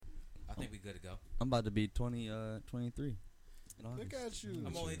I'm about to be 23. Look at you.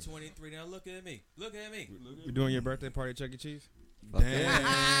 I'm only 23 now. Look at me. Look at me. You doing your birthday party at Chuck E. Cheese?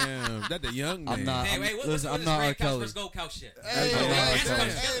 Damn, that's the young man. I'm not. Hey, wait, what's I'm this not R. red couch Kelly. versus gold couch shit? Hey,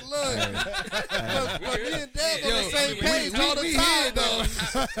 look. But me and Dev on the same page all the time,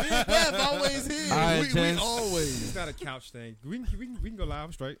 though. Me and Dev always here. All right, we gents. always. It's not a couch thing. We can go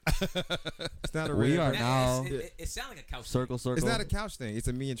live straight. It's not a We red are carpet. now It sounds like a couch. circle. It's not a couch thing. It's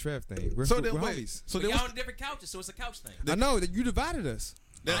a me and Trev thing. We're, So we're then wait. homies. So But then y'all on different couches, so it's a couch thing. I know that you divided us.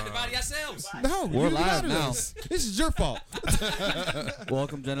 Not divide yourselves. No, We're you live divided now. us. This is your fault.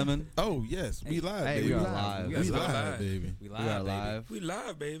 Welcome, gentlemen. Oh yes, we live. Hey, baby. we are live. We We live, baby. We We live, are baby. live. We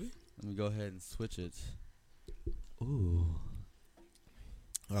live, baby. Let me go ahead and switch it. Ooh.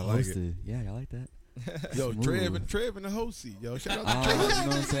 I like it. Hosted. Yeah, I like that. Yo, Smooth. Trev and the host seat. Yo, shout out to You Trev. know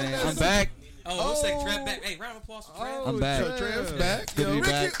what I'm saying? I'm back. Oh, we'll say Trev back. Hey, round of applause for Trev. I'm back. So Trev's back. Good to Yo, be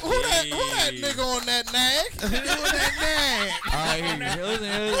Ricky, back. who that nigga on that nag? Who that nag? All right, here.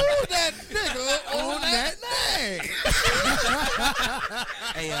 Listen. Who that nigga on that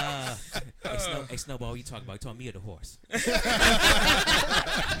nag? Hey, Snowball, you talking about? You talking me or the horse?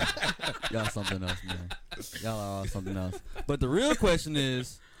 Y'all something else, man. Y'all are something else. But the real question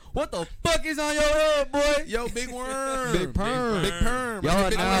is, what the fuck is on your head, boy? Yo, Big Worm. Big Perm. Big Perm. Y'all are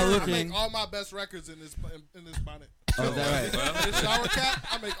Big now Worm. I looking. make all my best records in this bonnet. Oh, is that right? This shower cap,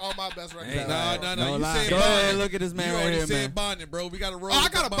 I make all my best records. Hey, No. No You lie. said Go ahead, bonnet. look at this man You right already here, said man. bonnet, bro. We got to roll. Oh, I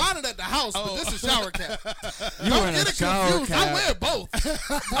with got a the bonnet at the house, but this is shower cap. You Don't in a get it shower confused. I cap, wear both.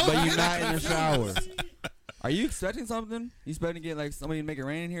 but you're not in the shower. Are you expecting something? You expecting to get like somebody to make it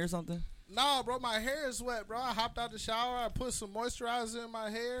rain in here or something? Nah, bro, my hair is wet, bro. I hopped out the shower. I put some moisturizer in my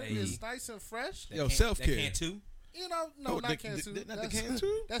hair. Hey. It's nice and fresh. Yo, self-care. That can too. You know, no, Oh, not the- Cantu. the- not the That's- Cantu?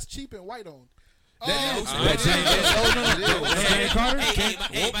 That's cheap and white on. Hey,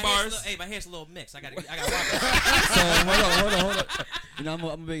 my hair's a little mixed. I got rock. So hold on. You know, I'm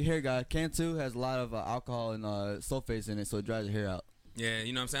a big hair guy. Cantu has a lot of alcohol and sulfates in it, so it dries your hair out. Yeah,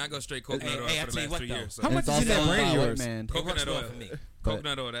 you know what I'm saying? I go straight coconut oil Hey, I for the tell you last what, 3 though. years. So. How And much it's is in that also brain of by white yours? man. It works Coconut well oil. for me.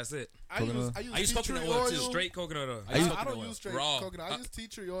 Coconut oil, that's it. I use tea coconut tree oil, oil too. Straight coconut oil. I coconut don't oil. use straight Raw. coconut. I use tea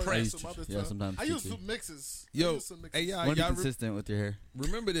tree oil pressed. and some other Yeah, stuff. sometimes I tea use tree. some mixes. Yo, I use some mixes. hey, y'all, Want to be y'all consistent with your hair.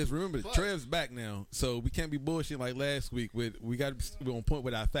 remember this. What? Trev's back now, so we can't be bullshitting like last week. We got to be on point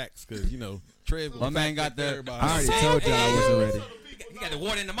with our facts because Trev. My man got the. Everybody. I already told you I wasn't ready. You got the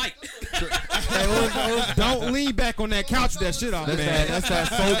water in the mic. Don't lean back on that couch with that shit off, man. That's that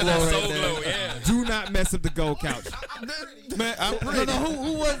soul glow right Soul there. glow, yeah. Do not mess up the gold couch. Man, I'm No, pretty.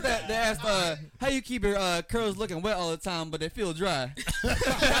 who was that? They asked, how you keep your curls looking wet all the time, but they feel dry? I'm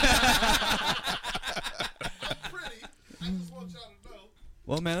pretty. I just want y'all to know.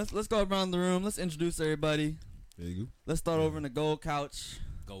 Well, man, let's go around the room. Let's introduce everybody. There you Let's start over in the gold couch.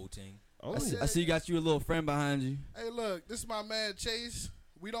 Gold team. go. I see you got you a little friend behind you. Hey, look, this is my man Chase.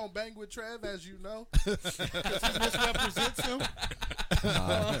 We don't bang with Trev, as you know. 'Cause he misrepresents him.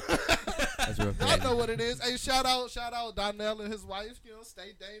 That's real Y'all funny. know what it is. Hey, shout out Donnell and his wife.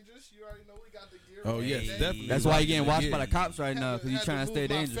 Stay dangerous. You already know we got the gear. Oh on. yes, Hey. definitely. That's why you're getting watched Yeah. by the cops right now, because you're Had trying to stay move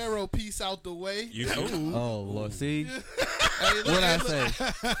my dangerous. Pharaoh piece out the way. Oh, Lord. See? Hey, look, What I look. say?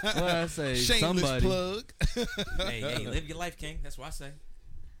 What I say? Shameless Somebody. plug. Hey, live your life, King. That's what I say.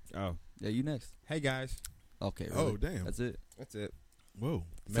 Oh, Yeah, you next. hey guys. Okay. Oh really? damn. That's it. That's it. Whoa.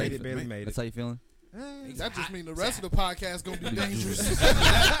 Made it, Safe. barely made That's it. how you feeling? That just means the rest of the podcast gonna be dangerous.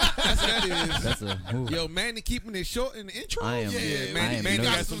 That is. That's a move. Yo, Manny keeping it short in the intro. I am- Yeah, I Manny, am Manny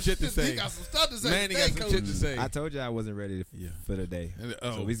got nervous. some shit to He say. got some stuff to say. Manny got some shit to say. I told you I wasn't ready for the day.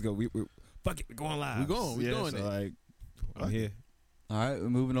 Oh. So we go. We fuck it. We're going live. We going. We doing so it. Like, I'm here. All right, we're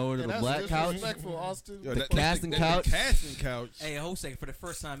moving over to the black couch. Disrespectful, Austin. Yo, The casting couch. Casting couch. Hey, a whole second. For the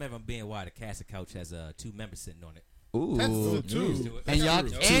first time ever, being why the casting couch has 2 members sitting on it. Ooh. That's Two. Do it. And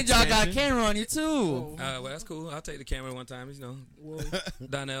y'all got a camera on you too. Well, that's cool. I'll take the camera one time.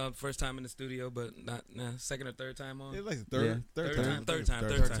 Donnell, first time in the studio, but not second or third time on. It's like the third Third time. time.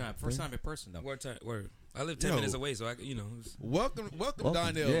 Third time. First time in person, though. Word. I live 10 Yo. minutes away, so I, it's- Welcome, Welcome.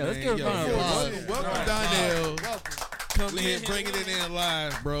 Donnell. Yeah, man. let's give a Yo, round of applause. welcome, Donnell. Welcome. Come in, bring it in there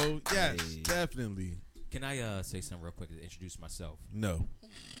live, bro. Yes, Hey. definitely. Can I say something real quick to introduce myself? No.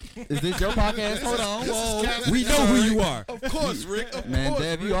 Is this your podcast? Hold on. Whoa. We know who you are. Of course, Rick. Of Man, course,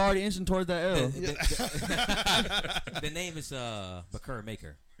 Dev, Rick. you already inching towards that L. The name is Bakura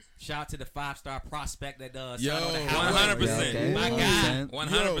Maker. Shout out to the 5-star prospect that does. Yo, 100%. Okay. My guy.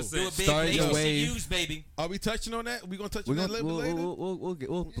 100%. Do a big Start your HBCUs, baby. Are we touching on that? We gonna touch We're on that gonna a little bit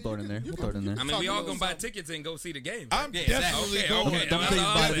later? we'll throw it in there. We'll throw it in there. I mean, we all gonna buy tickets and go see the game. I'm Yeah, definitely okay, going. okay. Don't That's think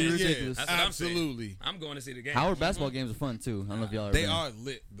all about I'm it. saying. Ridiculous. That's what I'm saying. Absolutely. I'm going to see the game. Howard basketball games are fun too. I don't know if y'all ever They been. are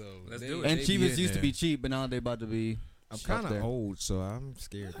lit though. Let's They- do it. And they cheap be is in used to there. be cheap, but now they're about to be. I'm up kind there. of old, so I'm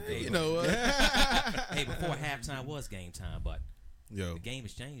scared. To go. You know what? Hey, before halftime was game time, but Yo, the game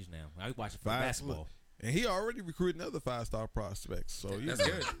has changed now. I be watching for Five- basketball. and he already recruited another 5-star prospects. So you That's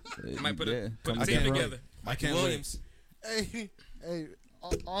know. good. Might put Yeah. a Come team can't wait. together. I can't Williams. Hey,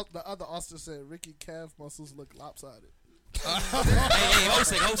 the other Austin said Ricky calf muscles look lopsided. Hey, hold a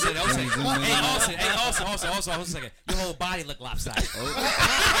second. Hey, Austin, hold a second. Your whole body look lopsided.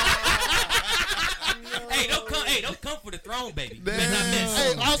 Don't come for the throne, baby. You better not miss.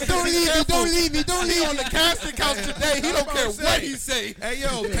 Hey, Austin, don't leave me. Don't leave on the casting couch today. He don't care what he say. Hey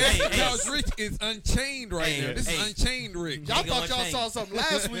yo, Hey, Charles Rich is unchained right Hey, now. This hey. is Unchained Rick. Y'all Ain't gonna thought y'all change. saw something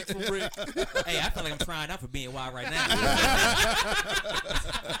last week from Rick. Hey, I feel like I'm trying out for being wild right now.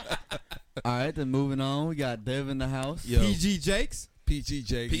 All right, then moving on, we got Dev in the house. Yo, PG Jakes,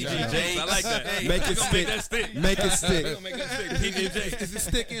 PGJ. PG Jakes. I like that. Hey, make We it gonna make stick. that stick. Make it We stick. gonna make that stick. PG Jakes. Is it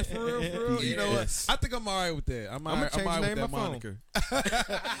sticking for real? For real? You know what? Yes. I think I'm alright with that. I'm alright change the with name that of my phone. moniker.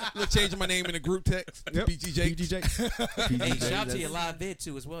 I'm changing my name in the group text. Yep. PGJ. PG Jakes. Hey, shout out to your live vid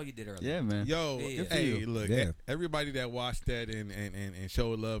too as well. You did earlier. Yeah, man. Yo, Yeah. hey, you. look, Yeah. everybody that watched that and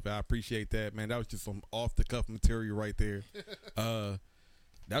showed love, I appreciate that, man. That was just some off the cuff material right there.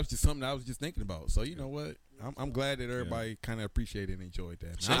 That was just something I was just thinking about. So you know what? I'm glad that everybody kind of appreciated and enjoyed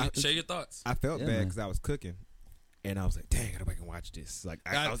that. Share your thoughts. I felt Yeah, bad man. because I was cooking, and I was like, "Dang, I gotta go back and watch this." Like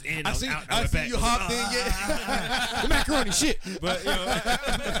I was in, I was see, out, I went see back. you hopped in. Yeah, The macaroni shit, but you know,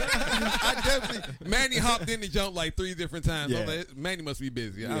 I definitely. Manny hopped in the jump like 3 different times. Yeah. I'm like, Manny must be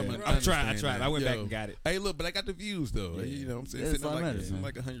busy. yeah. I I tried. understand I went that. back Yo. and got it. Hey, look, but I got the views though. Yeah. You know, what I'm saying Yeah, sitting that's all at that like, matters, man.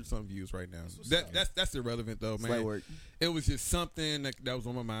 like 100-some views right now. what's That up. that's irrelevant though, man. Slight work. It was just something that was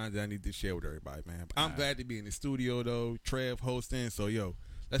on my mind that I need to share with everybody, man. I'm glad to be in the studio though. Trev hosting, so yo,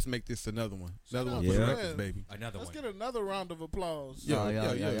 let's make this another one. Another one for the Yeah. records, baby. Another Let's one. get another round of applause. Yo, Y'all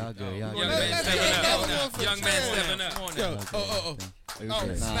yo, good. Y'all Young good. man Let's stepping get up. another one for Young man Trev. stepping up. Come on Yo, now. oh. Nah,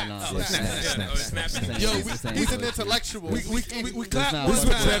 snap, nah. snap, snap, Oh, it's snapping. Yo, He's an intellectual. We clap not- one This is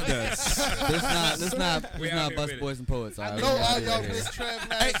what time. Trev does. Let's not We out here bust with it. boys and poets. I all know right? all We y'all out here. missed Trev Hey,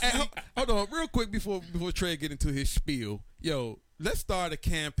 last hey, week. hold on, real quick before Trev get into his spiel. Yo, let's start a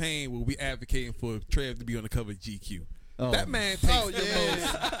campaign where we advocating for Trev to be on the cover of GQ. Oh. That man takes Oh, the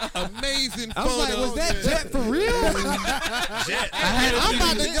yeah. most amazing I was like, photos. "Was that Jet for real?" I'm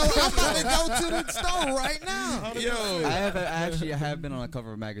about to go to the store right now. Yo, I have been on a cover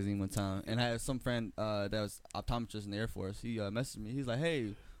of a magazine one time, and I had some friend that was optometrist in the Air Force. He messaged me. He's like,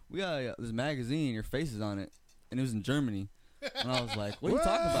 "Hey, we got this magazine. Your face is on it, and it was in Germany." And I was like, "What are you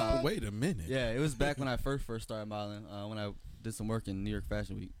talking about?" wait a minute. Yeah, it was back when I first started modeling. When I did some work in New York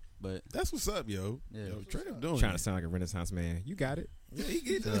Fashion Week. But That's what's up, yo. Yeah. Yo, Trev doing Trying it. to sound like a Renaissance man. You got it. Yeah, he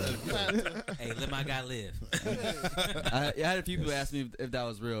gets it. Hey, let my guy live. I had a few people ask me if that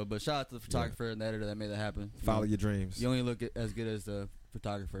was real. But shout out to the photographer and the editor that made that happen. Follow your dreams. You only look as good as the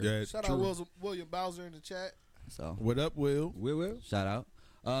photographer. Yeah, Shout true. out William Bowser in the chat. So What up, Will? Will. shout out.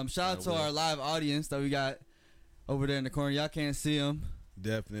 Shout out to Will. our live audience that we got over there in the corner. Y'all can't see them.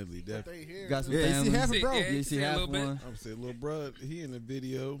 Definitely, But definitely. they here. Got some Yeah, you see family. half a bro. Yeah, Yeah, you see see a half little bit. one. I'm saying, little bro, he in the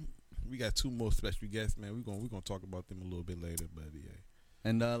video. We got 2 more special guests, man. We're gonna talk about them a little bit later, but yeah.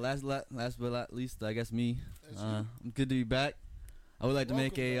 And last but not least, I guess me. That's you. I'm good to be back. I would like to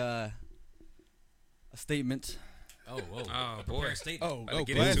make Welcome a statement. Oh, whoa. Oh, Prepare boy. a statement. Oh, Better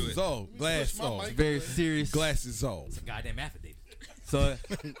get into glasses it. off, Let me glass switch my off, mic. Very serious. glasses off. It's a goddamn affidavit. So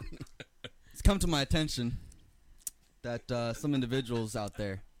it's come to my attention that some individuals out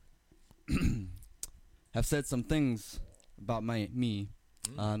there have said some things about me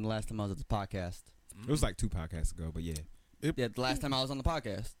the last time I was at the podcast. It was like 2 podcasts ago, but yeah, Yeah, the last time I was on the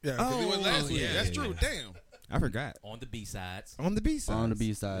podcast. Yeah, 'cause it was last week. yeah, That's yeah, true. yeah. Damn. I forgot. On the B-sides. On the B side. On the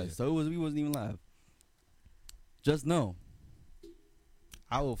B side. Yeah. So we wasn't even live. Just know,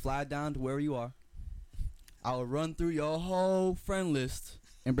 I will fly down to where you are. I will run through your whole friend list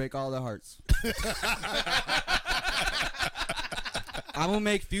and break all their hearts. I'm gonna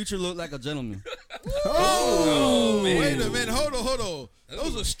make Future look like a gentleman. Oh, man. wait a minute. Hold on.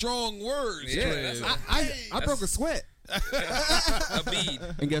 Those are strong words, Yeah, Trev. that's I broke a sweat. a bead.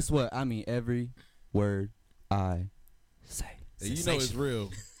 And guess what? I mean every word I say. And you know it's real.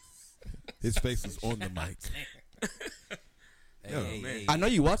 His face is on the mic. Hey, hey, hey. I know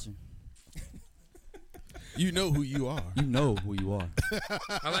you watching. You know who you are. You know who you are.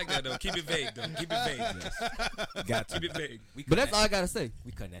 I like that though. Keep it vague though. Keep it vague. Got to. Keep it vague. But that's all I gotta say.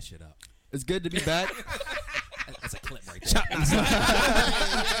 We cutting that shit up. It's good to be back. That's a clip right there.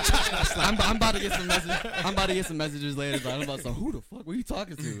 I'm about to get some messages. I'm about to get some messages later. But I'm about to say, who the fuck were you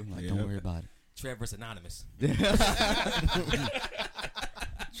talking to? I'm like, don't worry about it. Trevor's anonymous.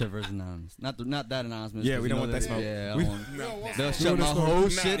 Trevor's anonymous. Not that anonymous. Yeah, 'cause we you don't know want that smoke. Yeah, I We- don't want- No, they'll shut my whole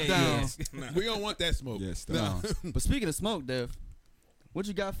shit down. We don't want that smoke. Yes, No. But speaking of smoke, Dev, what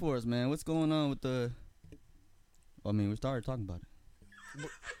you got for us, man? What's going on with the? I mean, we started talking about it.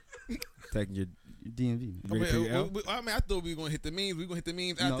 Taking your DMV. Man. ready for your L? I thought we were gonna hit the memes. We're gonna hit the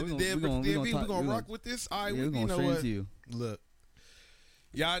memes No, after we the gonna- dead we versus gonna- we DMV. gonna We're gonna talk- rock with this. All right, Yeah, we're you going know straight what? into you. Look,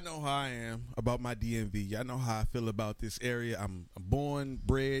 y'all know how I am about my DMV. Y'all know how I feel about this area. I'm born,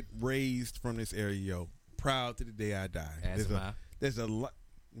 bred, raised from this area, yo. Proud to the day I die. As am I. There's a lot.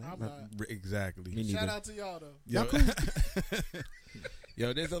 I'm not. Exactly. Me Shout neither. out to y'all though. Yo,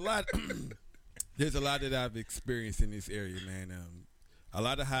 yo, there's a lot. There's a lot that I've experienced in this area, man. A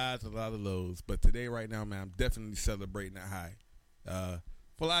lot of highs, a lot of lows. But today, right now, man, I'm definitely celebrating that high.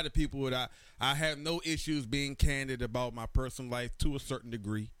 For a lot of people, I have no issues being candid about my personal life to a certain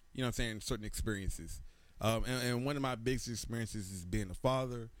degree. You know what I'm saying? Certain experiences. And one of my biggest experiences is being a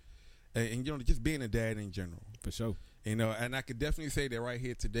father, and you know, just being a dad in general. For sure. You know, and I could definitely say that right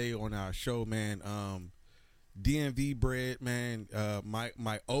here today on our show, man. DMV bred, man.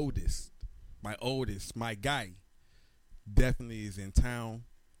 My oldest, my guy, definitely is in town.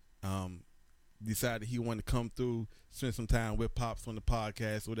 Decided he wanted to come through, spend some time with Pops on the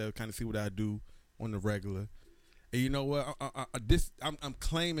podcast, whatever, kind of see what I do on the regular. And you know what? I'm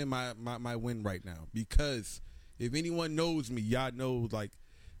claiming my win right now, because if anyone knows me, y'all know like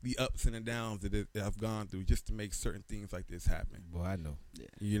the ups and the downs that I've gone through just to make certain things like this happen. Boy, I know.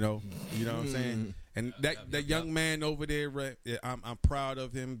 You know what I'm saying? And that young man over there, right, I'm proud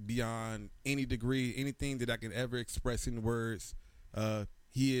of him beyond any degree, anything that I can ever express in words.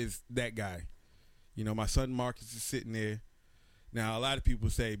 He is that guy. You know, my son Marcus is sitting there. Now, a lot of people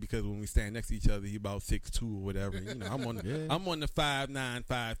say because when we stand next to each other, he about 6'2" or whatever. You know, I'm on the 5'9",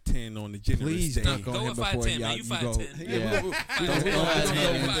 5'10" on the generous Please stage. dunk on Go him with before 5'10", y'all man. You go. 5'10". Yeah. We're gonna go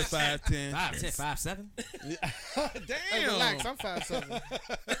with the 5'10". 5'10", 5'7". Hey, relax. I'm 5'7".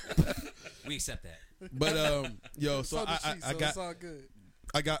 We accept that. But yo, so does she, I so got it's all good.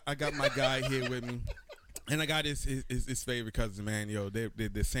 I got my guy here with me, and I got his favorite cousin, man. Yo, they're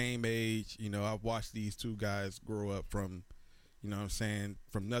the same age. You know, I've watched these two guys grow up from, you know what I'm saying,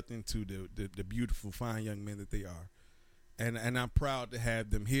 from nothing to the beautiful, fine young men that they are. And I'm proud to have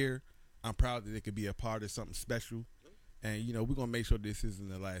them here. I'm proud that they could be a part of something special. And, you know, we're going to make sure this isn't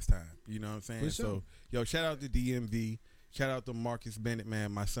the last time. You know what I'm saying? For sure. So, yo, shout out to DMV. Shout out to Marcus Bennett,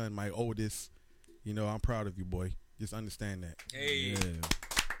 man, my son, my oldest. You know, I'm proud of you, boy. Just understand that. Hey, Yeah.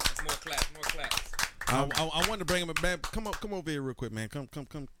 that's more claps, more claps. I want to bring him back. Come over here real quick, man. Come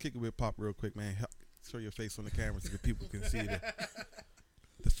kick it with Pop real quick, man. Show your face on the camera so the people can see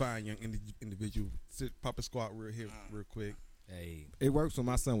the fine young individual. Sit, Papa squat real quick. Hey, It works when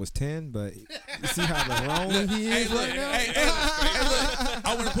my son was 10, but you see how grown he is look, right now? hey, look.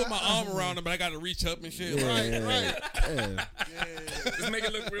 I want to put my arm around him, but I got to reach up and shit. Yeah, Right. yeah. Just make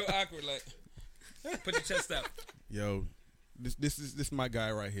it look real awkward. Like, put your chest out. Yo, this is my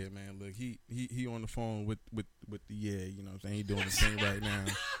guy right here, man. Look, he on the phone with the you know what I'm saying? He doing the thing right now.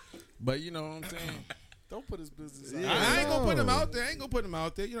 But you know what I'm saying? Don't put his business out. Yeah. I ain't gonna put him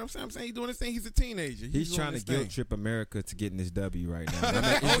out there. You know what I'm saying? I'm saying he's doing his thing. He's a teenager. He's doing trying to his guilt thing. trip America to getting this W right now.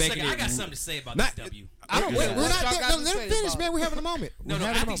 oh, second, I got something to say about Not- this W. I don't. We're We're What not y'all done. got No, to let say him finish, about man. it? We're having a moment. No, We're no,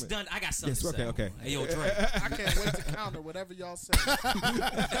 having a after he's moment. done, I got something Yes, to say. okay. Hey, yo, Dre. I can't wait to counter whatever y'all say.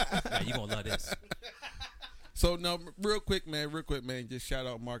 Nah, you gonna love this. So no, real quick, man. Just shout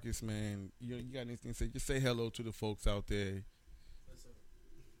out Marcus, man. You got anything to say? Just say hello to the folks out there.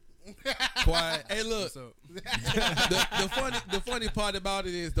 Quiet. Hey, look. The funny part about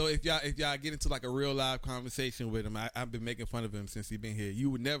it is though, if y'all get into like a real live conversation with him, I've been making fun of him since he's been here.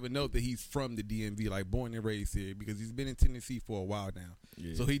 You would never know that he's from the DMV, like born and raised here, because he's been in Tennessee for a while now.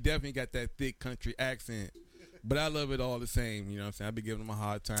 Yeah. So he definitely got that thick country accent. But I love it all the same. You know what I'm saying? I be giving him a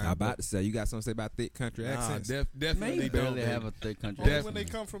hard time. I'm about to say, you got something to say about thick country Nah, accents? definitely They don't. barely have baby. a thick country. Only Definitely. when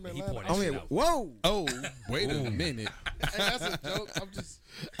they come from He Atlanta. poured that Only, shit out. whoa, Oh, wait a minute. Hey, that's a joke. I'm just.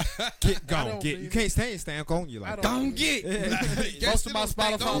 get I gone, don't get. mean You it. can't stand on you I like. don't Don't mean get. Most of my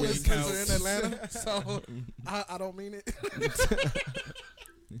Spotify Spotify listeners are in Atlanta, so I don't mean it.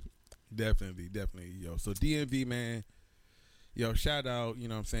 Definitely. Yo, so DMV, man. Yo, shout out, you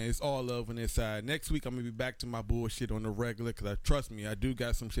know what I'm saying? It's all love on this side. Next week, I'm going to be back to my bullshit on the regular because trust me, I do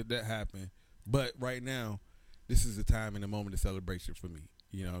got some shit that happened. But right now, this is the time and the moment of celebration for me.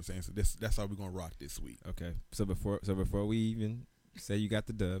 You know what I'm saying? So that's how we're gonna rock this week. Okay. So before we even say you got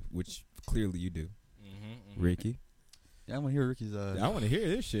the dub, which clearly you do, Ricky. Yeah, I want to hear Ricky's. I want to hear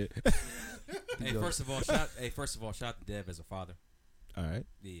this shit. Hey, first of all, shout out to Dev as a father. All right.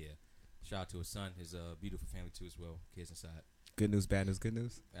 Yeah. Shout out to his son, his beautiful family too as well. Kids inside. Good news, bad news, good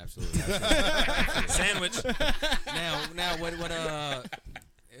news. Absolutely. Sandwich. Now what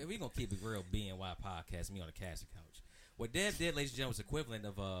we gonna keep it real BNY podcast, me on the casting couch. What Dev did, ladies and gentlemen, was equivalent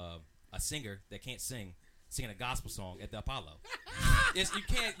of a singer that can't sing singing a gospel song at the Apollo. You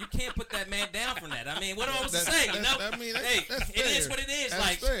can't put that man down from that. I mean, what am I supposed to say? You know, it is what it is. That's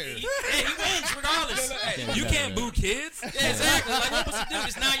like fair. he wins regardless. Hey, you can't boo kids. Yeah, exactly. Like what supposed to do?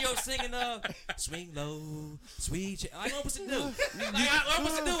 This 9-year-old singing "Swing Low, Sweet." Like what supposed to do? What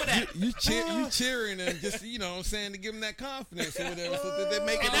supposed to do with that? You cheering them just, you know what I'm saying, to give them that confidence or whatever, so that they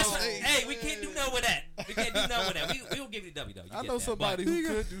make it And that's on what, stage. hey, we can't do no with that. We can't do no with that. We will give you the W though. You I get know that. somebody But who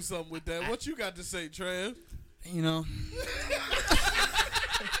could do something with that. What you got to say, Trev? You know.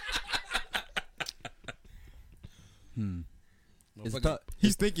 It's Motherfucker, tough.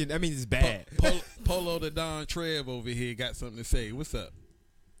 He's thinking. That means it's bad. Polo the Don Trev over here got something to say. What's up?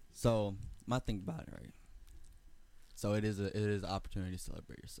 So my thing about it, right? So it is an opportunity to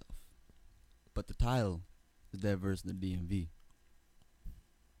celebrate yourself, but the title is Dev versus the DMV.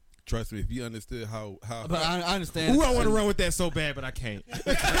 Trust me, if you understood how But I understand. Ooh, I want to run with that so bad, but I can't.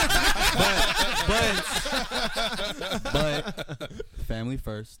 but family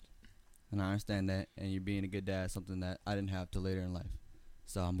first, and I understand that. And you being a good dad, something that I didn't have till later in life.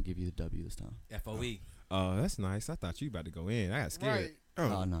 So I'm gonna give you the W this time. FOE. Oh, that's nice. I thought you about to go in. I got scared. Right.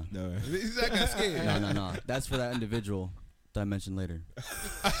 Oh no, No. I got scared. no. That's for that individual that I mentioned later.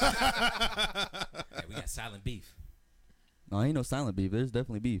 Hey, we got silent beef. No, ain't no silent beef. There's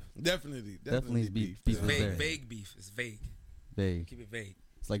definitely beef. Definitely Definitely is beef. Yeah. Beef is there. Vague beef. It's vague. Vague. Keep it vague.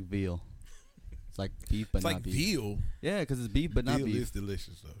 It's like veal. It's like beef, but It's not like beef. veal. Yeah, because it's beef, but not Veal beef. is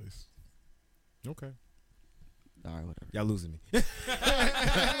delicious though. It's, Okay. All right, whatever. Y'all losing me.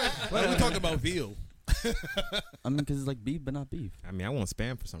 well, we talking about veal. I mean, because it's like beef, but not beef. I mean, I want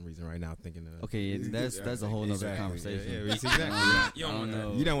spam for some reason right now. Thinking of Okay, that's a whole nother Exactly. conversation. Yeah, exactly. You don't want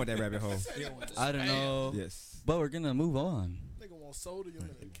that. You don't want that rabbit hole. I don't know. Yes. But we're gonna move on. Nigga want sodium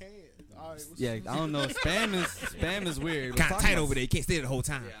in a can. All right. Yeah, I don't know. Spam is weird. Kind of tight over there. You can't stay there the whole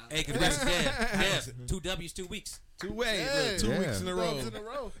time. Hey, congrats, yeah. 2 W's, 2 weeks. 2 ways, Yeah. 2 Yeah. weeks in a row. Dubs in a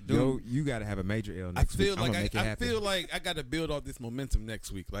row. Yo, you got to have a major L I next feel week. I'm like gonna make it I happen. feel like I got to build off this momentum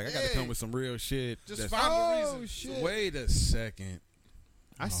next week. Like I got to Hey. come with some real shit. Just that's- find the Oh, reason. shit. Wait a second.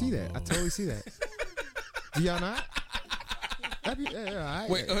 I see that. I totally see that. Do y'all not?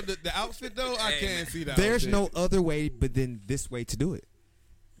 Wait, the outfit though, I Hey, can't man. see that. There's outfit. no other way but than this way to do it.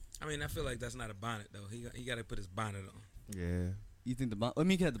 I mean, I feel like that's not a bonnet though. He got to put his bonnet on. Yeah. You think the bonnet? I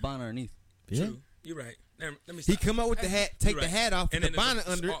mean, you can have the bonnet underneath. Yeah. True. You're right. Let me He stop. come up with the hat, take You're the right. hat off, And and the then bonnet it's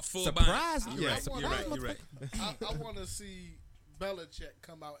under a it. full Surprise! bonnet. you. You're right. You're right. You're right. I want to see Belichick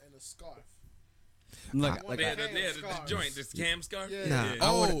come out in a scarf. Like, want Yeah, that the cam scarf. joint, this cam scarf. Yeah. Nah. Yeah. I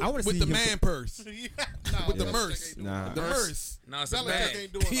Oh, wanna with see the him man purse. Nah, With the Belichick merce. ain't doing Nah. all The that. merce. No, it's a Belichick bag.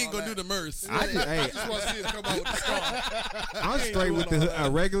 ain't doing He ain't all gonna that. do the merce. I I just want to see him come out with the scarf. I'm He ain't straight with doing all a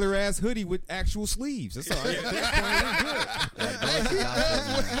regular ass hoodie with actual sleeves. That's all.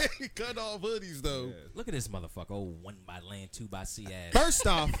 He cut off hoodies though. Look at this motherfucker. Oh, 1 by land, 2 by sea ass. First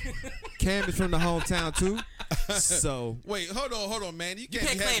off, Cam is from the hometown too, so Wait, hold on, man. You You can't,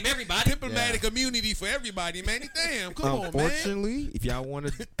 can't have claim everybody. diplomatic immunity for everybody, man. Damn, come on, man. unfortunately, if y'all want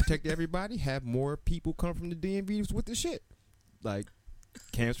to protect everybody, have more people come from the DMV with the shit. Like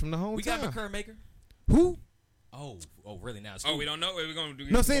Cam's from the hometown. We got McCurr Maker. Who? Oh, really now? It's Oh, who? we don't know. We're gonna do.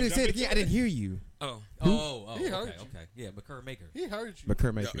 No, say gonna it. Say jump it again. I into didn't hear you. Oh, He Okay, heard okay. you. Yeah, McCurr Maker. He heard you.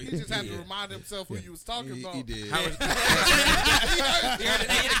 McCurr Maker. He He just had to Yeah. remind himself who you was talking about. He did. how was, You heard it?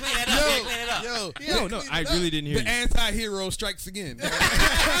 Hey, you had to clean that up. You had to clean it up. Yo, No, I really didn't hear the you. anti-hero strikes again.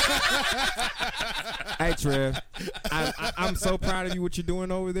 Hey, Trev, I'm so proud of you what you're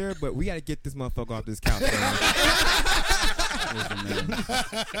doing over there, but we got to get this motherfucker off this couch.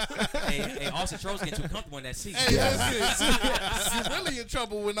 Hey, Austin Troll's getting too comfortable in that seat. Hey, listen, you're really in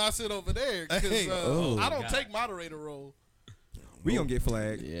trouble when I sit over there because Hey. Oh, I don't God. take moderator role. We gonna get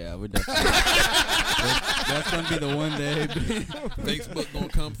flagged. yeah, we're definitely. that's gonna be the one day. Facebook gonna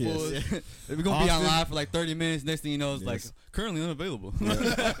come for us. Yeah. We're gonna be on Austin- live for like 30 minutes. Next thing you know, it's like Yes. currently unavailable.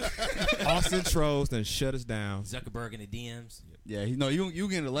 Austin Trolls then shut us down. Zuckerberg in the DMs. Yeah, you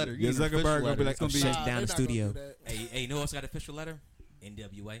getting a letter. You Yeah, getting an official Zuckerberg gonna letter. be like, It's gonna "I'm be shut Nah, down they the not gonna studio." do that. Hey, you know what's got an official letter?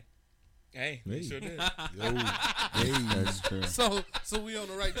 NWA. Hey, Hey. he sure did. That's true. So we on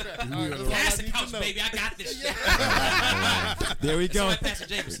the right track. All right, that's all Pass I the need to couch, know. baby. I got this shit. There we go. Somebody pass to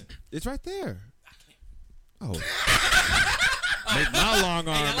Jameson. It's right there. Oh. Make my long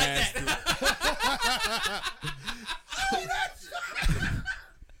arm Hey, I like ass. that.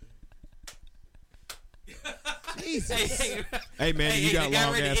 Hey, hey, Hey man, Hey, you hey, got the guy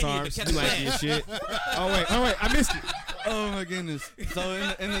long ready to ass hit you, arms. catch You the like man. your shit. Oh wait, I missed it. Oh my goodness. So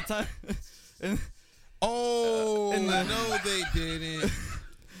in the time, Oh, In the- no, they didn't.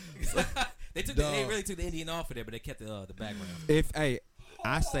 they really took the Indian off of there, but they kept the background.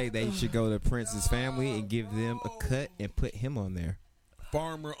 I say they should go to Prince's family and give them a cut and put him on there.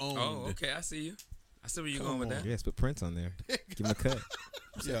 Farmer owned. Oh, okay. I see you. I see where you're going with that. Yes, put Prince on there. Give him a cut.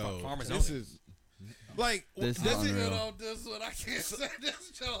 Yo, Farmers this only. is like This is does it unreal. Good on this one. I can't say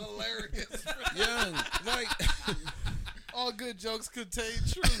this show hilarious. young like All good jokes contain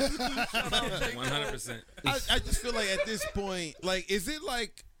truth. Shout out Jake Paul. 100%. I just feel like at this point, like, is it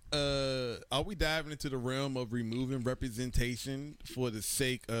like are we diving into the realm of removing representation for the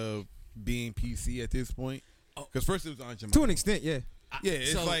sake of being PC at this point? Because first it was Aunt Jemima. To an extent, yeah. Yeah,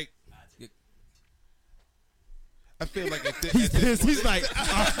 it's So- like I feel like at He's this point, he's like,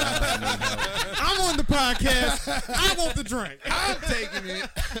 I'm on the podcast. I want the drink. I'm taking it.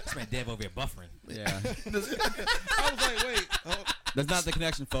 This man Dev over here buffering. yeah, I was like, wait. that's not the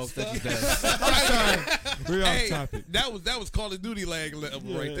connection, folks. That's just that. I'm sorry. We're off Hey, topic. that was Call of Duty lag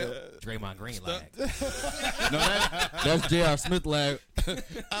level right there. Draymond Green lag. No, that's J.R. Smith lag.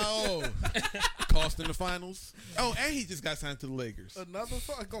 Oh, cost in the finals. Oh, and he just got signed to the Lakers. Another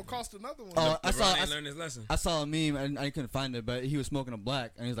fuck gonna cost another one. Oh, LeBron ain't learned his lesson. I saw a meme and I couldn't find it, but he was smoking a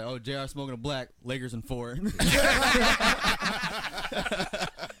black, and he's like, "Oh, J.R. smoking a black, Lakers in 4."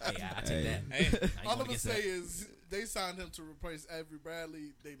 Hey, I take that. Hey, I ain't All going I'm gonna against say that. is they signed him to replace Avery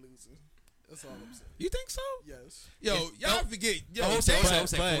Bradley. They losing. That's all I'm saying. You think so? Yes. Yo, y'all forget. Yo, Oh,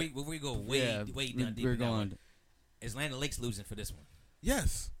 they- before we go way down deep, we're in that going. one, is Land Lakes losing for this one?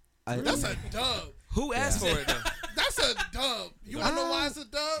 yes. That's a dub. Who asked for it, though? That's a dub. You wanna know why it's a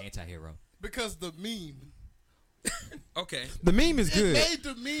dub? Anti-hero. Because the meme. Okay. The meme is It good. made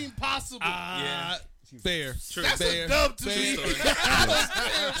the meme possible. Yeah. Fair. True. That's fair. a dub to fair. me. True story.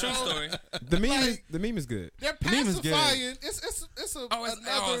 Fair, True bro. story. The meme is good. They're The meme is good. pacifying. It's a Oh, it's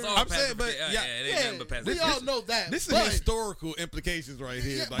another. all I'm saying, but yeah, yeah, it ain't nothing but passive. we all know that. This is but, historical implications right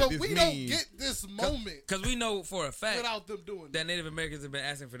here. yeah, like but this we meme. don't get this moment Because we know for a fact without them doing that that. Native Americans have been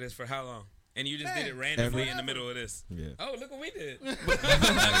asking for this for how long? And you just Man, did it randomly ever. in the middle of this. Yeah. Oh, look what we did. but get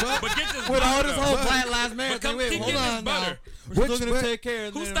this With all butter, this though. whole Black Lives Matter But thing, come wait, keep hold getting this on now. butter. We're still gonna but- take care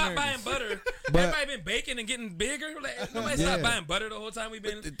of Who the stopped Americans. buying butter? But- Everybody been baking and getting bigger. Like, nobody Yeah. stopped buying butter the whole time we've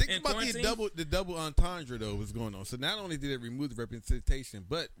been Think in about quarantine. the double entendre though was going on. So not only did it remove the representation,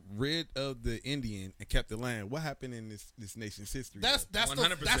 but rid of the Indian and kept the land. What happened in this nation's history? That's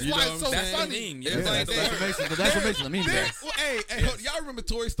 100%. that's You why know it's what so I'm That's saying? the funny. meme. It's Yeah, like that's that. the word. That's what makes it a meme. There- though. well, hey, y'all remember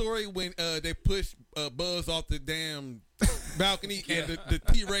Toy Story when they pushed Buzz off the damn balcony and the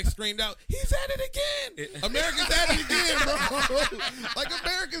T-Rex screamed out, "He's at it again! America's at it again, bro! Like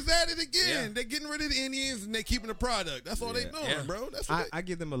America's at it again! Yeah. They're getting rid of the Indians and they're keeping the product. That's all they doing, Yeah. bro. That's what I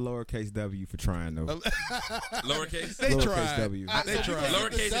give them a lowercase W for trying though. Lowercase. they Lowercase tried. W. They tried.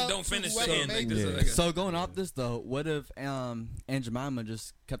 Lowercase and don't finish the end. Like this Yeah. is like a- So going off this though, what if Aunt Jemima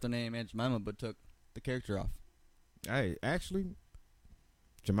just kept her name Aunt Jemima but took the character off? Hey, actually,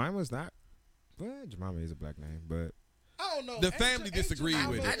 Jemima's not. Well, Jemima is a black name, but I don't know. The family disagreed Jemima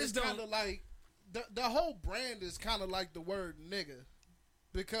with it. I is just don't- kinda like the whole brand is kind of like the word nigga,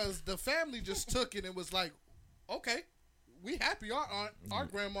 because the family just took it and was like, okay, we happy our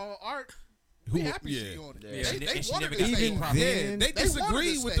grandma art. We happy she on it. Yeah. They And she wanted never to got stay. paid even properly. then, They They wanted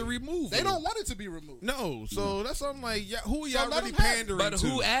disagree to with stay. the removal. They don't want it to be removed. No, so that's something like, yeah, who are So y'all let really them have it. pandering But to?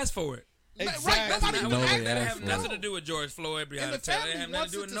 who asked for it? Exactly. Right? Nobody That was Nobody asking. that asked have for it. nothing to do with George Floyd, And Breonna the Taylor. It family have nothing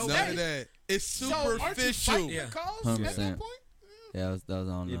wants to do it with to nobody. None of that. It's So aren't you superficial. fighting Yeah. the cause at 100%. that point? Yeah, that was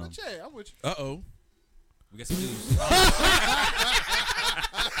on. Yeah, but yeah, I'm with you. Uh-oh. We got some news.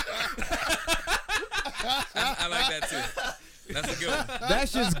 I like that too. That's a good one.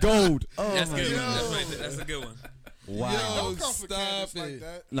 that's just gold. Oh That's a my good God. one. That's right there. That's a good one. Wow. Yo, Don't come for stop Candace like it.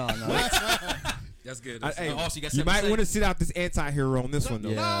 that. No, no. That's good. I- That's hey, good. Also, you got you something might to say? want to sit out this anti-hero on this one though.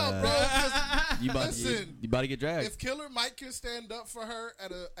 Yeah. No, bro. 'cause You about, Listen. you about to get dragged. If Killer Mike can stand up for her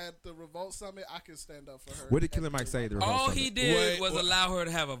at the Revolt Summit, I can stand up for her. What did at Killer the Mike say? Revolt. The Revolt All Summit? he did Wait, was allow her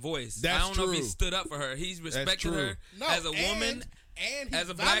to have a voice. That's I don't know if he true. stood up for her. He's respected true. her No, as a woman. and he as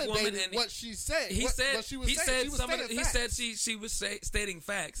a black woman, validated and what she said. He what, said what she was he saying. said She was some of the, stating he facts. said she was stating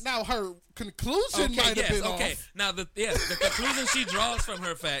facts. Now her conclusion Okay, might have yes, been okay. off. Now the conclusion she draws from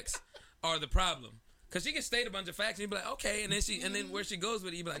her facts are the problem. Cause she can state a bunch of facts and you be like, okay, and then where she goes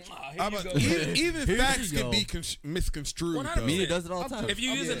with it, you be like, even facts can be misconstrued. 100%. Though. Media does it all the time. If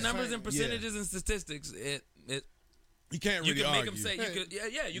you use numbers and percentages and statistics, you can't you really can make argue. them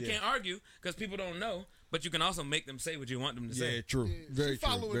say you can't argue because people don't know, but you can also make them say what you want them to say. Yeah, true. Yeah, Very she true.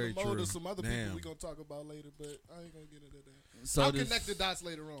 following Very the mode true. of some other Damn. people we gonna talk about later, but I ain't gonna get into that. So I'll this- connect the dots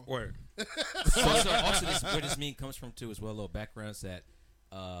later on. Word. Also, where this meme comes from too, as well. A little background is that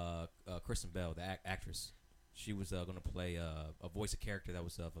Kristen Bell, the actress, she was going to play a voice, a character that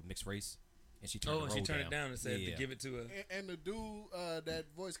was of a mixed race, and she turned. She turned it down and said to give it to a. And the dude that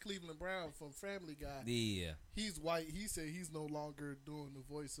voiced Cleveland Brown from Family Guy, Yeah, he's white. He said he's no longer doing the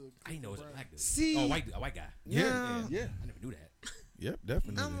voice of I didn't know it was Cleveland a black dude. See, a white guy. Yeah. Yeah. Yeah. I never knew that. Yep,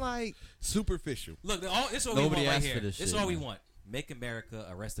 definitely. I'm like, superficial. Look, this is what Nobody we want asked right for here. this This is shit, all we man. want. Make America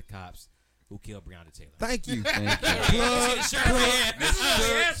arrest the cops who killed Breonna Taylor. thank you. Thank you. This is what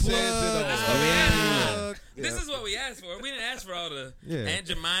we asked for. Plug. This is what we asked for. We didn't ask for all the Yeah. Aunt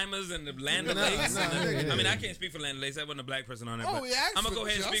Jemimas and the Land O'Lakes. I mean, I can't speak for Land O'Lakes. That wasn't a black person on it. Oh, but we asked I'm gonna for go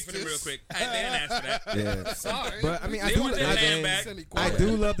ahead and speak for them real justice. quick. They didn't ask for that. Yeah. Sorry, But I mean, They want their land back. I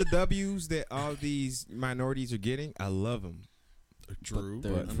do love the W's that all these minorities are getting. I love them. True.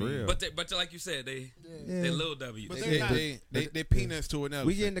 But But, for real. But like you said, they little W. But they peanuts to an elephant.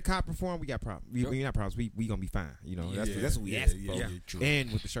 We get into cop reform, we got problems. We not problems. We gonna be fine. You know, that's what we yeah, asked yeah, for. yeah, true. And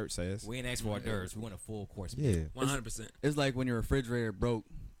what the shirt says. We ain't asked for hors d'oeuvres. We want a full course. Yeah. 100%. It's like when your refrigerator broke,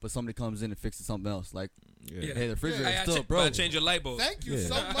 but somebody comes in and fixes something else. Like, Yeah. hey, the refrigerator's I still broke. change your light bulb. Thank you Yeah.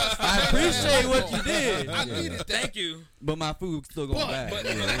 so much. For I taking appreciate that what on. you did. I needed that. Thank you. But my food's still going bad.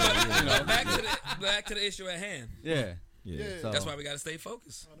 But back to the issue at hand. Yeah. Yeah. So, That's why we gotta stay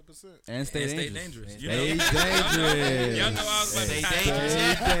focused. 100%. and stay And stay dangerous. dangerous. You Stay know? dangerous. Y'all know I was about to Stay tie it all dangerous.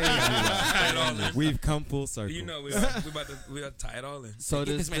 in. Tie it all in. We've come full circle. You know we about to tie it all in. So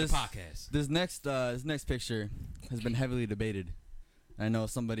Get this this man a podcast. this next picture has been heavily debated. I know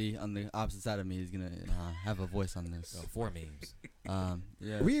somebody on the opposite side of me is gonna have a voice on this. So 4 memes.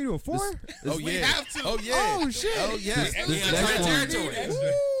 Yeah. We doing 4? Oh We yeah. have to. Oh yeah. Oh shit. Oh yeah. This next one, territory.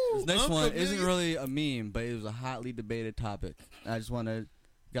 this next one isn't really a meme, but it was a hotly debated topic. I just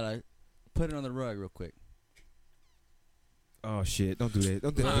gotta put it on the rug real quick. Oh shit! Don't do that.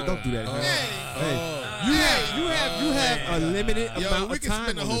 Don't do that. Don't do that. Hey. You have a limited Yo, amount we of can time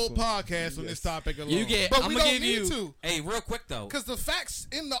spend the on whole this one. podcast on this topic alone. You get. But I'm we gonna don't give need you. to. Hey, real quick though. Because the facts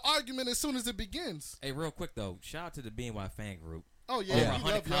in the argument as soon as it begins. Hey, real quick though. Shout out to the BNY fan group. Oh, yeah. Over We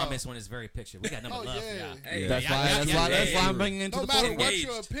 100 love y'all. comments on this very picture. We got nothing Oh, but love yeah. for y'all. Hey, That's why I'm bringing it into No the matter forum. what Engaged.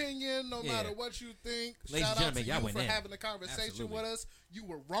 your opinion, no Yeah. matter what you think, Ladies and shout out gentlemen, to y'all you went for in. having a conversation Absolutely. with us. You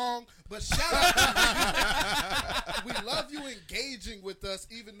were wrong, but shout out to you. We love you engaging with us,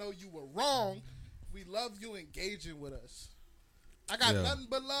 even though you were wrong. We love you engaging with us. I got Yeah. nothing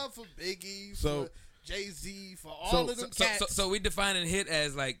but love for Biggie, So- for Jay-Z, for all of them cats. So we defining hit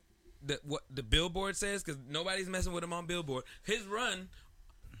as like what the Billboard says because nobody's messing with him on Billboard. His run,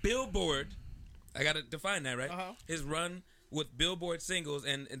 Billboard. I gotta define that right. Uh-huh. His run with Billboard singles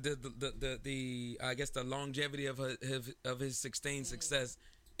and the I guess the longevity of his sustained success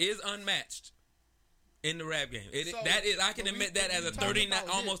is unmatched in the rap game. So- I can but admit we that as a talking about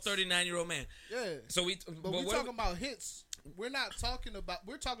almost hits. 39-year-old man. Yeah. So But we're talking about hits. We're talking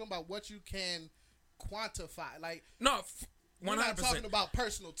about what you can quantify. Like, no. we're not 100%. talking about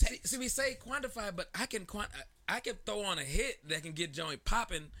personal taste. See, we say quantify, but I can throw on a hit that can get joint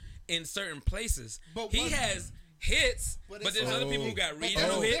popping in certain places. But he what- has hits, But but it's- there's other people who got But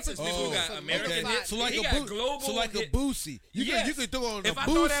regional there's hits, there's difference people who between- got so American okay. hits. So like he a got global so like a hit. Boosie. You Yes. can throw on If a I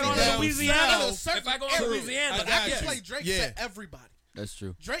Boosie. throw that on down Louisiana, south. if I go True. on Louisiana, I But got I can you. play Drake Yeah. to everybody. That's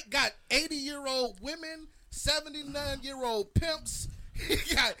true. Drake got 80-year-old women, 79-year-old pimps. He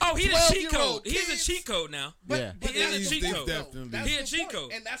got he a cheat 12-year-old code. He's a kids. cheat code now. Yeah. But He is a that's cheat the code. point, though. Definitely. That's He a the cheat point.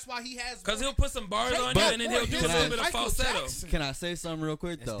 code. And that's why he has. Because more- he'll put some bars Drake on you, got and then more he'll do a hits little than bit of Michael falsetto. Jackson. Can I say something real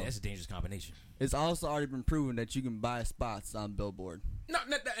quick though? That's a dangerous combination. It's also already been proven that you can buy spots on Billboard. No,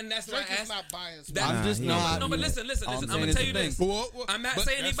 and that's why Drake I is asked. not buying. That- I'm just he not. ain't. No, but listen. All I'm I'm gonna saying tell is you the this. thing. I'm not But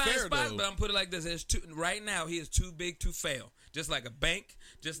saying he that's buying fair, spots, though. but I'm putting it like this: right now, he is too big to fail. Just like a bank,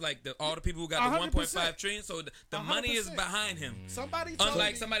 just like all the people who got the 1.5 trillion. So the money is 100%. behind him. Somebody told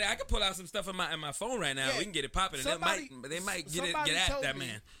Unlike me, somebody, I could pull out some stuff in my phone right now. Yeah. We can get it popping, and they might get somebody at told that me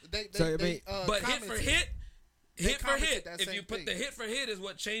man. They, So, I they, mean- But hit for commented. hit. Hit for commented hit. that If same you put the thing. hit for hit is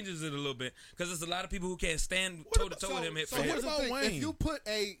what changes it a little bit because there's a lot of people who can't stand What toe to about- toe with him hit So for hit. here's the about thing: Wayne? if you put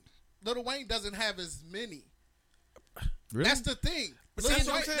Lil Wayne doesn't have as many. Really? That's the thing. But Listen,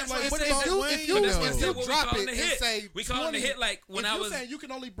 see, right, that's that's why what it it says is. that- If you but that's why it said drop what we call it a and hit. say We call it a 20 hit like when if I you're was saying you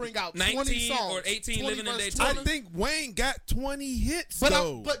can only bring out 20 19 songs, or 18 20 living in verse Daytona. 20. I think Wayne got 20 hits But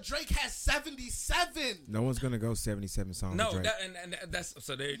though. but Drake has 77. No one's gonna go 77 songs. no, with Drake. and that's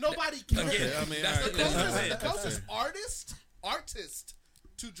so they Nobody can. Again, Okay, I mean, that's all the right, closest. The that's closest fair. artist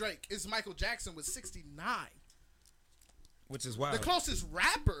to Drake is Michael Jackson with 69. Which is wild. The closest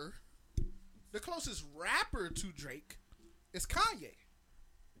rapper to Drake is Kanye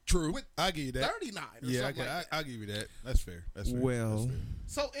True. with I give you that. 39 or Yeah, something like that. I'll give you that. That's fair. That's fair. Well,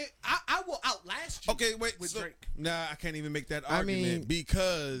 That's fair. So I will outlast you. Okay, wait. with So, Drake. nah, I can't even make that I argument mean,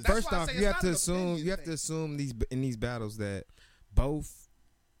 because That's first why I off, say you it's have not to an assume opinion you have to thing. assume in these battles that both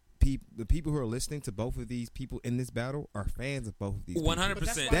the people who are listening to both of these people in this battle are fans of both of these. 100%. But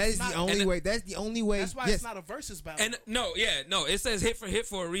that's why That it's is the not- only and- way. That's the only way. That's why yes. it's not a versus battle. And no, it says hit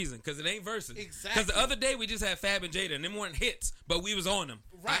for a reason because it ain't verses. Exactly. Because the other day we just had Fab and Jada and them weren't hits, but we was on them.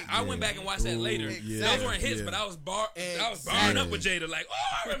 Right. I went back and watched that later. Exactly. Those weren't hits, Yeah. but I was barring Exactly. up with Jada like,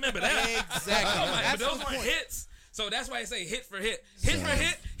 oh, I remember that. Exactly. I'm like, but That's those the weren't point. hits. So that's why I say hit for hit. Hit for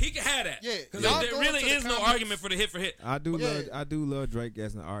hit, he can have that. Yeah. Because Y'all there go really into the is no comments. argument for the hit for hit. I do Yeah. love Drake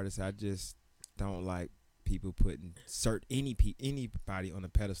as an artist. I just don't like people putting anybody on a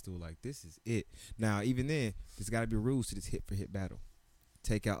pedestal like this is it. Now, even then, there's got to be rules to this hit for hit battle.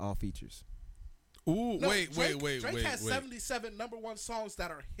 Take out all features. Ooh, No, wait. Drake has 77 number one songs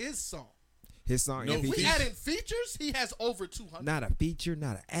that are his song. His song, No and If we features, add in features, he has over 200. not a feature,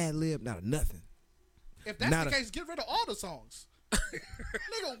 not an ad lib, not a nothing. If that's not the a- case, get rid of all the songs.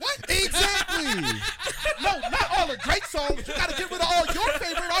 Nigga, what? Exactly. No, not all the Drake songs. You gotta get rid of all your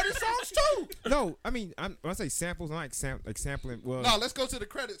favorite artist songs too. No, I mean, when I say samples, I like sampling. Well, No, let's go to the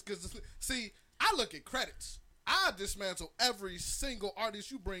credits because see, I look at credits. I dismantle every single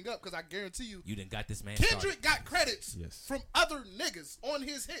artist you bring up because I guarantee you, You done got this man Kendrick started. got credits Yes. from other niggas on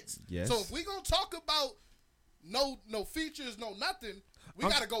his hits. Yes. So if we gonna talk about no features, no nothing, we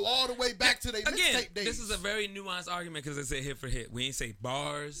gotta go all the way back to their Again, mixtape days. this is a very nuanced argument because it's a hit for hit. We ain't say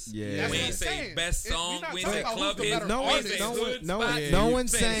bars. Yeah. That's We what ain't I'm say saying. best We're song. not We ain't talking say about club who's the hit. better no We one, ain't say artist. no good one, no spot. one, no Yeah.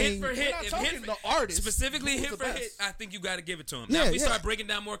 one's Saying saying hit for hit. We're not If talking hit the artist. specifically Who's hit the for best? hit, I think you got to give it to him. Yeah, Now, if we yeah. start breaking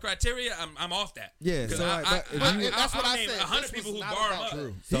down more criteria, I'm off that. Yeah, 'Cause so, I, like, I, but if I, you- I, That's what I named said. 100 This people was who not bar him about up.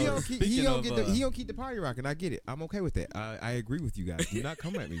 True. he So, don't keep, he speaking don't of, get he don't keep the party rocking. I get it. I'm okay with that. I agree with you guys. Do not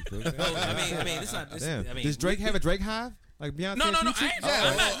come at me. Bro. Well, I mean, it's not. This, Damn. I mean, Does Drake have a Drake hive like Beyonce? No, and I Future? ain't.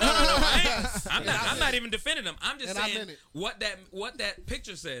 I'm not even defending them. I'm just And I'm saying in it. what that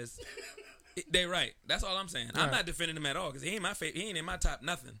picture says. They right. That's all I'm saying. I'm not defending him at all because he ain't my favorite. He ain't in my top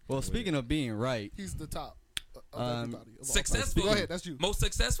nothing. Well, speaking of being right, He's the top of everybody. Of all Successful. time. Go ahead, that's you. Most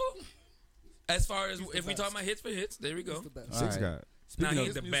successful. As far as He's the if we best. talk about hits for hits, there we go. He's the best. All Six right. God. Nah, speaking he's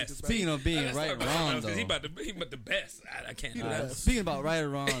of the music best. is speaking of being Let's right talk or about wrong, because though. he about the best. I can't do He the that. best. Speaking about right or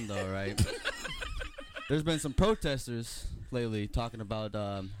wrong, though, right? There's been some protesters lately talking about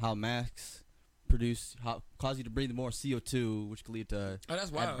how masks cause you to breathe more CO2, which could lead to Oh, that's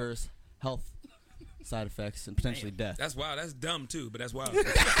wild. adverse health side effects and potentially death. That's wild. That's dumb too, but that's wild.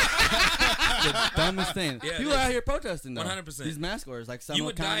 The dumbest thing. Yeah, People it are out is. here protesting, though. 100%. These mask wearers, like You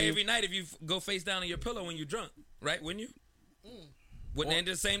would die County. every night if you go face down on your pillow when you're drunk, right? Wouldn't you? Wouldn't they end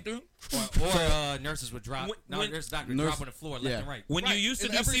the same thing? or nurses would drop. When- Nurses, doctors Nurse- drop on the floor left yeah. and right. When Right. you used to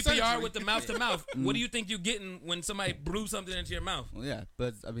In do every CPR surgery. with the mouth to mouth, what do you think you're getting when somebody blew something into your mouth? Well, yeah,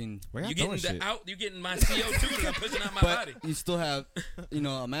 but I mean, Where y'all You getting throwing shit? you getting my CO2 that I'm pushing out my but body. you still have,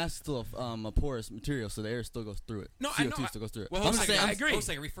 a mask is still a porous material, so the air still goes through it. No, I CO2 know. still goes through it. Well, I'm hold just on a saying. second. I agree. Hold on a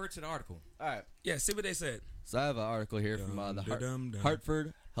second. Refer to the article. All right. Yeah, see what they said. So I have an article here from the Dum-da-dum-dum.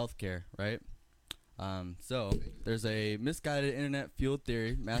 Hartford Healthcare, right? So there's a misguided internet fueled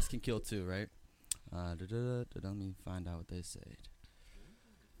theory: masks can kill too, right? Let me find out what they said.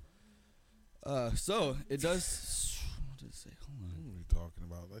 So it does. What did it say? Hold What on. are we talking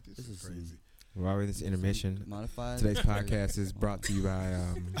about? Like, this This is is crazy. While we're in this intermission, Modified. today's podcast is brought to you by.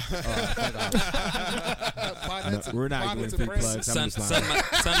 Finance and- We're not finance doing and free brand. plugs. I'm just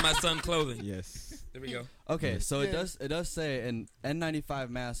lying. My son clothing. Yes. There we go. Okay, so Yeah. it does say an N95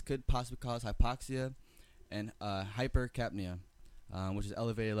 mask could possibly cause hypoxia and hypercapnia, which is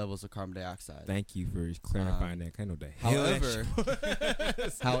elevated levels of carbon dioxide. Thank you for clarifying that. I know the hell that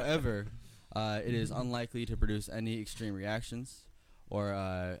shit- However, it is unlikely to produce any extreme reactions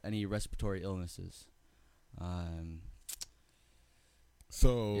or any respiratory illnesses.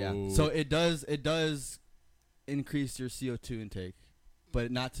 So Yeah. So it does increase your CO2 intake,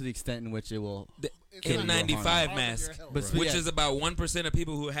 but not to the extent in which it will. It's Kill not you. N95 harming mask, your health. But Right. Yeah. which is about 1% of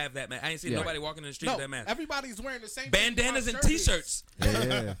people who have that mask. I ain't seen Yeah. nobody walking in the street No, with that mask. everybody's wearing the same Bandanas thing and my shirt is. T-shirts,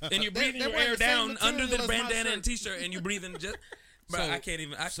 Yeah. and you're breathing they're your wearing air the same down under the material as my bandana and shirt. T-shirt, and you're breathing just. Bro, I can't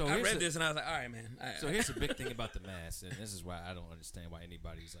even. I here's read this and I was like, all right, man. So here's the big thing about the mask, and this is why I don't understand why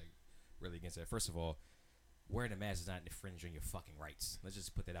anybody's like really against that. First of all, wearing a mask is not infringing on your fucking rights. Let's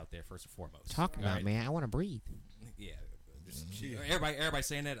just put that out there first and foremost. Talk about Right? man. I want to breathe. Yeah. Everybody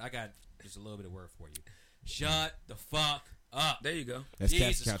saying that. I got just a little bit of word for you. Shut the fuck up. There you go. That's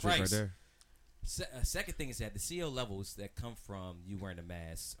Jesus Castle Couch right Christ. there. Second thing is that the CO levels that come from you wearing a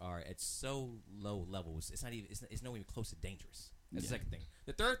mask are at so low levels. It's not even. It's not even close to dangerous. That's the second thing.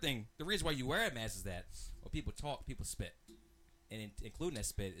 The third thing, the reason why you wear a mask is that when people talk, people spit, and including that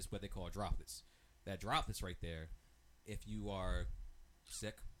spit is what they call droplets. That droplets right there, if you are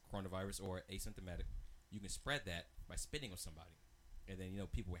sick, coronavirus, or asymptomatic, you can spread that by spitting on somebody, and then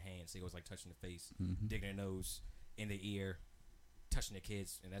people with hands, they always like touching the face, digging their nose in their ear, touching their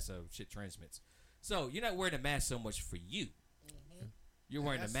kids, and that's how shit transmits. So you're not wearing a mask so much for you. You're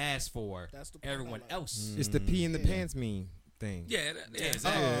wearing a mask for everyone else. It's the pee in the pants meme thing. Yeah,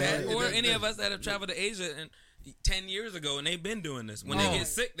 exactly. Or any of us that have traveled to Asia and 10 years ago and they've been doing this. When they get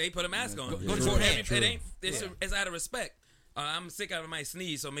sick, they put a mask on. Go to Japan. It's out of respect. I'm sick, I might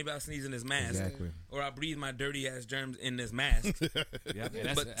sneeze, so maybe I'll sneeze in this mask. Exactly. Or I'll breathe my dirty ass germs in this mask. But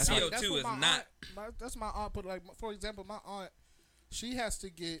CO2 is not. That's my aunt. But like, for example, my aunt, she has to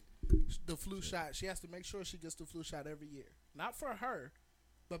get the flu shot. She has to make sure she gets the flu shot every year. Not for her,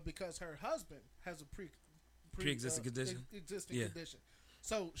 but because her husband has a pre-existing condition. Condition.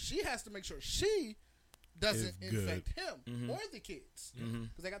 So she has to make sure she doesn't infect him or the kids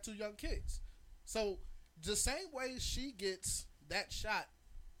because they got 2 young kids. So the same way she gets that shot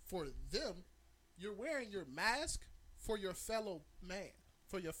for them, you're wearing your mask for your fellow man,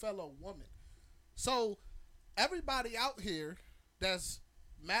 for your fellow woman. So everybody out here that's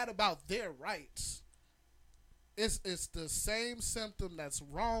mad about their rights, it's the same symptom that's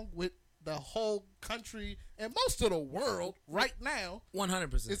wrong with the whole country and most of the world right now.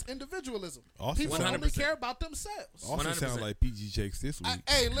 100%. It's individualism. Also People 100%. only care about themselves. Also 100%. sound like PG Jakes this week.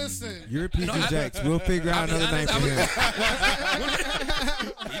 Hey, listen. You're PG Jacks. We'll figure out another name for him.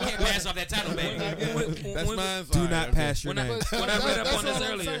 You can't pass off that title, baby. That's mine. Do not pass your name. When I read up on this what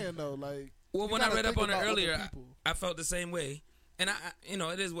I'm earlier, saying, though. Like, when I read up on it earlier, I felt the same way. And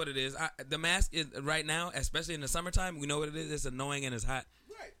it is what it is. The mask is right now, especially in the summertime. We know what it is. It's annoying and it's hot.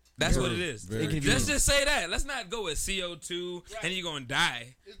 Right. That's what it is. Very Let's just say that. Let's not go with CO2 and you're going to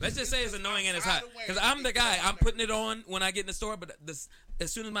die. Let's just say it's annoying and it's hot. Because I'm the guy. I'm putting it on when I get in the store, but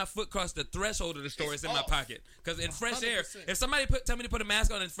as soon as my foot crosses the threshold of the store, it's in my pocket. Because in fresh air, if somebody tell me to put a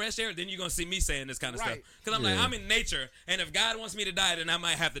mask on in fresh air, then you're going to see me saying this kind of stuff. Because I'm like, I'm in nature, and if God wants me to die, then I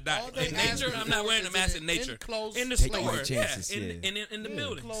might have to die. In nature, I'm not wearing a mask in nature. In the Take store, my chances, in the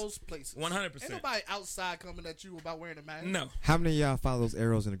buildings. Closed places. 100%. Ain't nobody outside coming at you about wearing a mask. No. How many of y'all follow those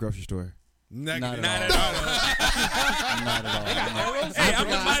arrows in the grocery store? Negative. Not at all. Not at all. Hey, I'm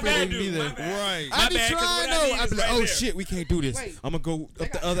with my bad dude. neither. My bad. Right. My bad, 'cause what I need I'd is be like, right oh there. shit, we can't do this. Wait. I'm gonna go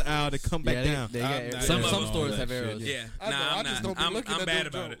up the other aisle to come back down. They got Some some of stores them have do that arrows. shit. Yeah. I know, Nah, I I'm just not. don't be looking I'm at bad them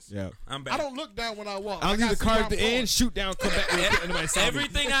about it. jokes. Yeah. I'm bad. I don't look down when I walk. I'll I leave the gotta see car where at the I'm going. end, shoot down, come back. Real quick, and nobody saw me.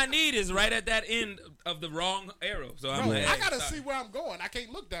 Everything I need is right at that end of the wrong arrow. So I'm Bro, like, I hey, gotta sorry. see where I'm going. I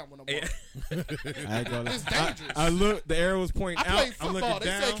can't look down when I'm Yeah. walking. I ain't gonna lie. It's dangerous. I look, the arrow was pointing I out. play I'm football. looking They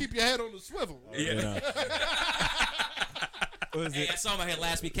down. say keep your head on the swivel. Yeah. What is Hey, it? I saw him out here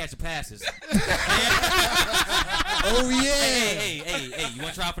last week catching passes. Oh yeah. Hey, you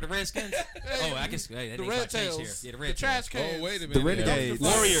want to try for the Redskins? Oh, I guess that The name's Red not changed here. Tails. Yeah, the The Red trash Tails. cans. Oh, wait a minute. The Renegades.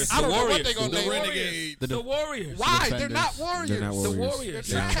 Warriors. I don't know what Warriors. they gonna The name. Renegades. The Warriors. Why? The They're not Defenders. warriors. They're not The warriors. Warriors.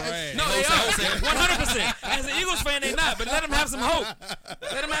 They're Yeah. trash. No, they are. 100%. As an Eagles fan, they not. But let them have some hope.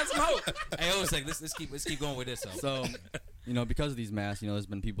 Let them have some hope. Hey, I was like, let's keep going with this. So, because of these masks, there's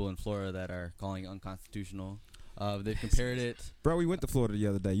been people in Florida that are calling it unconstitutional. They've compared it. Bro, we went to Florida the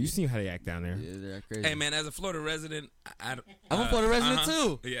other day. You seen how they act down there? Yeah, they're crazy. Hey, man, as a Florida resident, I'm a Florida resident uh-huh.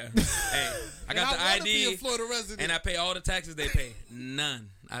 too. Yeah. Hey, I got the I wanna be a ID, Florida resident. and I pay all the taxes they pay. None.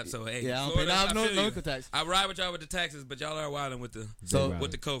 So, hey, Yeah, I don't Florida, pay I no feel you. income tax. I ride with y'all with the taxes, but y'all are wilding with the So,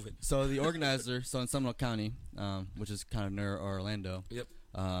 with the COVID. so the organizer, in Seminole County, which is kind of near Orlando. Yep.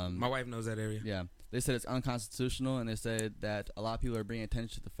 Um, My wife knows that area. yeah, they said it's unconstitutional, and they said that a lot of people are bringing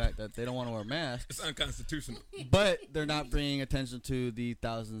attention to the fact that they don't want to wear masks, It's unconstitutional. but they're not bringing attention to the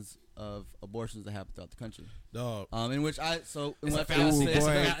thousands of abortions that happen throughout the country. Dog. In which I so in It's a what fallacy. Ooh, boy.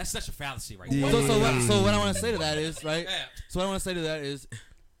 That's such a fallacy right Yeah. there. So what I want to say to that is right. Yeah. So what I want to say to that is,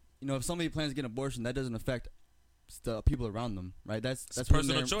 if somebody plans to get an abortion, that doesn't affect the people around them, right? That's a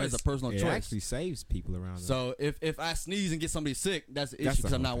personal That's choice. a personal It choice. actually saves people around them. So if I sneeze and get somebody sick, that's the That's issue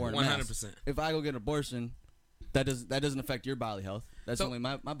because the I'm not whole wearing a point. mask. 100%. If I go get an abortion, that doesn't affect your bodily health. That's So- only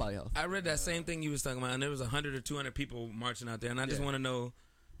my body health. I read that same thing you was talking about, and there was 100 or 200 people marching out there, and I just want to know,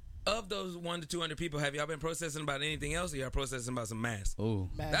 of those 100 to 200 people, have y'all been protesting about anything else, or y'all protesting about some masks? Oh,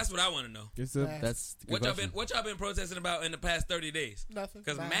 That's what I want to know. It's a, that's a good What y'all question. been protesting about in the past 30 days? Nothing.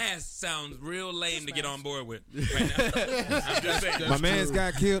 Because Mask. masks sounds real lame Just to get masks. on board with right now. I'm just saying. my man's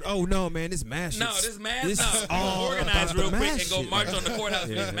got killed. Oh no, man, this mask. No, this mask. This is No, all organize about real the quick mask and go shit. march on the courthouse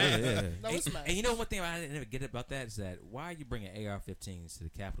with this mask. No, it's And, mask. and you know one thing I never get about that is that why are you bringing AR-15s to the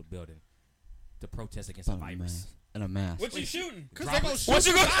Capitol building to protest against a About a virus? mask. And a mask. What you shooting? Because they gonna shoot What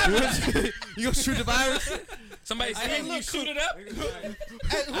you the gonna? virus. You gonna shoot the virus? Somebody saying you look, shoot it up?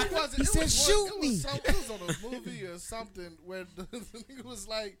 Hey, who was it? He It said, was "Shoot one, me." It was on a movie or something where the nigga was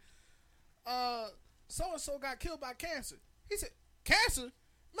like, so and so got killed by cancer. He said, cancer?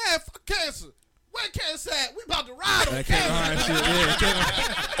 Man, fuck cancer. Where cancer at? We about to ride on cancer.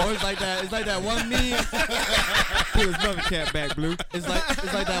 Or it's like that one meme. Put his mother cap back, Blue. It's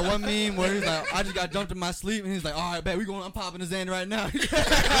like that one meme where he's like, I just got dumped in my sleep, and he's like, all right, bet I'm popping his end right now.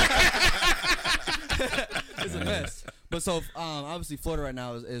 It's a mess. But so obviously Florida right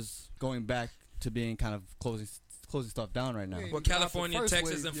now is going back to being kind of closing stuff down right now. Yeah. Well, Not the California, first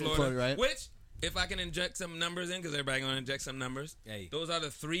Texas, wave, and yeah. Florida. Florida, right? Which, if I can inject some numbers in, because everybody going to inject some numbers, Hey. those are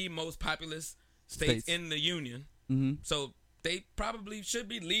the 3 most populous states in the union. Mm-hmm. So they probably should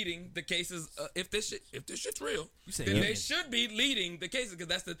be leading the cases. If this shit's real, You said then union. they should be leading the cases, because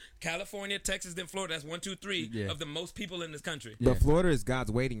that's the California, Texas, then Florida. That's 1, 2, 3 Yeah. of the most people in this country. Yeah. But Florida is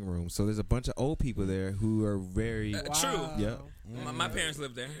God's waiting room, so there's a bunch of old people there who are very. True. Yeah. My parents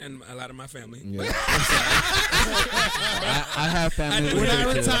live there, and a lot of my family. Yeah. I have family. I that do. live When I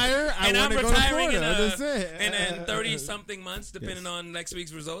there, too. retire, And I'm wanna go to retiring Florida. in, I'm just saying. and 30 something months, depending on next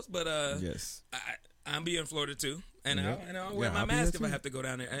week's results. But Yes. I'll be in Florida too, and Yeah. I'll wear Yeah, my I'll be mask there if I too. have to go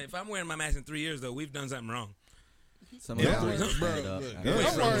down there. If I'm wearing my mask in 3 years, though, we've done something wrong. Some Yeah. of them Bro, straight up. look, Yeah.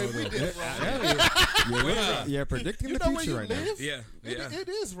 Don't worry, we did it wrong. You're predicting You the know where future you right now. live? Yeah, yeah. It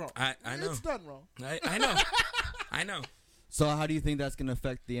is wrong. I know. It's done wrong. I know. I know. So how do you think that's gonna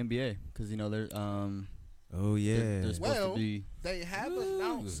affect the NBA? Because they're Oh yeah. they're supposed Well, to be. They have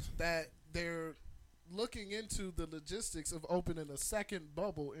announced that they're looking into the logistics of opening a second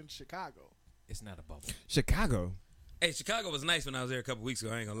bubble in Chicago. It's not a bubble. Chicago. Hey, Chicago was nice when I was there a couple weeks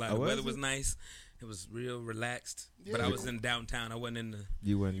ago. I ain't gonna lie. Oh, The was weather it? was nice. It was real relaxed. But Yeah. I was in downtown. I wasn't in the.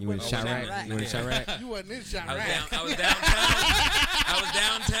 You went went in Chirac. Chirac. You went in Chirac. You wasn't in I was Chirac. I was downtown. I was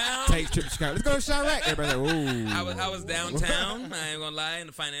downtown. Take trip to Chicago. Let's go to Chirac. Everybody like, ooh. I was downtown. I ain't gonna lie, in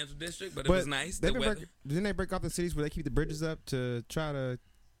the financial district, but it was nice. The weather. Didn't they break off the cities where they keep the bridges up to try to?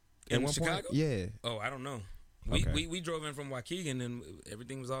 at In one point? Chicago? Yeah. Oh, I don't know. Okay. We drove in from Waukegan and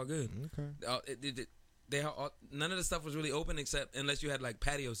everything was all good. Okay. None of the stuff was really open except unless you had like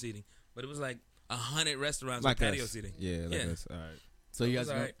patio seating. But it was like 100 restaurants Like with patio us. seating. Yeah, like Yeah. us. All right. So you it was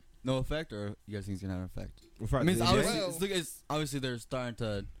guys alright. no effect, or you guys think it's gonna have an effect? Well, I mean, it's yeah. obviously, Well- it's obviously they're starting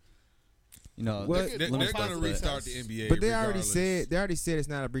to, Well, Look at They're one going fight to for restart us. the NBA. But they already regardless. said it's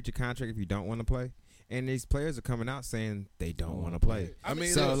not a breach of contract if you don't want to play, and these players are coming out saying they don't want to play. I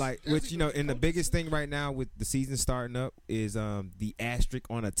mean, So look, like, there's which even and the coaches biggest saying thing right now with the season starting up is the asterisk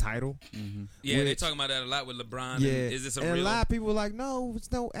on a title. Mm-hmm. Yeah, they Which- talking about that a lot with LeBron. Yeah, And is this a and real? a lot of people were like, no,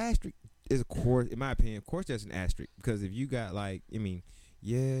 it's no asterisk. Is of course, in my opinion, of course, there's an asterisk because if you got like, I mean,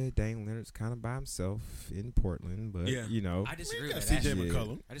 yeah, Dame Leonard's kind of by himself in Portland, but Yeah. you know, I disagree got with that. CJ actually.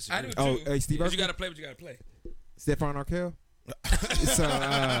 McCollum. I disagree. I do with too. Oh, hey, Steve But Urkel? you got to play what you got to play. Stephon Arkell. So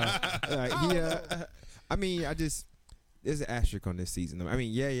I mean, there's an asterisk on this season. I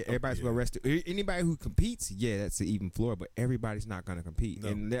mean, yeah, everybody's well rested. Anybody who competes, yeah, that's an even floor. But everybody's not going to compete, No.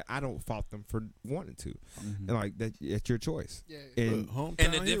 and I don't fault them for wanting to. Mm-hmm. And like that's your choice. Yeah. And hometown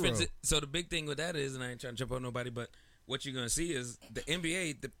And the difference, hero. so the big thing with that is, and I ain't trying to jump on nobody, but what you're gonna see is the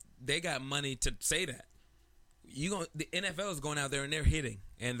NBA, they got money to say that. The NFL is going out there and they're hitting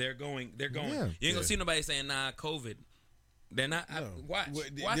and they're going. Yeah. You ain't gonna see nobody saying nah, COVID. They're not. No. Watch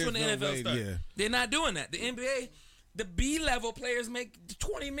There's when the no NFL way, starts. yeah. They're not doing that. The NBA, the B level players make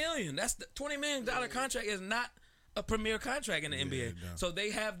 $20 million. That's the $20 million contract is not a premier contract in the NBA. no. So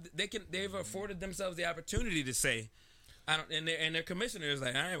they've afforded themselves the opportunity to say. I don't, and their commissioner is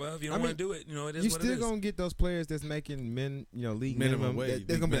like, all right, well, if you don't want to do it, it is you what still it is. gonna get those players that's making league Minimum minimum. wage,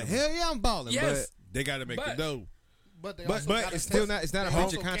 They're gonna be like, minimum. hell yeah, I'm balling. Yes. They got to make the But- dough. But they But also but gotta it's still test- not. It's not a they breach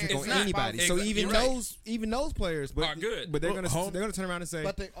also of contract can't on It's not. anybody. So Exactly. even You're right. those players, but Are good. But they're Well, gonna turn around and say,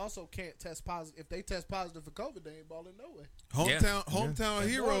 But they also can't test positive. If they test positive for COVID, they ain't balling no way. Hometown And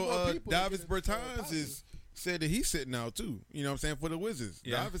hero more and more people Davis are getting Bertans positive. said that he's sitting out too. You know what I'm saying, for the Wizards.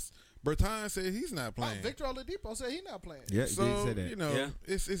 Yeah. Davis Bertan said he's not Oh, playing. Victor Oladipo said he's not playing. Yeah, So he did say that. you know, Yeah.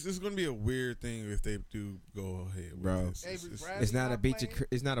 it's going to be a weird thing if they do go ahead, with Bro. this. Avery It's- Bradley It's not a breach. playing?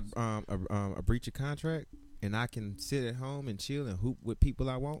 It's not a breach of contract, and I can sit at home and chill and hoop with people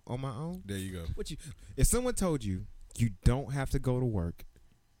I want on my own. there you go. What you? If someone told you you don't have to go to work,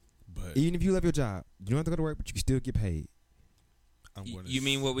 But even if you love your job, you don't have to go to work, but you can still get paid. I'm going You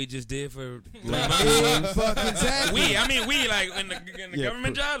mean what we just did for? Exactly. We like in the Yeah,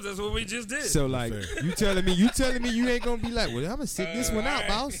 government jobs. That's what we just did. So like Fair. you telling me you ain't gonna be like, well, I'm gonna sit this one out,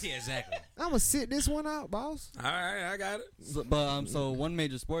 boss. Yeah, exactly. I'm gonna sit this one out, boss. All right, I got it. So one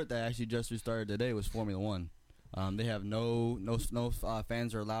major sport that actually just restarted today was Formula One. They have no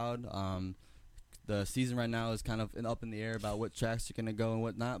fans are allowed. The season right now is kind of up in the air about what tracks are gonna go and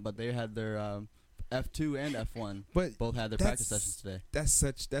what not. But they had their F2 and F1 But both had their that's- practice sessions today.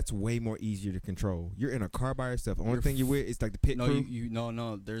 that's way more easier to control. You're in a car by yourself. The only You're thing you're with is like the pit No, crew.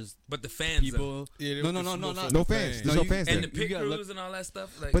 no. There's But the fans, though. people. Yeah, No, not No fans. There's no fans and there. the pit You gotta crews look- and all that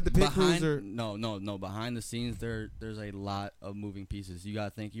stuff. Like, But the pit crews behind, are no. Behind the scenes, there's a lot of moving pieces. You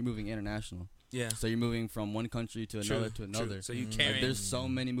gotta think you're moving international, yeah, so you're moving from one country to another to True. another. So you Like, carry. there's so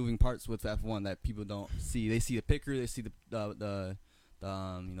many moving parts with F1 that people don't see. They see the pit crew, they see the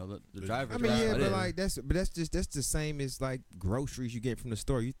driver. I mean, yeah, That's but it. like that's the same as like groceries you get from the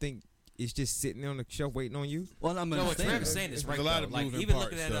store. You think it's just sitting on the shelf waiting on you? Well, I'm No, what saying. Trevor's saying is There's right. a lot though. of Like moving even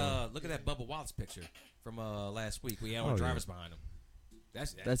parts, look at that Bubba Wallace picture from last week. We had Oh, one yeah. drivers behind him. That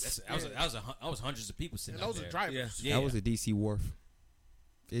was hundreds of people sitting And out those are there. drivers. Yeah. That was a DC Wharf.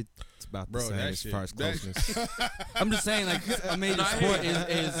 It's about the Bro, same that as shit- far as that- closeness. I'm just saying, like a major No, I hear sport you.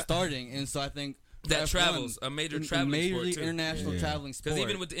 is starting, and so I think that F1 travels, a major traveling sport majorly too. international Yeah. traveling sport. Because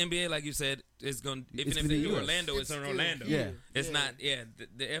even with the NBA, like you said, it's going. Even It's if in they the do US. Orlando, it's in still Orlando. Yeah. It's not. Yeah,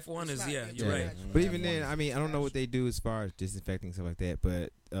 the F1 is. It's not Yeah, international. you're right. But even then, I mean, I don't know what they do as far as disinfecting stuff like that.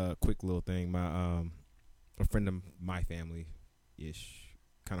 But quick little thing, my a friend of my family ish,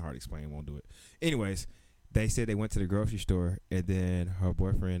 kind of hard to explain, won't do it. Anyways, they said they went to the grocery store and then her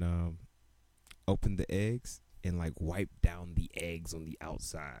boyfriend opened the eggs and like wiped down the eggs on the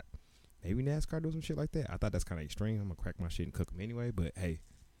outside. Maybe NASCAR does some shit like that. I thought that's kind of extreme. I'm gonna crack my shit and cook them anyway. But hey,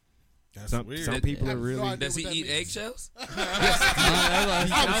 That's some weird. people I are have no really. idea Does he what that eat means. eggshells? I'm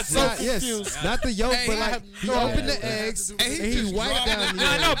so Outside, yes, confused. not the yolk, Hey, but I like have he no opened idea the what that has eggs to and do with it. he Just wiped dropping down it. the No,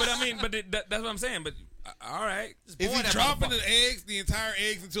 I eggs. know, but I mean, that's what I'm saying. But all right, Is Boy, he that dropping motherfucker. the eggs, the entire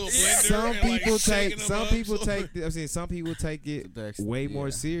eggs into a blender? Some and, people like, shaking them some up? people take. I'm saying some people take it way more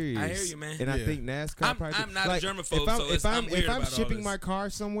Yeah. serious. I hear you, man. And I Yeah. think NASCAR. probably I'm not a like, germaphobe, if I'm, so if I'm, I'm weird if I'm about all shipping this. my car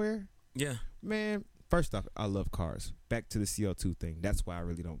somewhere, yeah. man. First off, I love cars. Back to the CO2 thing. That's why I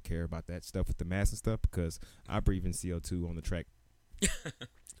really don't care about that stuff with the mask and stuff because I breathe in CO2 on the track.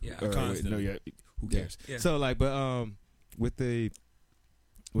 Yeah. Constantly. No, yeah. Who cares? Yeah. So like, but with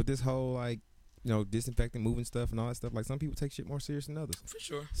this whole like, disinfecting, moving stuff and all that stuff, like some people take shit more serious than others. For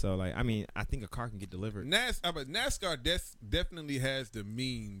sure. So like, I mean, I think a car can get delivered. But NASCAR definitely has the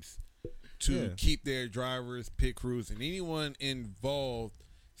means to Yeah. keep their drivers, pit crews, and anyone involved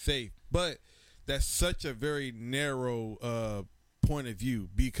safe. But that's such a very narrow point of view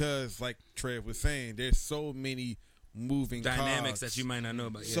because, like Trev was saying, there's so many moving Dynamics cogs. that you might not know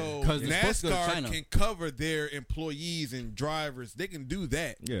about. Yeah. So 'Cause they're supposed to go to NASCAR China. can cover their employees and drivers. They can do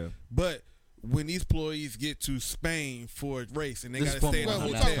that. Yeah. But when these employees get to Spain for a race and they This got is to stay in a Well, we're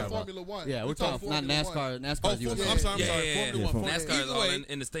Formula talking NASCAR. hotel. Formula One. Yeah, we're talking not Formula One. NASCAR. Oh, NASCAR's USA. I'm sorry. Yeah, Formula One. NASCAR is Either all way,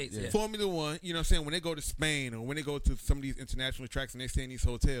 in the States. Yeah. Yeah. Formula One, you know what I'm saying? When they go to Spain or when they go to some of these international tracks and they stay in these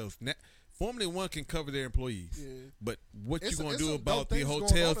hotels, Formula One can cover their employees. Yeah. But what you It's- going it's to do some about dope the things going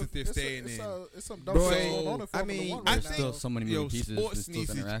hotels on that they're it's staying it's in? It's some dope Bro, things going on in I Formula mean, One I right think- now. Still so many Yo, moving pieces. sports There's still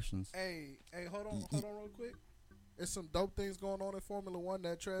needs to- interactions. Hey, hold on real quick. There's some dope things going on in Formula One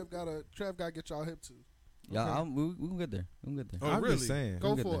that Trev gotta get y'all hip to. Yeah, we can get there. We can get there. Oh, I'm really? just saying.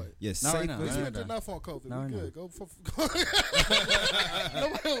 Go get for there. it. Yes, Not right safe now, We not with- spent right enough on COVID. No, we no. good. Go for.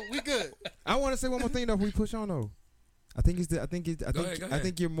 No, we good. I want to say one more thing though. Before we push on though, I think Go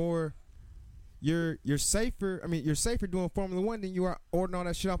ahead. you're safer. I mean, you're safer doing Formula One than you are ordering all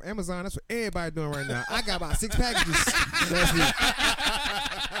that shit off Amazon. That's what everybody doing right now. I got about 6 packages last week.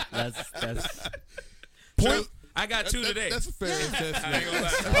 That's True. I got two today. That's a fair I ain't assessment. gonna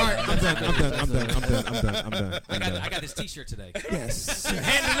lie. All right, I'm done. I got this T-shirt today. Yes.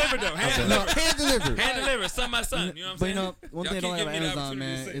 Hand delivered though. Hand No, delivered. hand delivered. Hand delivered. Son by son. You know what I'm But saying? you know, one Y'all thing I keep don't like giving about me the Amazon, opportunity to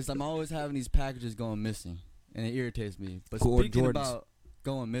man, say. is I'm always having these packages going missing, and it irritates me. But Cool, speaking Jordans. about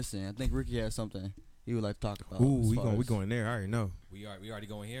going missing, I think Ricky has something. he would like to talk about. Ooh, as we far going we as going there. I already know. We already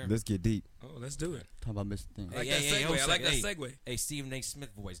going here. Let's get deep. Oh, let's do it. talk about missing things. I like Hey, that hey, hey, segue. hold I a like that second. segue. Hey, Stephen A. Smith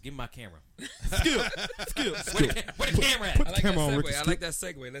voice, give me my camera. Skill. Where the camera at? Put I the like that camera on, segue. Richard. I like that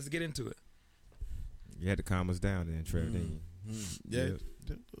segue. Let's get into it. You had to calm us down then, Trev. Didn't you? Yeah.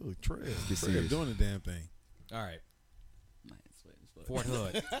 Yeah. Look, Trev. Get Trev serious. doing the damn thing. All right, Man, it's what- Fort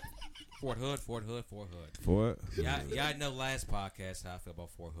Hood. Fort Hood. For it? Y'all know last podcast how I feel about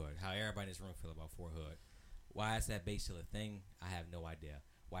Fort Hood. How everybody in this room feel about Fort Hood. Why is that base still a thing? I have no idea.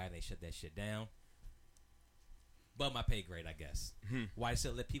 Why have they shut that shit down? But my pay grade, I guess. Why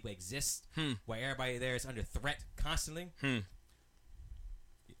still let people exist? Why everybody there is under threat constantly?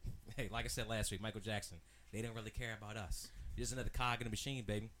 Hey, like I said last week, Michael Jackson, they didn't really care about us. Just another cog in the machine,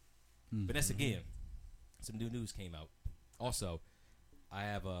 baby. Vanessa Guillen, some new news came out. Also, I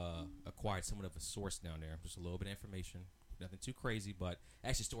have acquired somewhat of a source down there. Just a little bit of information. Nothing too crazy, but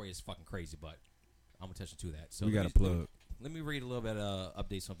actually, the story is fucking crazy, but I'm going to touch into that. So We let got a me- plug. Let me read a little bit of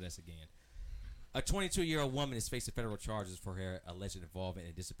updates on Vanessa Guillen. A 22-year-old woman is facing federal charges for her alleged involvement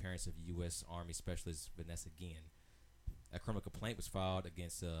in the disappearance of U.S. Army Specialist Vanessa Guillen. A criminal complaint was filed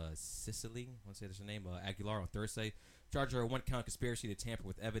against Cicely, I want to say that's her name, Aguilar on Thursday. Charged her one-count conspiracy to tamper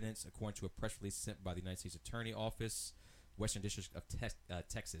with evidence, according to a press release sent by the United States Attorney Office, Western District of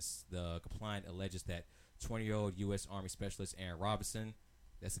Texas. The complaint alleges that 20-year-old U.S. Army Specialist Aaron Robinson,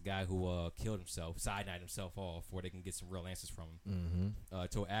 that's the guy who killed himself, cyanide himself off, before they can get some real answers from him,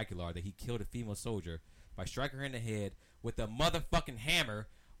 told Aguilar that he killed a female soldier by striking her in the head with a motherfucking hammer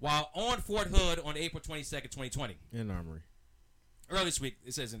while on Fort Hood on April 22nd, 2020. In Armory. Earlier this week,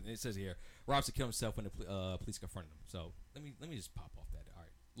 it says here, Robinson killed himself when the police confronted him. So let me just pop off that. All right,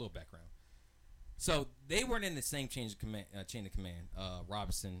 a little background. So they weren't in the same chain of command,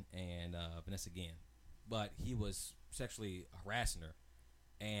 Robinson and Vanessa Guillen, but he was sexually harassing her,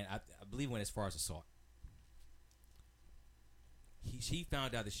 and I believe went as far as assault. She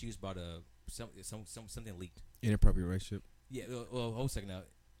found out that she was about something leaked. Inappropriate relationship. Yeah, well, hold a second now.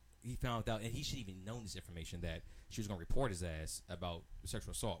 He found out, and he should even known this information, that she was going to report his ass about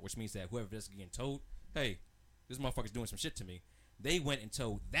sexual assault, which means that whoever this getting told, hey, this motherfucker's doing some shit to me, they went and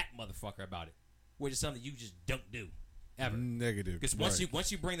told that motherfucker about it, which is something you just don't do, ever. Negative. Because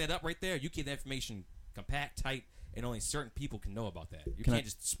once you bring that up right there, you keep that information compact, tight, and only certain people can know about that. You can't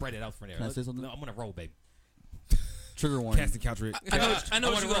just spread it out from there. Can I say something? No, I'm going to roll, baby. Trigger warning. Casting couch Rick. I know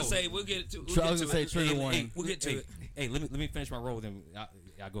what you're roll. gonna say. We'll get to. I was gonna say trigger warning. We'll get to it. Hey, let me finish my roll, then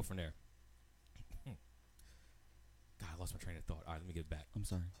I'll go from there. God, I lost my train of thought. All right, let me get it back. I'm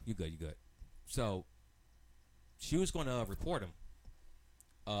sorry. You good. So, she was going to report him.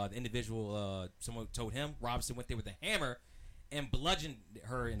 The individual, someone told him, Robinson went there with a hammer and bludgeoned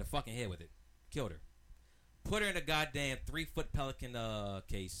her in the fucking head with it. Killed her. Put her in a goddamn 3-foot Pelican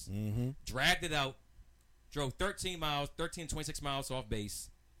case. Dragged it out. Drove 26 miles off base.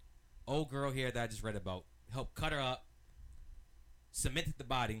 Old girl here that I just read about helped cut her up, cemented the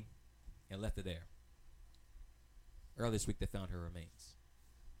body, and left her there. Earlier this week, they found her remains.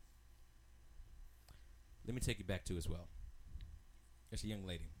 Let me take you back to as well. There's a young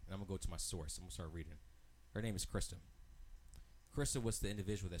lady, and I'm going to go to my source. I'm going to start reading. Her name is Krista. Krista was the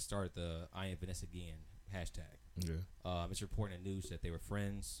individual that started the I Am Vanessa Guillen hashtag. Yeah. It's reporting in the news that they were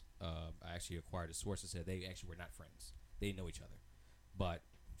friends. I actually acquired a source that said they actually were not friends. They didn't know each other. But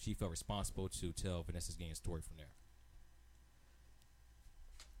she felt responsible to tell Vanessa Guillen's story from there.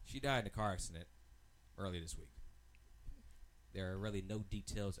 She died in a car accident earlier this week. There are really no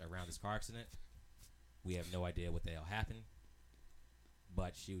details around this car accident. We have no idea what the hell happened.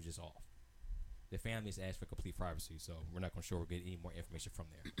 But she was just off. The family has asked for complete privacy, so we're not going to we'll get any more information from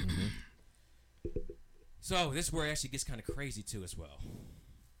there. So this is where it actually gets kind of crazy too as well.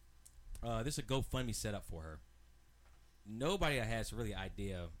 There's a GoFundMe set up for her. Nobody has really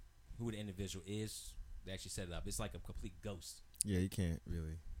idea who the individual is. They actually set it up. It's like a complete ghost. Yeah, you can't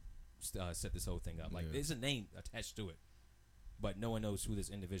really. Set this whole thing up. Like there's a name attached to it, but no one knows who this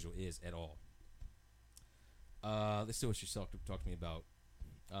individual is at all. Let's see what she talked to me about.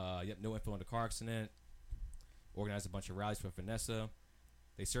 No info on the car accident. Organized a bunch of rallies for Vanessa.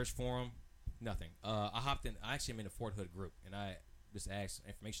 They searched for him. Nothing. I hopped in. I actually am in a Fort Hood group, and I just asked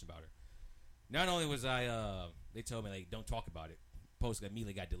information about her. Not only was I, they told me like don't talk about it. Post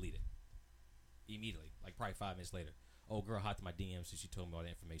immediately got deleted. Immediately, like probably 5 minutes later. Old girl hopped in my DMs, so she told me all the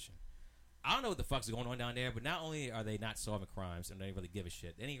information. I don't know what the fuck's going on down there, but not only are they not solving crimes and they don't really give a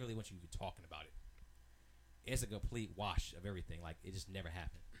shit, they didn't really want you even talking about it. It's a complete wash of everything. Like it just never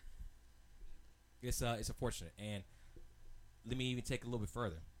happened. It's unfortunate. And let me even take it a little bit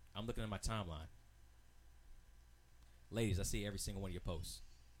further. I'm looking at my timeline. Ladies, I see every single one of your posts.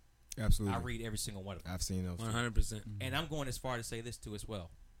 Absolutely. I read every single one of them. I've seen those. 100%. And I'm going as far to say this too as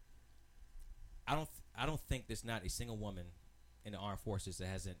well. I don't think there's not a single woman in the armed forces that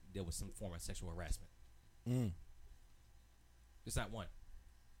hasn't dealt with some form of sexual harassment. There's not one.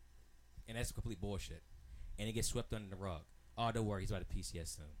 And that's complete bullshit. And it gets swept under the rug. Oh, don't worry, he's about to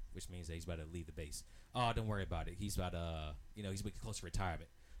PCS soon, which means that he's about to leave the base. Oh, don't worry about it. He's about to, he's getting close to retirement.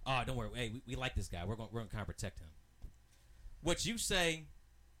 Oh, don't worry. Hey, we like this guy. We're going to kind of protect him. What you say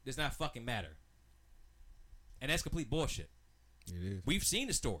does not fucking matter. And that's complete bullshit. It is. We've seen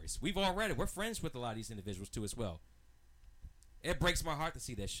the stories. We've all read it. We're friends with a lot of these individuals too as well. It breaks my heart to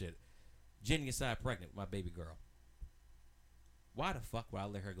see that shit. Jenny inside pregnant with my baby girl. Why the fuck would I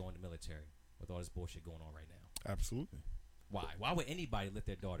let her go in the military with all this bullshit going on right now? Absolutely. Why? Why would anybody let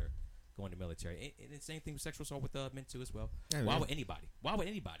their daughter go in the military? And the same thing with sexual assault with men too as well. Yeah, Why man. would anybody? Why would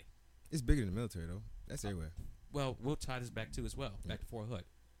anybody? It's bigger than the military though. That's everywhere. Well, we'll tie this back too as well. Back to Fort Hood.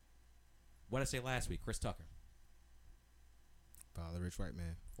 What did I say last week? Chris Tucker. Father, rich white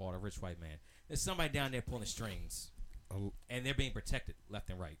man. Father, rich white man. There's somebody down there pulling strings. Oh. And they're being protected left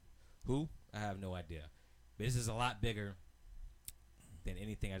and right. Who? I have no idea. But this is a lot bigger than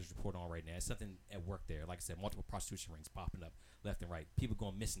anything I just reported on right now. It's something at work there. Like I said, multiple prostitution rings popping up left and right. People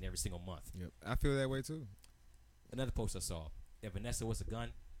going missing every single month. Yep. I feel that way too. Another post I saw. If Vanessa was a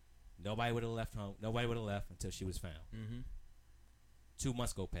gun, nobody would have left home. Nobody would have left until she was found. 2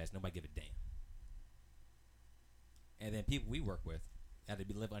 months go past. Nobody give a damn. And then people we work with had to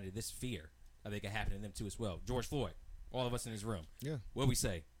be live under this fear that it could happen to them too as well. George Floyd, all of us in this room. Yeah. What we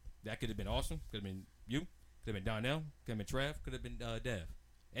say? That could have been Austin. Could have been you. Could have been Donnell. Could have been Trev. Could have been Dev.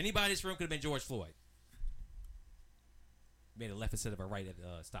 Anybody in this room could have been George Floyd. Made a left instead of a right at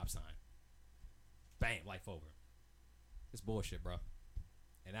the stop sign. Bam, life over. It's bullshit, bro.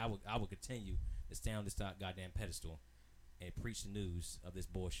 And I will continue to stay on this goddamn pedestal and preach the news of this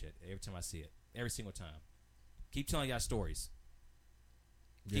bullshit every time I see it. Every single time. Keep telling y'all stories.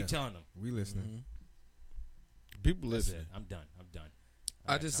 Keep telling them. We listening. People That's listen. it. I'm done.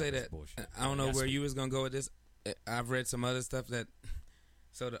 I'll just say that I don't know where you was gonna go with this. I've read some other stuff that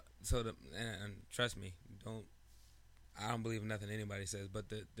and trust me, I don't believe nothing anybody says, but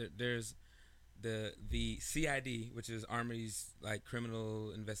there's the CID, which is Army's like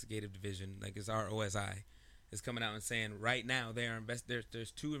Criminal Investigative Division, like it's our OSI, is coming out and saying right now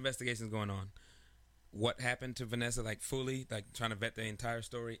there's 2 investigations going on. What happened to Vanessa, like fully, like trying to vet the entire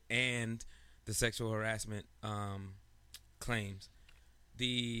story, and the sexual harassment claims.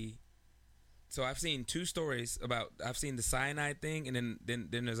 So I've seen 2 stories about. I've seen the cyanide thing, and then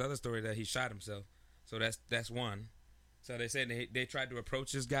there's other story that he shot himself. So that's one. So they said they tried to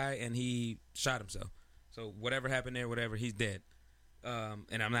approach this guy and he shot himself. So whatever happened there, whatever, he's dead.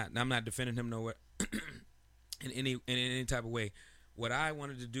 And I'm not defending him nowhere in any type of way. What I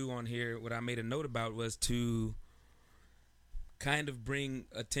wanted to do on here, what I made a note about, was to kind of bring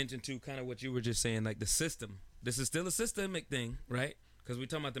attention to kind of what you were just saying, like the system. This is still a systemic thing, right? Because we're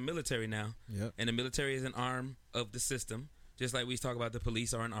talking about the military now. Yep. And the military is an arm of the system, just like we talk about the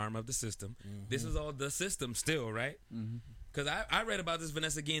police are an arm of the system. Mm-hmm. This is all the system still, right? Because I read about this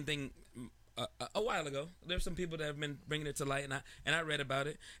Vanessa Guillen thing a while ago. There's some people that have been bringing it to light, and I read about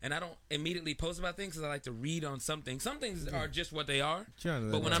it. And I don't immediately post about things because I like to read on something. Some things are just what they are.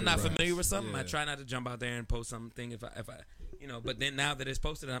 But when I'm not familiar with something, I try not to jump out there and post something if I But then now that it's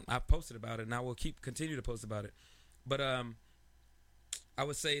posted, I've posted about it, and I will continue to post about it. But I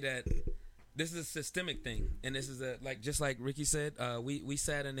would say that this is a systemic thing, and this is just like Ricky said. We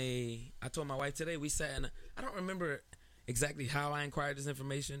sat in I told my wife today, we sat in I don't remember exactly how I inquired this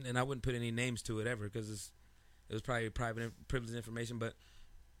information, and I wouldn't put any names to it ever because it was probably private privileged information. But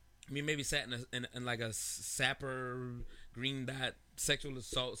I mean, maybe sat in like a Sapper Green Dot sexual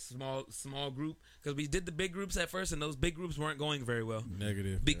assault small group, because we did the big groups at first, and those big groups weren't going very well.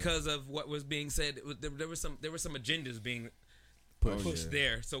 Negative because of what was being said. There were some agendas being pushed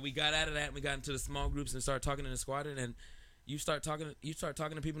there. So we got out of that and we got into the small groups and started talking in the squadron. And you start talking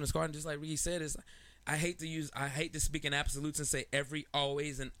to people in the squadron, just like Ricky said. Is I hate to speak in absolutes and say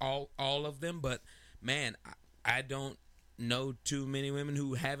always and all of them, but man, I don't know too many women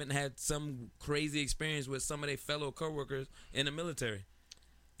who haven't had some crazy experience with some of their fellow coworkers in the military.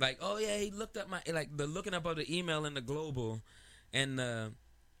 Like, oh yeah, he looked up the looking up of the email in the global, and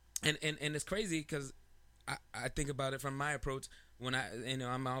it's crazy because I think about it from my approach when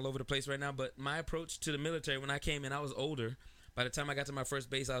I'm all over the place right now, but my approach to the military when I came in, I was older. By the time I got to my first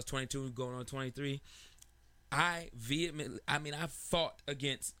base, I was 22, going on 23. I fought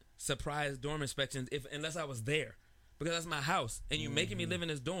against surprise dorm inspections unless I was there, because that's my house, and you're making me live in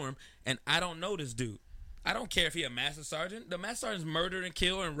this dorm, and I don't know this dude. I don't care if he a master sergeant. The master sergeants murder and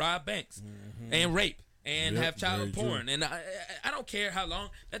kill and rob banks and rape and have child porn. And I don't care how long.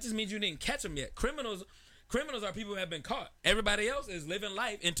 That just means you didn't catch them yet. Criminals are people who have been caught. Everybody else is living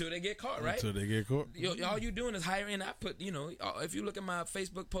life until they get caught, right? Until they get caught. All you doing is hiring. I put, if you look at my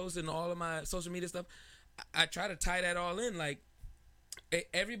Facebook posts and all of my social media stuff, I try to tie that all in. Like,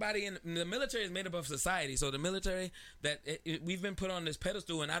 everybody in the military is made up of society. So the military, we've been put on this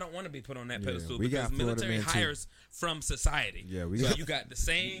pedestal, and I don't want to be put on that pedestal because military hires from society. Yeah, you got the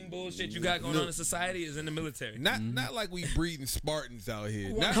same bullshit you got going on in society is in the military. Not like we breeding Spartans out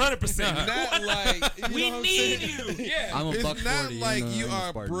here. 100%. Not like we need you. Yeah, I'm a it's buck not 40, like you I'm a are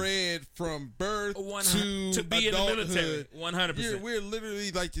Spartan. bred from birth to be in the military. 100%. We're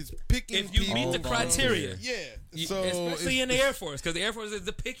literally like just picking. If you meet the people. criteria, so especially in the Air Force, because the Air Force is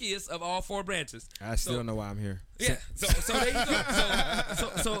the pickiest of all 4 branches. I still don't know why I'm here. Yeah. So there you go.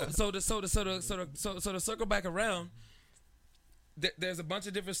 So to circle back around, there's a bunch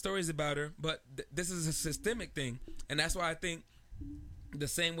of different stories about her, but this is a systemic thing, and that's why I think the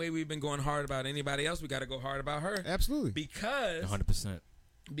same way we've been going hard about anybody else, we got to go hard about her. Absolutely. Because 100%.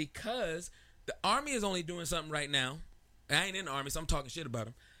 Because the Army is only doing something right now. I ain't in the Army, so I'm talking shit about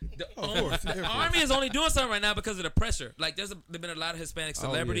them. The Army is only doing something right now because of the pressure. Like, there's been a lot of Hispanic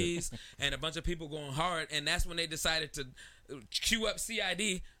celebrities and a bunch of people going hard, and that's when they decided to queue up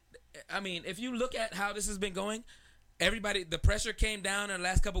CID. I mean, if you look at how this has been going, the pressure came down in the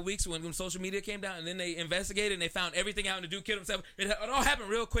last couple of weeks when social media came down, and then they investigated and they found everything out, and the dude killed himself. It all happened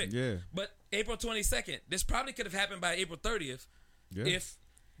real quick. Yeah. But April 22nd, this probably could have happened by April 30th if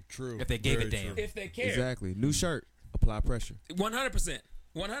they gave a damn. If they cared. Exactly. New shirt. Apply pressure. 100%.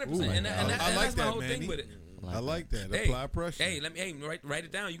 100%. And that's my whole thing with it. I like that. Hey, Apply pressure. Hey, write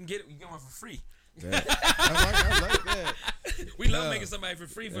it down. You can get it. You can get one for free. Yeah. I like that. We love making somebody for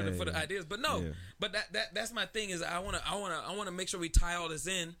free for the ideas, but no. Yeah. But that's my thing is I wanna make sure we tie all this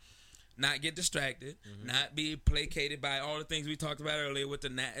in, not get distracted, not be placated by all the things we talked about earlier with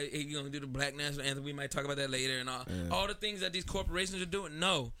you're gonna do the Black National Anthem. We might talk about that later and all the things that these corporations are doing.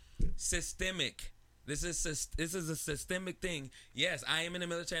 No, systemic. This is a systemic thing. Yes, I am in the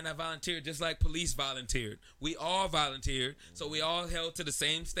military and I volunteered just like police volunteered. We all volunteered, so we all held to the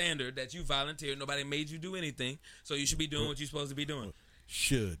same standard that you volunteered. Nobody made you do anything, so you should be doing what you're supposed to be doing.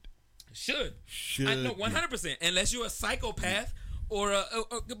 Should. I know 100%. Unless you're a psychopath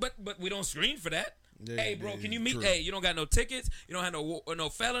but we don't screen for that. Hey, bro, can you meet? True. Hey, you don't got no tickets. You don't have no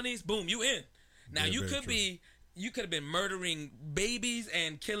felonies. Boom, you in. Now you could be. You could have been murdering babies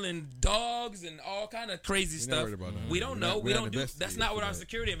and killing dogs and all kind of crazy stuff. We don't know. We don't do. That's not what our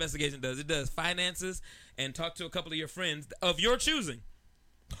security investigation does. It does finances and talk to a couple of your friends of your choosing.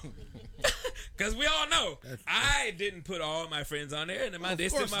 Because we all know I didn't put all my friends on there, and they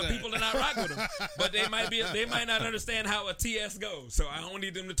still my people and I rock with them. But they might not understand how a TS goes, so I don't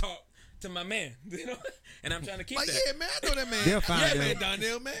need them to talk to my man, and I'm trying to keep that. Yeah, man, I know that man. They'll find man,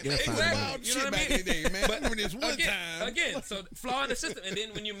 Donnell, man. Exactly. Wild You know shit what I back mean? in the day, man. But I remember this one time. Again, so flaw in the system, and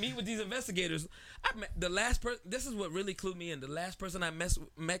then when you meet with these investigators, the last person. This is what really clued me in. The last person I met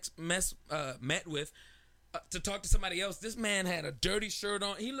with to talk to somebody else. This man had a dirty shirt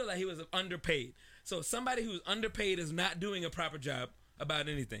on. He looked like he was underpaid. So somebody who's underpaid is not doing a proper job about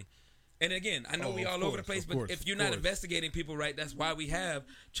anything. And again, I know we all over the place, but if you're not investigating people right, that's why we have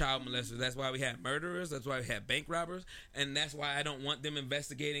child molesters. That's why we have murderers. That's why we have bank robbers. And that's why I don't want them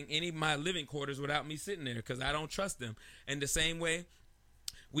investigating any of my living quarters without me sitting there, because I don't trust them. And the same way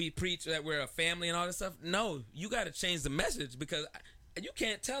we preach that we're a family and all this stuff. No, you got to change the message, because you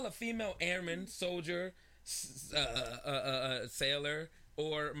can't tell a female airman, soldier, sailor,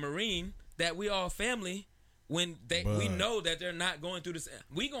 or Marine that we all family when we know that they're not going through this.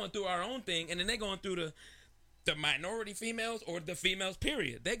 We going through our own thing, and then they going through the minority females or the females,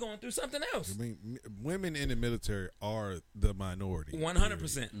 period. They going through something else. I mean, women in the military are the minority.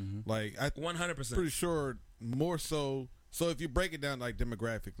 100%. Like, 100%. Pretty sure more so. So if you break it down like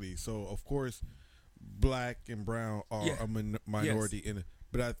demographically, so of course, black and brown are a minority in it.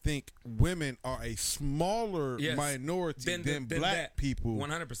 But I think women are a smaller minority than black people.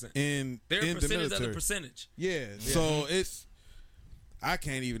 100%. They're a percentage the military. of the percentage. Yeah. So I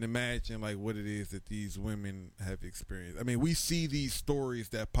can't even imagine like what it is that these women have experienced. I mean, we see these stories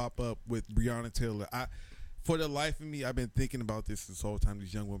that pop up with Breonna Taylor. For the life of me, I've been thinking about this whole time,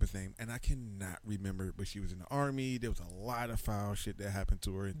 this young woman's name, and I cannot remember, but she was in the Army. There was a lot of foul shit that happened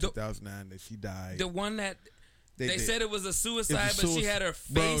to her in 2009 that she died. The one that They said it was a suicide, but she had her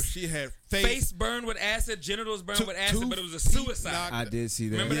Bro, face, she had face burned with acid, genitals burned with acid, but it was a teeth suicide. knocked- I did see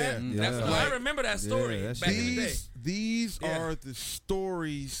that. Remember that? Yeah. That's I remember that story Yeah, that back shit- in the day. These Yeah. are the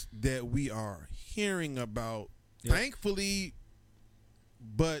stories that we are hearing about. Yeah. Thankfully,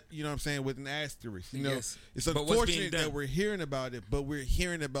 but you know what I'm saying, with an asterisk. You know, Yes. it's But what's being unfortunate done? that we're hearing about it, but we're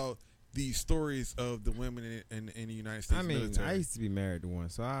hearing about these stories of the women in the United States I mean, military. I used to be married to one,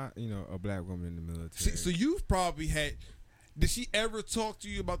 so a black woman in the military. So you've probably had. Did she ever talk to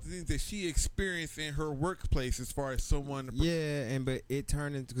you about the things that she experienced in her workplace as far as someone? Yeah, but it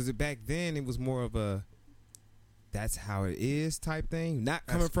turned into, because back then it was more of a that's how it is type thing. Not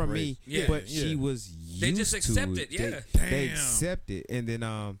coming That's from crazy. me, Yeah. but Yeah. she was used They just to accept it. it, yeah. They Damn. accept it, and then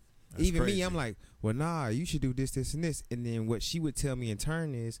That's even crazy. me, I'm like, well, nah, you should do this, this, and this. And then what she would tell me in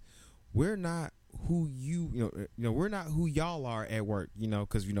turn is, we're not who we're not who y'all are at work,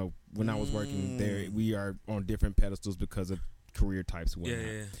 because when I was working there, we are on different pedestals because of career types and whatnot.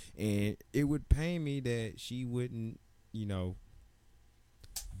 Yeah. And it would pain me that she wouldn't,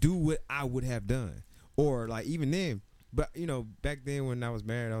 do what I would have done, or like even then. But back then when I was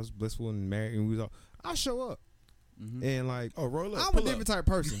married, I was blissful and married, and we was all, I'll show up. Mhm. And like, Oh, roll up. I'm a pull different up. type of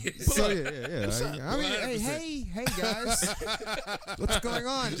person. So yeah. What's Like, up? I mean, 100%. hey guys, what's going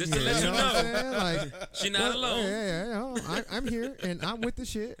on? Just to here? let you what I'm saying? Like, She not alone. I'm here and I'm with the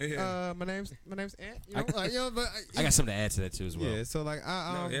shit. Yeah. My name's Ant. But I got something to add to that too as well. yeah. So like,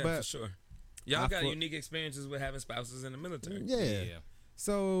 No, yeah, for but sure. Y'all I got feel- unique experiences with having spouses in the military. yeah.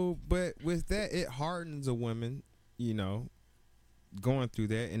 So, but with that, it hardens a woman, going through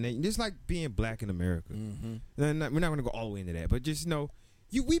that, and then just like being black in America. Mm-hmm. We're not going to go all the way into that, but just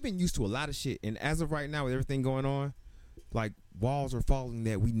we've been used to a lot of shit, and as of right now, with everything going on, like walls are falling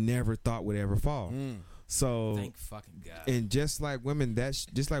that we never thought would ever fall. So, Thank fucking God. and just like women, that's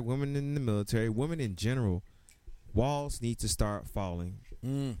just like women in the military, women in general, walls need to start falling,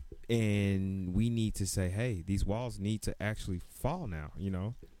 and we need to say, hey, these walls need to actually fall now.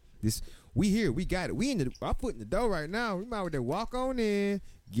 We here, we got it. We in our foot in the door right now. We might as well walk on in,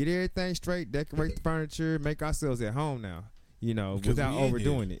 get everything straight, decorate the furniture, make ourselves at home now. Because without we in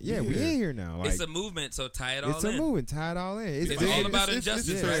overdoing here. it. Yeah, we in here now. Like, It's a movement, so tie it all it's a in. movement, tie it all in. It's all about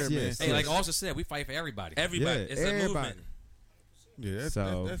injustice, fair, right? man. Yes, Hey, like yes. also said, we fight for everybody. Everybody. Yeah, It's a everybody. movement. Yeah,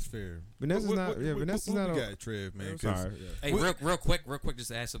 So- that's fair. Vanessa's What- not. what- Yeah, what- Vanessa's what not. we got, Trev, man. I'm 'Cause sorry. Yeah. Hey, real quick, just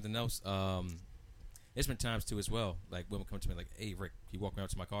to add something else. There's been times too as well. Like women come to me like, "Hey, Rick, you walk me out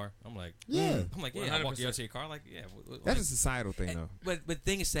to my car?" I'm like, Yeah. I'm like, yeah, I walk you out to your car. Like, yeah. That's a societal thing, though. But the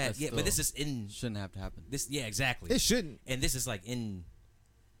thing is that That's but this is still- in Shouldn't have to happen. this. Yeah, exactly. It shouldn't. And this is like in.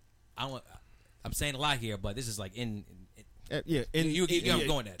 I'm saying a lot here, but this is like in Yeah. you get where I'm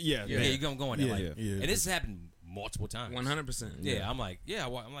going at. Yeah. Yeah, you get where I'm going at. Yeah, Like, yeah. and this has happened multiple times. 100%. Yeah, I'm like, yeah,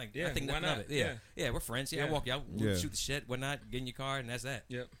 I'm like, Yeah, I think why nothing of not? it. Yeah, we're friends. Yeah, I Yeah. walk you out, we Yeah. shoot the shit, whatnot, get in your car, and that's that.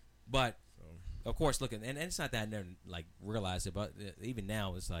 Yep. But of course, look, and it's not that I never like realized it, but even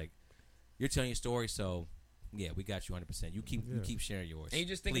now, it's like you're telling your story, so yeah, we got you 100%. You keep sharing yours. And you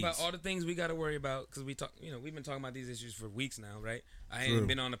just think Please. about all the things we got to worry about because we talk. We've been talking about these issues for weeks now, right? I True. ain't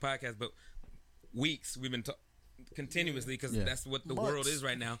been on the podcast, but weeks we've been continuously because Yeah. that's what the Months. world is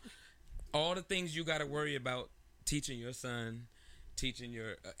right now. All the things you got to worry about teaching your son, teaching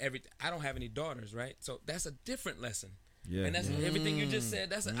your everything. I don't have any daughters, right? So that's a different lesson. Yeah. And that's everything you just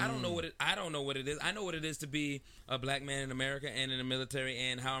said. I don't know what it. I don't know what it is. I know what it is to be a black man in America and in the military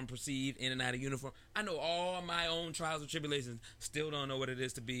and how I'm perceived in and out of uniform. I know all my own trials and tribulations. Still don't know what it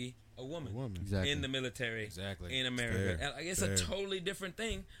is to be a woman, Exactly. in the military, Exactly. in America. Fair. And, like, it's Fair. a totally different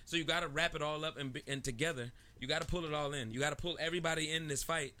thing. So you got to wrap it all up and together. You got to pull it all in. You got to pull everybody in this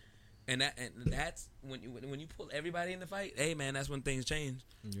fight. And that's when you pull everybody in the fight. Hey man, that's when things change.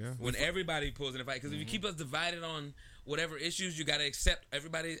 Yeah. When everybody pulls in the fight, because if you keep us divided on whatever issues, you got to accept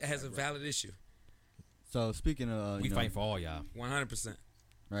everybody has a valid issue. So speaking of, we fight for all y'all. 100%.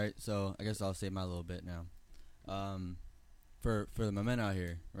 right? So I guess I'll say my little bit now. For the men out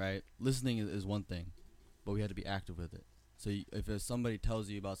here, right? Listening is one thing, but we have to be active with it. So if somebody tells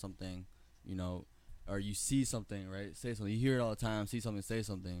you about something, or you see something, right? Say something. You hear it all the time. See something, say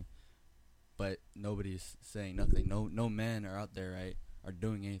something. But nobody's saying nothing. No men are out there, right? Are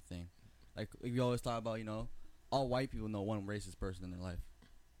doing anything. Like we always talk about, all white people know one racist person in their life.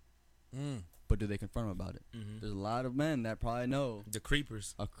 But do they confront them about it? Mm-hmm. There's a lot of men that probably know The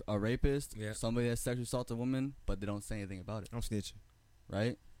creepers. a rapist, Yeah. somebody that sexually assaulted a woman, but they don't say anything about it, I'm snitching.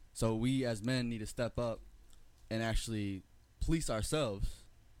 right? So we as men need to step up and actually police ourselves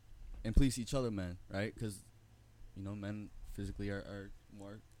and police each other, men, right? Because men physically are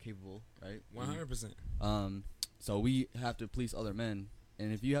more capable, right? 100%. So we have to police other men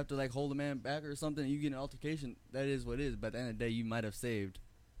And if you have to like hold a man back or something, and you get an altercation, that is what it is. But at the end of the day, you might have saved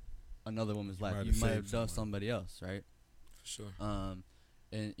another woman's life. You might have done somebody else, right? For sure.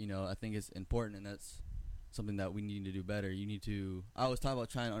 And you know, I think it's important, and that's something that we need to do better. You need to. I always talk about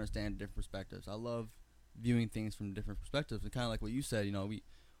trying to understand different perspectives. I love viewing things from different perspectives, and kind of like what you said. You know,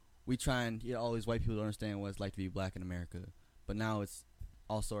 we try and get all these white people to understand what it's like to be black in America, but now it's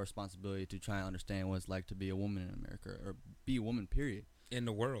also our responsibility to try and understand what it's like to be a woman in America, or be a woman, period. In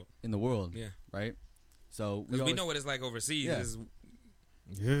the world. Yeah. Right? So we know what it's like overseas.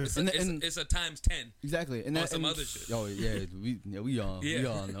 Yeah. It's a times 10. Exactly. And that's some other shit. Oh, yeah. We all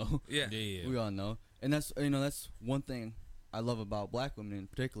know. Yeah. We all know. And that's, you know, that's one thing I love about black women in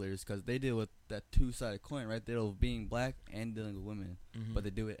particular, is because they deal with that two-sided coin, right? They deal with being black and dealing with women. Mm-hmm. But they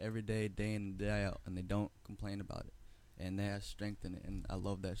do it every day, day in and day out, and they don't complain about it. And they have strength in it, and I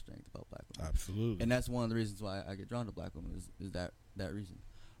love that strength about black women. Absolutely. And that's one of the reasons why I get drawn to black women, is that reason.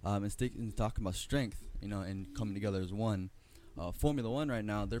 And talking about strength, you know, and coming together as one. Formula One right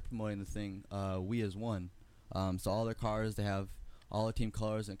now, they're promoting the thing, We As One. So all their cars, they have all the team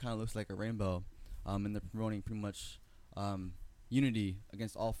colors, and it kind of looks like a rainbow. And they're promoting pretty much unity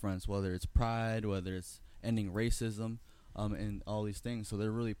against all fronts, whether it's pride, whether it's ending racism, and all these things. So they're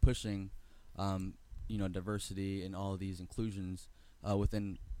really pushing you know, diversity and all of these inclusions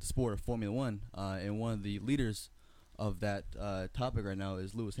within the sport of Formula One. And one of the leaders of that topic right now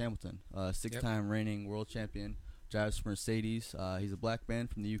is Lewis Hamilton, six-time reigning world champion, drives for Mercedes. He's a black man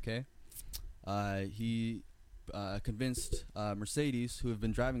from the UK. He convinced Mercedes, who have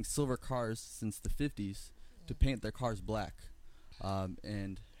been driving silver cars since the 50s, to paint their cars black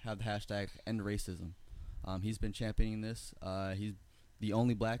and have the hashtag End Racism. He's been championing this. He's the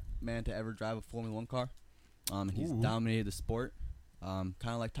only black man to ever drive a Formula One car. He's dominated the sport, kind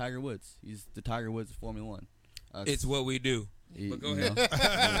of like Tiger Woods. He's the Tiger Woods of Formula One. It's what we do. But go ahead.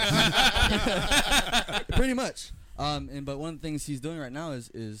 Pretty much. But one of the things he's doing right now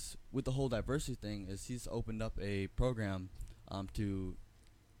is with the whole diversity thing, is he's opened up a program to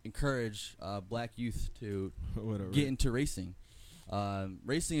encourage black youth to get into racing.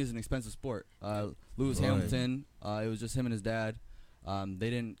 Racing is an expensive sport. Lewis Hamilton, it was just him and his dad. They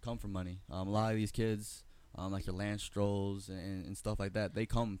didn't come from money. A lot of these kids, like your Lance Strolls and stuff like that, they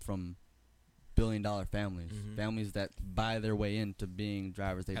come from billion-dollar families, families that buy their way into being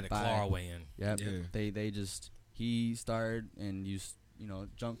drivers. They had to buy claw our way in. Yep. Yeah. They just, he started and used, you know,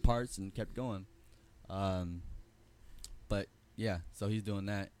 junk parts and kept going. But yeah, so he's doing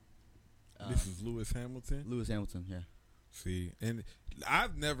that. This is Lewis Hamilton. Lewis Hamilton, yeah. See, and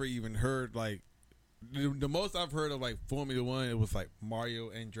I've never even heard like the most I've heard of like Formula One. It was like Mario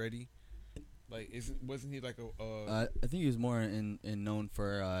Andretti. Like, wasn't he like I think he was more known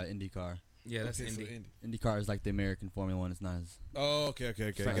for IndyCar. Yeah, that's okay, Indy. So IndyCar is like the American Formula One. It's not as. Oh, okay.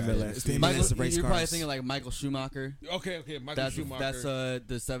 It's the Michael, MLS of race you're probably cars. thinking like Michael Schumacher. Okay. Michael Schumacher. That's the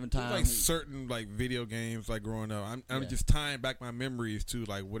 7-time. Like certain like video games like growing up. I'm just tying back my memories to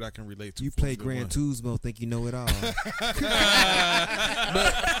like what I can relate to. You play Gran Turismo, think you know it all. But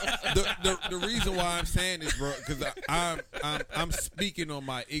the reason why I'm saying this, bro, because I'm speaking on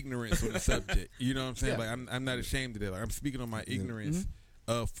my ignorance on the subject. You know what I'm saying? Yeah. Like I'm not ashamed of that. Like, I'm speaking on my ignorance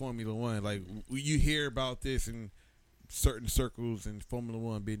of Formula One. Like you hear about this in certain circles and Formula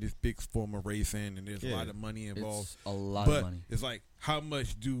One being this big form of racing, and there's a lot of money involved. It's a lot of money. It's like, how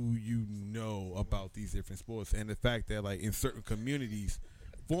much do you know about these different sports? And the fact that like in certain communities,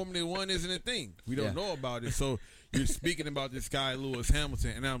 Formula One isn't a thing. We don't know about it. So you're speaking about this guy Lewis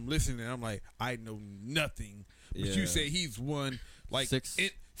Hamilton, and I'm listening. And I'm like, I know nothing. But you say he's won like six.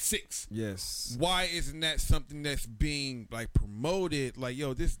 Yes. Why isn't that something that's being like promoted? Like,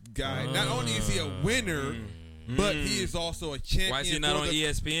 yo, this guy, not only is he a winner, but he is also a champion. Why is he not on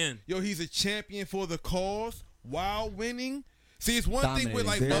ESPN? Yo, he's a champion for the cause while winning. See, it's one thing with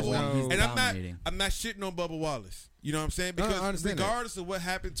like Bubba, and I'm not shitting on Bubba Wallace. You know what I'm saying? Because regardless of what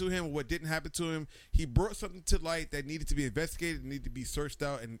happened to him or what didn't happen to him, he brought something to light that needed to be investigated, needed to be searched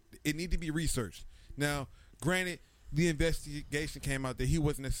out, and it needed to be researched. Now, granted, the investigation came out that he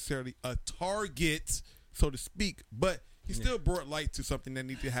wasn't necessarily a target, so to speak, but he still brought light to something that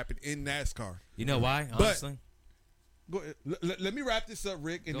needed to happen in NASCAR. You know why, honestly? Go ahead. Let me wrap this up,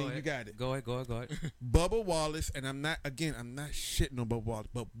 Rick, and then you got it. Go ahead. Bubba Wallace, and I'm not shitting on Bubba Wallace,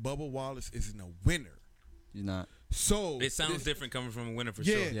 but Bubba Wallace isn't a winner. He's not. So it sounds different coming from a winner for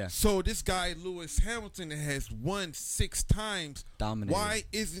sure. Yeah. So this guy Lewis Hamilton has won 6 times. Dominated. Why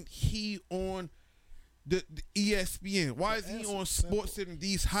isn't he on the ESPN? Why is he on SportsCenter?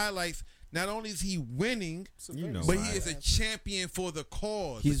 These highlights. Not only is he winning, but he is a champion for the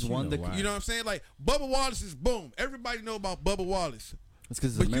cause. He's won the. You know what I'm saying? Like Bubba Wallace is boom. Everybody know about Bubba Wallace. It's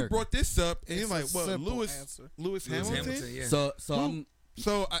because it's But you America. brought this up, and It's you're a like, "What, simple Lewis answer. Hamilton?" yeah. So Who- I'm.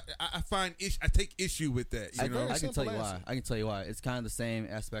 So I find I take issue with that. You I, know, I can tell you simple why. answer. I can tell you why. It's kind of the same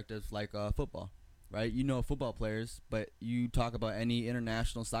aspect of like football, right? You know football players, but you talk about any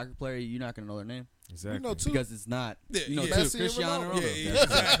international soccer player, you're not gonna know their name Exactly. You know, too. because it's not. Yeah, You know, yeah. too, Messi and Cristiano Ronaldo. Ronaldo. yeah,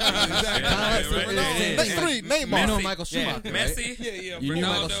 That's- exactly. Kinda like Yeah, the- yeah, Three, Neymar. You know Messi. Michael Schumacher, Yeah, right? Messi. Yeah, You knew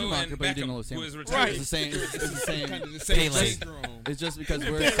Michael Ronaldo Schumacher, and but you didn't know Beckham, Lewis who Hamilton. is retired. It's the same. It's the same. Kind of the same Pele. syndrome. It's just because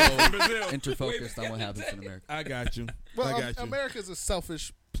we're Brazil. so interfocused on what happens in America. I got you. Well, I got you. America is a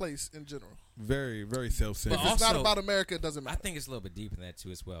selfish place in general. Very, very If self-centered. But it's not also- about America, it doesn't I matter. think it's a little bit deeper than that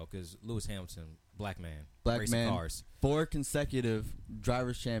too as well, because Lewis Hamilton, black man, Black racing man. cars. 4 consecutive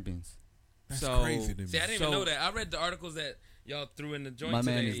drivers champions. That's So- crazy to me. See, I didn't So- even know that. I read the articles that y'all threw in the joint My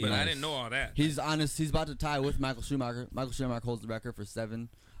man today, is but I nice. didn't know all that. He's honest. He's about to tie with Michael Schumacher. Michael Schumacher holds the record for 7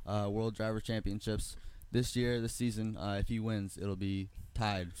 World Driver Championships this year. This season, if he wins, it'll be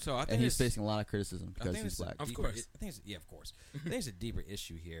tied. So I think And he's it's- facing a lot of criticism I because think he's it's a black. Of deeper- course. I think it's, yeah, of course. I think it's a deeper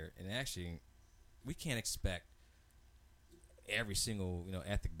issue here, and actually, we can't expect every single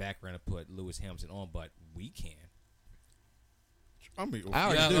ethnic background to put Lewis Hamilton on, but we can. I mean, I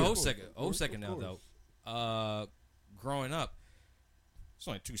already Yeah, do. a whole second now though. Growing up, it's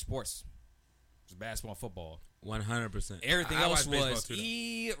only 2 sports: it's basketball and football. 100%. Everything I else watch baseball was too,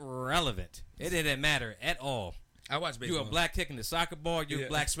 though. irrelevant. It didn't matter at all. I watch baseball. You were black kicking the soccer ball. You were Yeah.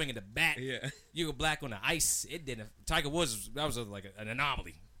 black swinging the bat. Yeah. You were black on the ice. It didn't. Tiger Woods, that was like an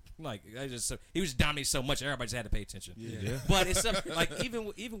anomaly. Like he was dominating so much, everybody just had to pay attention. Yeah. But it's something like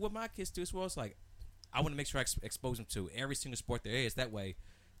even with my kids too as well. It's like I want to make sure I expose them to every single sport there is. That way,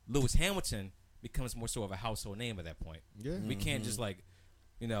 Lewis Hamilton becomes more so of a household name at that point. Yeah. We can't just like,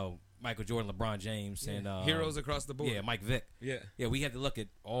 Michael Jordan, LeBron James, and Heroes across the board. Yeah, Mike Vick. Yeah. Yeah, we have to look at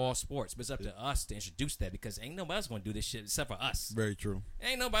all sports, but it's up to us to introduce that because ain't nobody else going to do this shit except for us. Very true.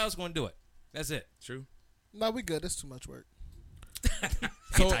 Ain't nobody else going to do it. That's it. True. No, we good. It's too much work.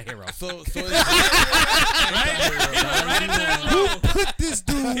 Anti-hero. So Put this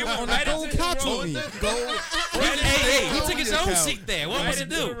dude He went on right the gold into the couch road. with me. Hey, he took his own couch. seat there. What am I Right to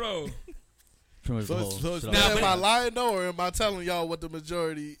into the do? road. Pretty much So the it's- whole so it's shit. Nah, I'll- but- Am I lying though, or am I telling y'all what the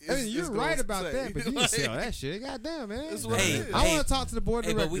majority is? I mean, you're is right gonna about say? that, but you Like, didn't sell that shit. Goddamn, man. It's what Hey, it is. I want to talk to the board of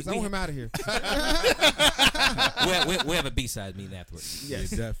Hey, but directors. I we- want him out of here. We'll have a B-side meeting afterwards. yeah,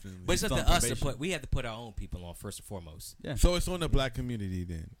 definitely. But it's up to on us to probation. we have to put our own people on first and foremost. Yeah. So it's on the black community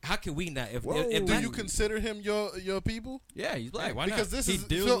then. How can we not? If Do black- you consider him your people? Yeah, he's black. Hey, why not? Because this He is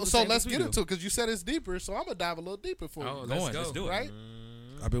deals so, with the so same let's as we get do. into it because you said it's deeper. So I'm gonna dive a little deeper for Oh, you. Go let's on, go. let's do it. Right?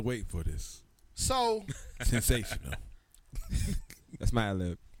 I've been waiting for this. So Sensational. That's my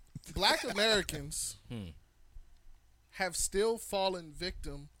lip. Black Americans Hmm. have still fallen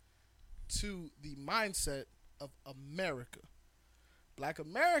victim to the mindset of America. Black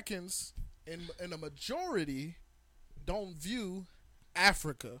Americans, in a majority, don't view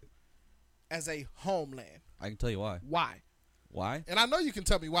Africa as a homeland. I can tell you why. Why? Why? And I know you can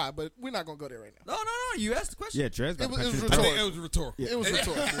tell me why, but we're not gonna go there right now. No. You asked the question. Yeah, Trez. It was I rhetorical. think it was rhetorical. It was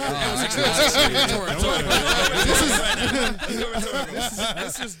rhetorical.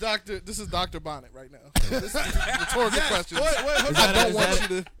 This is Dr. Bonnet right now. This is rhetorical question. I don't want you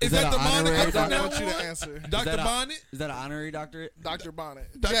to. Is that that the an Bonnet? honorary I don't doctor? want you to answer. Dr. that a- Bonnet? Is that an honorary doctorate? Dr. Bonnet.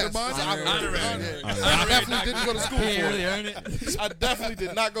 Dr. Yes, Bonnet? it's Honorary. Yeah. Honorary. I definitely didn't go to school for He really it. earned it. I definitely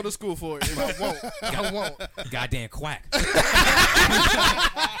did not go to school for it. And I won't. I won't. Goddamn quack.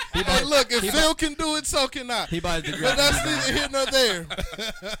 Hey, look, if Phil can do it, so can I. He buys the But that's neither here nor there.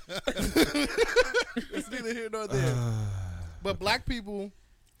 It's neither here nor there. But black people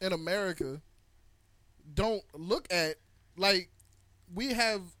in America don't look at, like,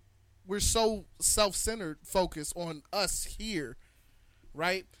 we're so self-centered, focused on us here,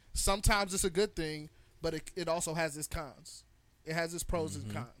 right? Sometimes it's a good thing, but it also has its cons. It has its pros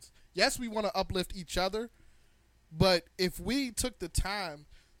and cons. Yes, we want to uplift each other, but if we took the time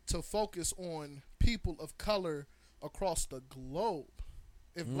to focus on people of color across the globe,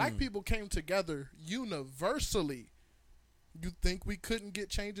 if black people came together universally, you think we couldn't get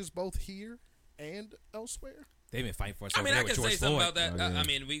changes both here and elsewhere? They've been fighting for us. I over mean, there I with can say George something Floyd. about that. Oh, yeah. I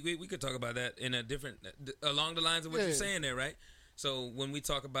mean, we could talk about that in a different, along the lines of what Yeah. you're saying there, right? So when we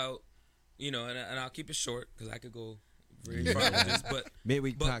talk about, and I'll keep it short because I could go very far with this, but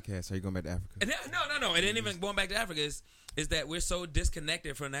Midweek But- podcast. Are you going back to Africa? and no, and then even going back to Africa is that we're so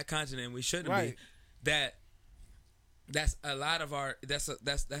disconnected from that continent. We shouldn't Right. be. That's a lot of our. That's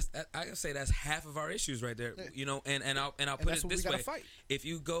I can say that's half of our issues right there. And I'll put that's it what we this gotta way: fight.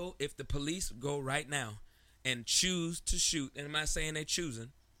 if the police go right now and choose to shoot, and I'm not saying they're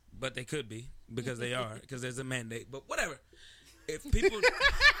choosing, but they could be because they are because there's a mandate. But whatever.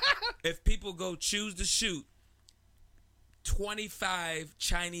 if people go choose to shoot 25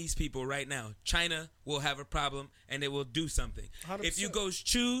 Chinese people right now, China will have a problem and they will do something. 100%. If you go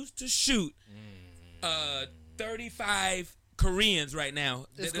choose to shoot 35 Koreans right now,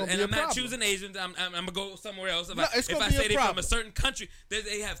 It's and gonna be a I'm not problem. choosing Asians, I'm gonna go somewhere else. If No, it's if gonna I be a say they from a problem. certain country,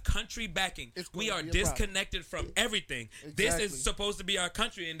 they have country backing. It's We gonna are be a problem. disconnected from everything. This Exactly. is supposed to be our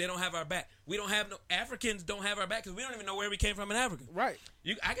country, and they don't have our back. We don't have no Africans. Don't have our back because we don't even know where we came from in Africa. Right.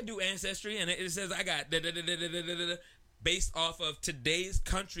 I can do ancestry, and it says I got based off of today's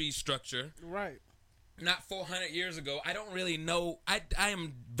country structure, Right. not 400 years ago. I don't really know. I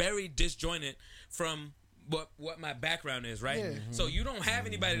am very disjointed from what my background is, right? Yeah. So you don't have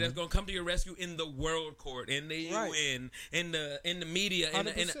anybody that's gonna come to your rescue in the world court, in the Right. UN, in the media, in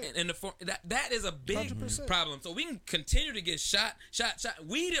the 100%. that is a big 100%. problem. So we can continue to get shot.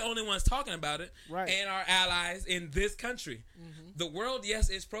 We the only ones talking about it, Right. and our allies in this country. The world, yes,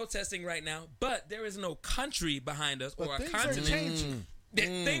 is protesting right now, but there is no country behind us or But a things are continent. changing.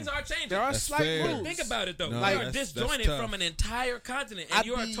 Things are changing. There are That's slight fair. moves. Think about it though. No, We Like- are that's disjointed tough. from an entire continent, and I'd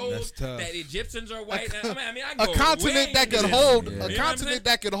you are be- told That's tough. that Egyptians are white. I mean, I A go continent way that into could this. hold Yeah. You know a what I'm continent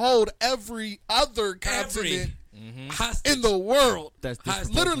that could hold every other saying? continent hostage. in the world. That's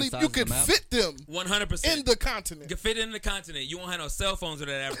Literally, you could fit them 100% in the continent. You fit in the continent. You won't have no cell phones with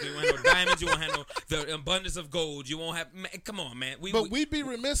that Africa. You won't have no diamonds. You won't have no the abundance of gold. You won't have. Man, come on, man. But we'd be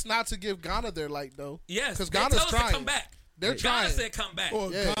remiss not to give Ghana their light, though. yes, because they Ghana's tell us trying. to come back. They're Ghana trying. said come back.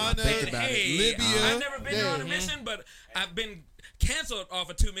 Or Yeah. Ghana, Think about it. Hey, Libya. I've never been Yeah. on a mission, but I've been canceled off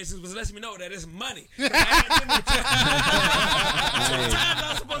of 2 missions, which lets me know that it's money. Sometimes I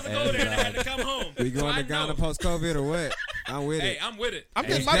was supposed to go there and I had to come home. We So going I to Ghana know. post COVID or what? I'm with Hey, it. I'm with it. I'm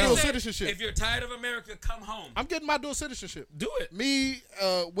getting Hey, my they dual said, citizenship. If you're tired of America, come home. I'm getting my dual citizenship. Do it. Me,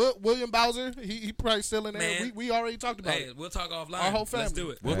 William Bowser, he probably still in there. Man. We already talked about Hey, it. we'll talk offline. Our whole Let's family. do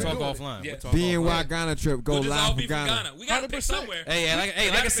it. We'll We're talk doing it. offline. Yeah. We'll talk BNY offline. Ghana trip. Go We'll just all live be from from Ghana. Ghana. We got to pick 100%. somewhere. Hey,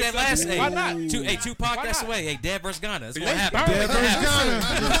 like I said last, Why not? two podcasts not? away. Hey, Dad versus Ghana. It's gonna They happen. burned Dad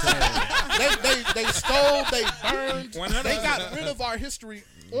versus Ghana. they stole, they burned, 100%. they got rid of our history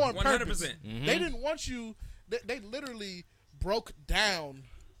on 100%. purpose. They didn't want you. They literally broke down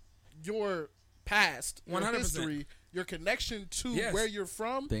your past, your 100%. history, your connection to Yes. where you're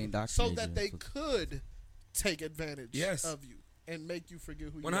from, They indoctrinated so you. that they could take advantage Yes. of you and make you forget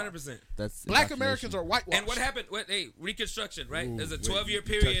who you 100%. That's are. Black Americans are whitewashed. And what happened? Hey, Reconstruction, right? Ooh, There's a wait, 12-year you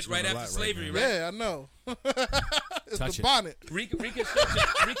period touching right on a after lot right slavery, now. right? Yeah, I know. It's Touch the it. bonnet.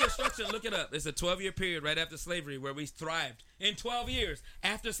 Reconstruction, look it up. It's a 12-year period right after slavery where we thrived in 12 years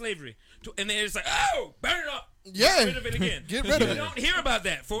after slavery. And then it's like, oh, burn it up. Yeah. Get rid of it again. Get rid of You it. don't hear about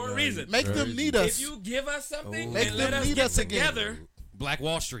that for a reason. Make them need us. If you give us something Make and let them us need get us again. together, Black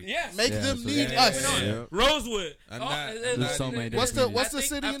Wall Street. yes. Make Yeah, them so need yeah, us. Moving on. Yeah. Rosewood. I'm Oh, not- There's so many What's different the I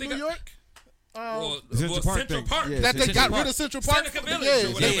city think in New York? Central Park Central thing. Park. Yeah. That they Central got Park. rid of Central Park. Seneca Village Yeah, or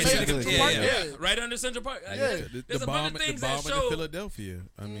they whatever. made Seneca Central Village, Park. yeah, Yeah. Right under Central Park. Yeah. There's The a bunch bomb, of the things bomb that in show. Philadelphia.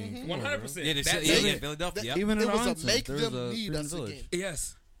 I mean, 100%. Yeah, they That's said it. Philadelphia. Even in It was a Arlington, make there was them a need Freedom us Village. again.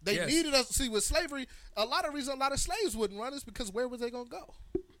 Yes. They Yes. needed us. See, with slavery, a lot of reason a lot of slaves wouldn't run is because where were they going to go?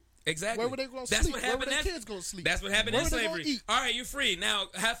 Exactly. Where were they going to That's sleep? what Where were happened. their kids going to sleep? That's what happened Where in were they gonna slavery. eat? All right, you're free now.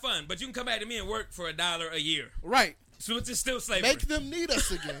 Have fun, but you can come back to me and work for $1 a year. Right. So it's still slavery. Make them need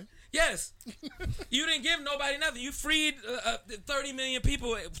us again. Yes. You didn't give nobody nothing. You freed 30 million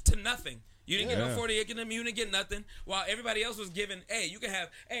people to nothing. You didn't get no 40 acre them. You didn't get nothing. While everybody else was given, hey, you can have,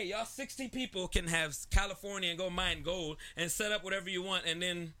 hey, y'all 60 people can have California and go mine gold and set up whatever you want and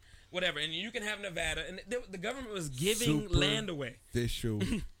then whatever. And you can have Nevada. And the government was giving Super land away. official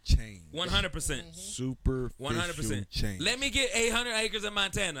change. 100%. Super 100%. change. Let me get 800 acres in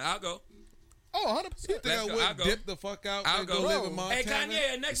Montana. I'll go. Oh, 100%. You think Let's I go, would I'll go. dip the fuck out I'll and go. go live in Hey, Montana?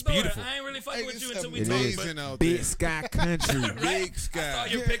 Hey, Kanye, next door. beautiful. I ain't really fucking Hey, with you it's until we It talk. is. Amazing out Big there. Sky Country. Big I sky. saw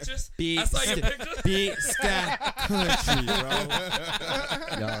your pictures. Big I saw your Sky. pictures. Big Sky Country,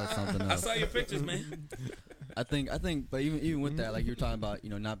 bro. Y'all are something I else. saw your pictures, man. I think, but even with that, like you were talking about,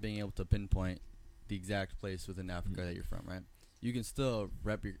 not being able to pinpoint the exact place within Africa that you're from, right? You can still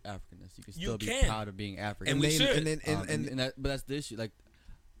rep your Africanness. You can You still be can. proud of being African. And we should. But that's the issue. Like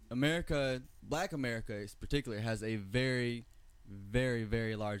America, Black America, in particular, has a very, very,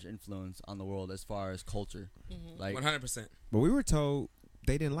 very large influence on the world as far as culture. Like 100%. But we were told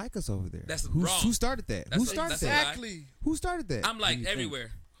they didn't like us over there. That's who, wrong. Who started that? That's Who a- started that's a that? lie. Exactly. Who started that? I'm like you think?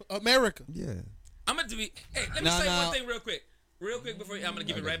 everywhere. America. Yeah. I'm going to be. Hey, let me No, say no. one thing real quick. Real quick before I'm going to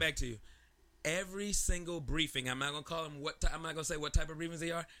give it right back to you. Every single briefing, I'm not going to call them I'm not going to say what type of briefings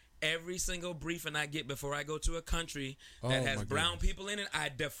they are. every single briefing I get before I go to a country that Oh, has my brown goodness. people in it, I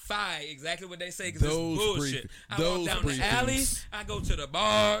defy exactly what they say because it's Those bullshit. I walk those down the briefings. alleys, I go to the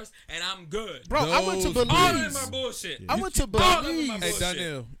bars, and I'm good. Bro, I went to Those- All of them Belize. are bullshit. I went to All of them are Belize. Hey, bullshit.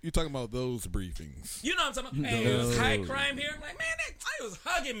 Donnell, you talking about those briefings? You know what I'm talking about? Hey, it was high crime here. I'm like, man, that guy was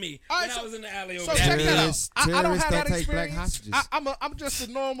hugging me All right, when so- I was in the alley over So there. check that out. Terrorists- I don't terrorists have that don't take black experience. hostages. I'm just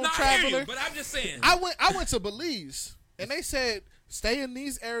a normal No, I hear traveler. you, but I'm just saying. I went to Belize and they said stay in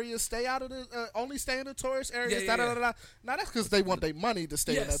these areas, stay out of the only stay in the tourist areas. Yeah, yeah, da, da, da, da. Now that's because they want their money to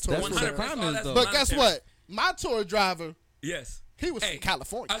stay in that Yes, tourist That's what area. the crime 100%. is, That's though. But guess monetary. what? My tour driver, Yes. he was Hey, from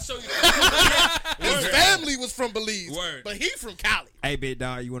California. I'll show you. His family was from Belize, Word. but he from Cali. Hey, big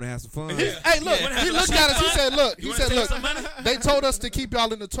dog, you want to have some fun? Yeah. Hey, look, Yeah. he looked at us. He said, "Look, You he wanna said, save look. some money? They told us to keep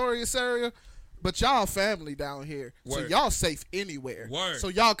y'all in the tourist area, but y'all family down here, so Word. y'all safe anywhere. Word. So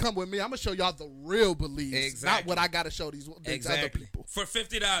y'all come with me. I'm gonna show y'all the real Belize, not Exactly. what I gotta show these other Exactly. people. For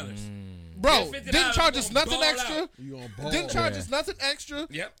 $50. Bro, $50 didn't charge us gonna nothing ball extra. out. You on ball? Didn't charge us nothing extra.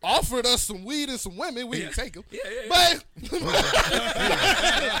 Yep. Offered us some weed and some women. We didn't take them. Yeah. But,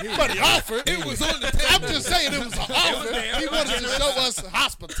 but he offered. It was on the table. I'm just saying it was an offer. there. He wanted to show us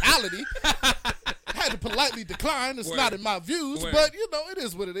hospitality. Had to politely decline. It's Word. not in my views, Word. but you know it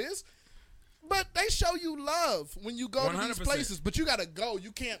is what it is. But they show you love when you go to these 100%. places. But you gotta go.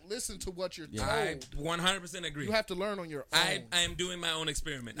 You can't listen to what you're told. I 100% agree. You have to learn on your own. I am doing my own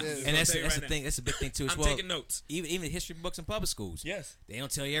experiment. I'm Yeah. just And gonna that's tell you the right now. thing. That's a big thing too. As I'm well. taking notes. Even history books in public schools. Yes. They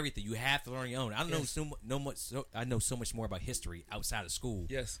don't tell you everything. You have to learn your own. I know I know so much more about history outside of school.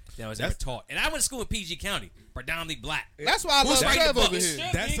 Yes. Than I was ever taught. And I went to school in PG County, predominantly black. That's why I love writing Trev the over books? here.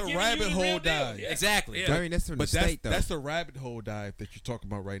 That's a rabbit hole dive. Yeah. Exactly. Yeah. Yeah. I mean, that's from But the state, though. that's a rabbit hole dive that you're talking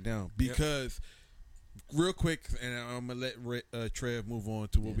about right now. Because, real quick, and I'm gonna let Trev move on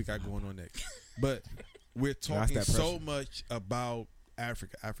to what we got going on next. But we're talking that so pressure. much about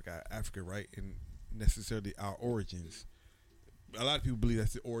Africa, right, and necessarily our origins. A lot of people believe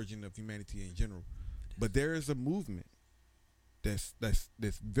that's the origin of humanity in general, but there is a movement that's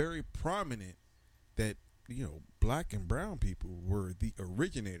very prominent that black and brown people were the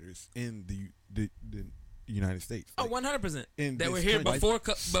originators in the United States. Oh, Like, 100%. in They this were here country.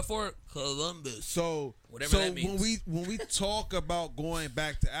 before Columbus. So Whatever that when means. we talk about going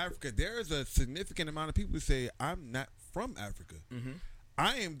back to Africa, there is a significant amount of people who say, "I'm not from Africa. Mm-hmm.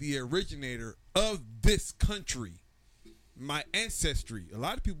 I am the originator of this country. My ancestry." A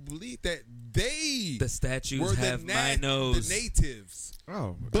lot of people believe that they The statues were have my nose. the natives.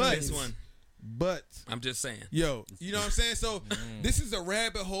 Oh, But This one. but I'm just saying. yo, you know what I'm saying? So this is a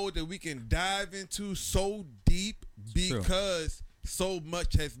rabbit hole that we can dive into so deep because so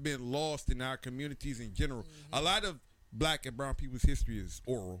much has been lost in our communities in general. A lot of black and brown people's history is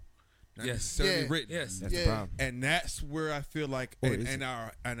oral, not Yes. necessarily Yeah. written. Yes. that's Yeah. the problem. And that's where I feel like, Or and, is and it?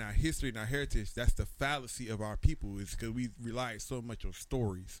 our history and our heritage, that's the fallacy of our people, is because we rely so much on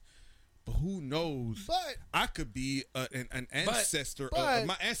stories. But who knows? But I could be an ancestor. but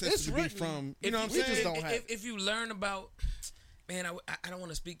my it's ancestors could be written. from, If what I'm we just saying? don't have if you learn about, man, I don't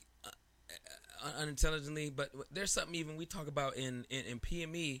want to speak unintelligently, but there's something even we talk about in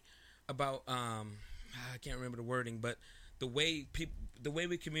PME about I can't remember the wording, but the way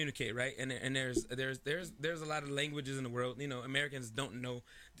we communicate, right? And there's a lot of languages in the world. Americans don't know.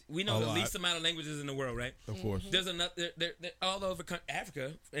 We know A the lot. least amount of languages in the world, right? Of course. There's another. They're all over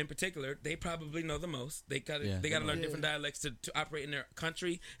Africa, in particular. They probably know the most. They got Yeah, they got to learn Yeah. different dialects to operate in their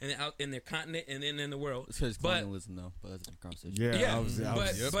country and then out in their continent and then in the world. It's because But colonialism, though. But that's a different conversation. Yeah, yeah, I was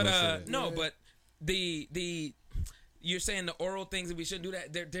but just but gonna say that. no, Yeah. but the you're saying the oral things that we shouldn't do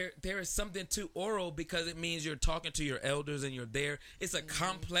that. There is something to oral because it means you're talking to your elders and you're there. It's a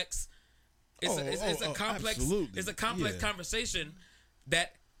complex. It's a complex. absolutely. It's a complex Yeah. conversation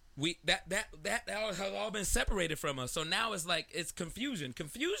that. That has all been separated from us. So now it's like it's confusion.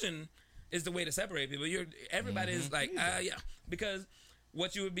 Confusion is the way to separate people. Everybody is like, yeah, because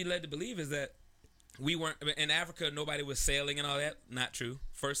what you would be led to believe is that we weren't in Africa. Nobody was sailing and all that. Not true.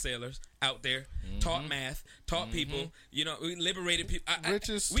 First sailors out there taught math, taught people. We liberated people.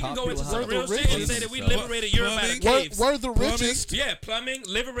 Richest. We can Taught go into people how some to real be shit and rich. say that we So- liberated Europe out of Plumbing. caves. We're the Plumbing. richest. Yeah, plumbing,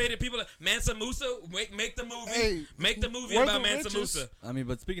 liberated people. Mansa Musa, make the movie. Hey, make the movie we're about the Mansa richest. Musa. I mean,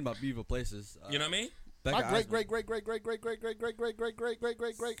 but speaking about beautiful places, You know what I mean? Becca My great, Eisman- great, great, great, great, great, great, great, great, great, great, great, great,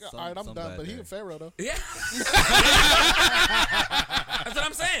 great, great. Some- All right, I'm some done. bad But he there. a pharaoh though. Yeah. That's what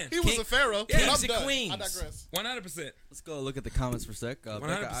I'm saying. He was a pharaoh. Yeah, but I'm kings and done. queens. I digress. 100%. Let's go look at the comments for a sec. Becca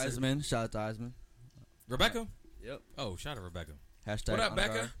 100%. Eisman, shout out to Eisman. Rebecca? Yep. Oh, shout out Rebecca. Hashtag What up, on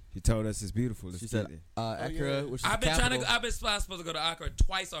Becca? guard. She told us it's beautiful. Let's She get said, it. Accra, yeah. which is I've the been capital. I've been supposed to go to Accra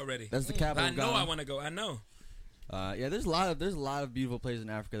twice already. That's the capital. I know of I Ghana. want to go. I know. Yeah, there's a lot of beautiful places in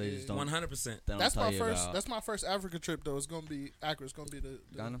Africa. They just don't. 100%. they don't That's tell my you first. about. That's my first Africa trip though. It's gonna be Accra. It's gonna be the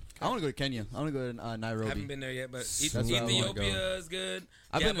Ghana. I want to go to Kenya. I want to go to I Nairobi. haven't been there yet, but That's where I wanna Ethiopia go. is good.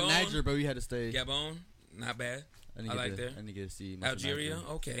 I've been to Gabon. Niger, but we had to stay. Gabon, not bad. I didn't I get like to, there. I didn't get to see much of Algeria, Niger.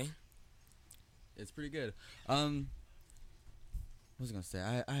 okay. It's pretty good. What was I gonna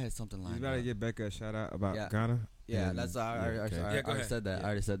say? I had something You lined gotta up. get Becca a shout out about Yeah. Ghana. Yeah, And- that's I okay. already Yeah, go ahead. said that. Yeah. I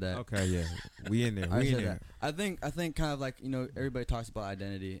already said that. Okay, yeah, we in there. I We in said there. that. I think kind of like, you know, everybody talks about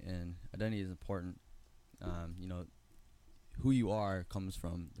identity, and identity is important. You know, who you are comes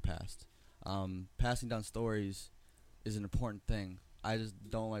from the past. Passing down stories is an important thing. I just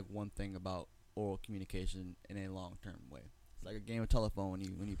don't like one thing about oral communication in a long term way. It's like a game of telephone when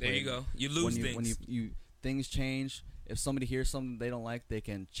you There play you it. go. You lose things. When you things change. If somebody hears something they don't like, they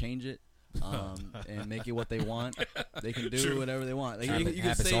can change it. And make it what they want. They can do True. whatever they want. Like, It you could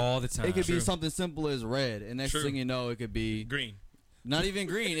happens say all the time. it could True. be something simple as red, and next True. thing you know, it could be Green. not even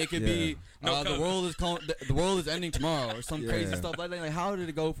green. It could Yeah. be No the color. world is the world is ending tomorrow, or some crazy Yeah. stuff like that. Like, how did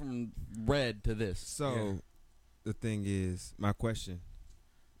it go from red to this? So, Yeah. the thing is, my question,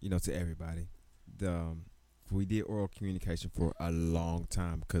 to everybody, we did oral communication for a long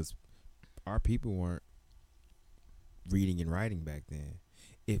time because our people weren't reading and writing back then.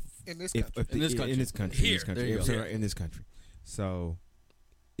 in this country. In this country. in this country, Here. There you I'm go. sorry, in this country. So,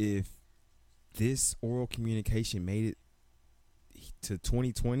 if this oral communication made it to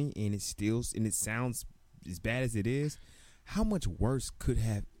 2020 and it sounds as bad as it is, how much worse could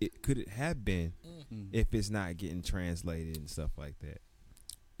it have been Mm. if it's not getting translated and stuff like that?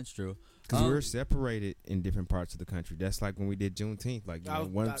 It's true. Because we're separated in different parts of the country. That's like when we did Juneteenth. Like, I was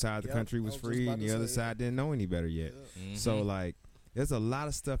one about- side of the yep, country I was was just free about and to the other say, side didn't know any better yet. Yeah. So, like, there's a lot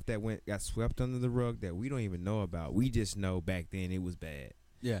of stuff that got swept under the rug that we don't even know about. We just know back then it was bad.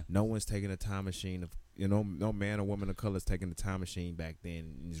 Yeah. No one's taking a time machine no man or woman of color is taking a time machine back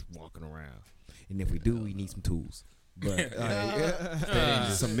then and just walking around. And if we do, we need some tools. But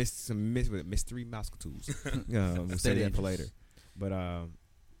some mystery mouse tools. We'll say that for later. But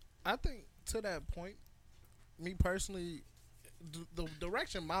I think to that point, me personally, the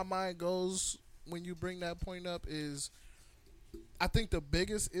direction my mind goes when you bring that point up is, I think the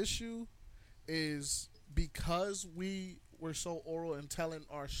biggest issue is because we were so oral and telling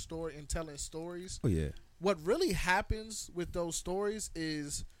our story and telling stories. oh yeah, What really happens with those stories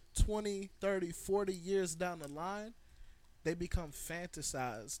is 20, 30, 40 years down the line, they become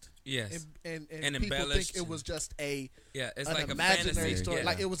fantasized. Yes. And And people embellished. think it was just an It's like a imaginary fantasy. story. Yeah.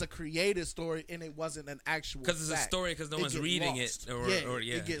 Like it was a created story and it wasn't an actual Because it's a fact. story because no It one's get reading lost. it.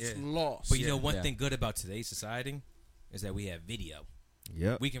 It gets lost. But you know, one Yeah. thing good about today's society is that we have video.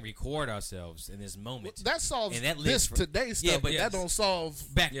 yep. We can record ourselves in this moment. that solves And that this lives for- today stuff, Yeah, but but that yes. don't solve.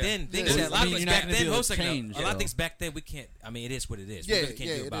 Back Yeah. then, things Yeah. that, a lot I of mean, things you're not back gonna then, be able most to like, change, a lot of though. things back then we can't. I mean, it is what it is. Yeah, we really can't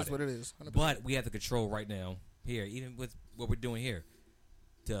yeah, do it about is what it is. 100%. But we have the control right now here, even with what we're doing here,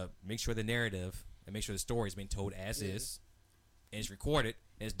 to make sure the narrative and make sure the story is being told as is, and it's recorded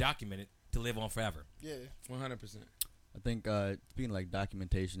and it's documented to live on forever. yeah, 100%. I think speaking of like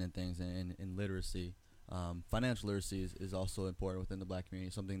documentation and things and literacy, financial literacy is also important within the black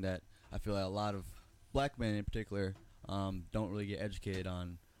community. Something that I feel like a lot of black men in particular don't really get educated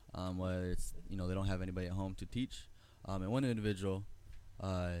on, whether it's they don't have anybody at home to teach. And one individual,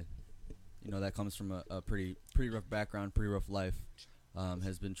 that comes from a pretty rough background, pretty rough life,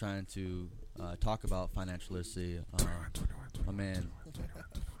 has been trying to talk about financial literacy. My man,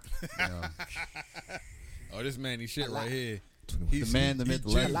 Oh, this man, he shit right here. the man, the myth, the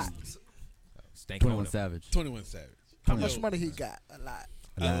a lot. legend, Stank 21 Mono. Savage. 21 Savage. How much money he got? A lot.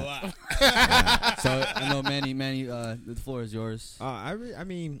 A lot. So I know Manny, the floor is yours. I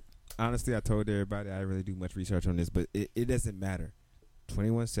mean, honestly, I told everybody I didn't really do much research on this, but it doesn't matter.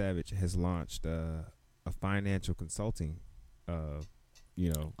 21 Savage has launched a financial consulting,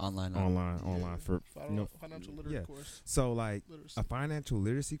 Online. online for Financial literacy yeah. course. So like Literacy. a financial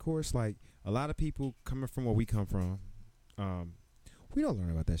literacy course, like a lot of people coming from where we come from, we don't learn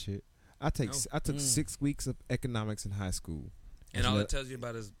about that shit. I took 6 weeks of economics in high school. And all it tells you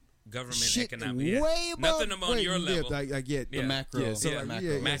about is government Shit economic. Yeah. way Nothing above your level. I get Yeah. The macro. Yeah, so Yeah. like, macro.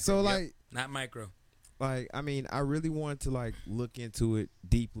 yeah, Macro, so yep. like Not micro. I mean, I really wanted to like look into it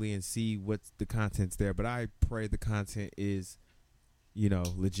deeply and see what's the content's there, but I pray the content is,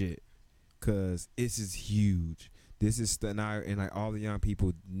 legit, cause this is huge. This is and like all the young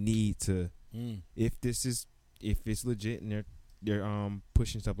people need to. If it's legit and they're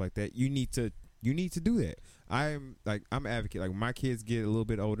pushing stuff like that, you need to do that. I'm an advocate. Like when my kids get a little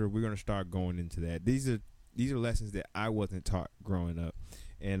bit older, we're gonna start going into that. These are lessons that I wasn't taught growing up,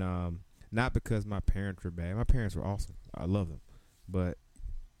 and not because my parents were bad. My parents were awesome. I love them, but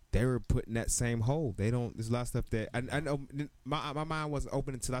they were put in that same hole. They don't. There's a lot of stuff that I know. My mind wasn't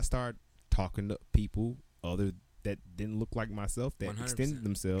open until I started talking to people other that didn't look like myself that 100%. extended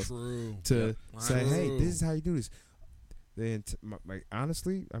themselves True. to say, "Hey, True. this is how you do this." Then, like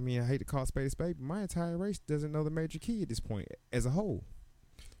honestly, I mean, I hate to call a spade a spade, but my entire race doesn't know the major key at this point as a whole.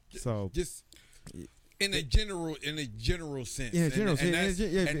 So Just in a general sense. yeah, general and sense. and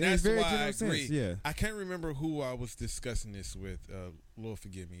it's that's very why I general agree. sense. Yeah, I can't remember who I was discussing this with. Lord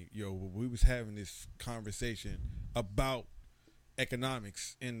forgive me. We was having this conversation about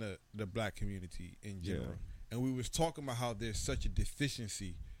economics in the black community in general, and we was talking about how there's such a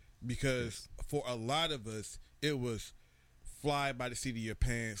deficiency because for a lot of us it was fly by the seat of your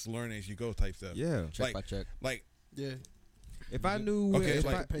pants, learn as you go type stuff. yeah. Check by check. Like Yeah. If I knew, Okay, if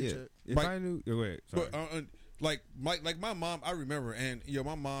like I, a paycheck. if Like- I knew, go ahead. Sorry. But like my mom, I remember, and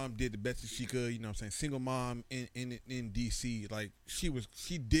my mom did the best that she could. You know what I'm saying? Single mom in DC. Like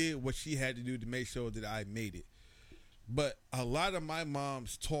she did what she had to do to make sure that I made it. But a lot of my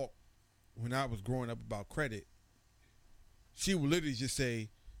mom's talk when I was growing up about credit, she would literally just say,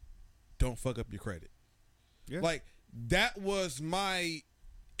 "Don't fuck up your credit." Yeah. Like that was my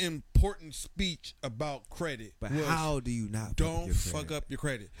important speech about credit. But was, how do you not don't fuck up your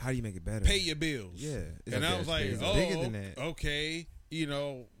credit? How do you make it better? Pay your bills. Yeah. And I was like, it's oh, bigger than that. okay.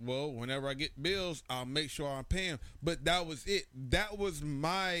 Well, whenever I get bills, I'll make sure I'm paying. But that was it. That was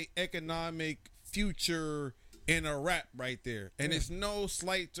my economic future in a rap right there. And it's no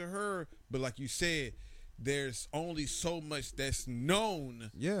slight to her, but like you said, there's only so much that's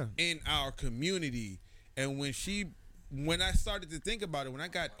known Yeah. in our community. And when I started to think about it, when I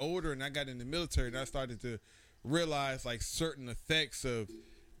got older and I got in the military and I started to realize like certain effects of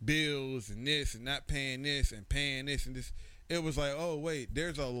bills and this and not paying this and paying this and this, it was like, oh wait,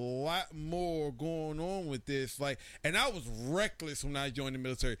 there's a lot more going on with this. Like, and I was reckless when I joined the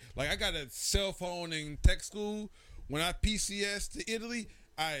military. Like, I got a cell phone in tech school. When I PCS to Italy,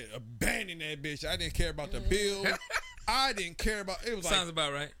 I abandoned that bitch. I didn't care about the bill. I didn't care about it. Was Sounds like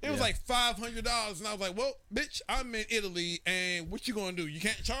about right. it was like $500, and I was like, "Well, bitch, I'm in Italy, and what you gonna do? You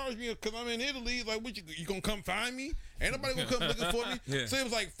can't charge me because I'm in Italy. Like, what you gonna come find me? Ain't nobody gonna come looking for me." Yeah. So it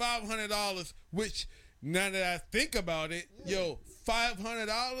was like $500, which now that I think about it,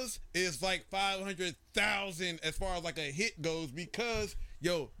 $500 is like 500,000 as far as like a hit goes because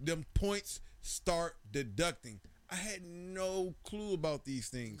them points start deducting. I had no clue about these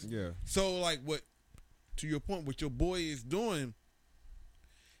things. Yeah. So like what? To your point, what your boy is doing,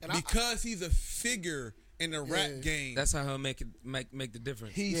 And because he's a figure in the rap Yeah. game. That's how he'll make the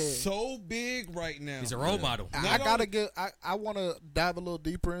difference. He's Yeah. so big right now. He's a role model. I gotta get. I want to dive a little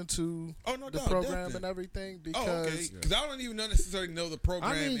deeper into Oh no, the doubt, program definitely. and everything because Oh, okay. Because I don't even necessarily know the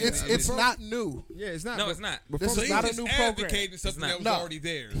program. I mean, and- it's and- it's not new. Yeah, it's not. No, it's not. This so is he's not a just new program. advocating something It's that was not. already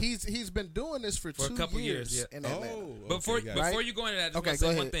there. He's been doing this for a 2 couple years, yeah. in Atlanta. Oh, Before okay, got it. Right? before you go into that, I just Okay, want to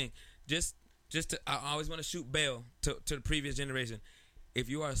go say one ahead. thing. Just to, I always want to shoot bail to the previous generation. If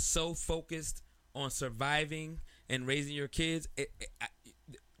you are so focused on surviving and raising your kids,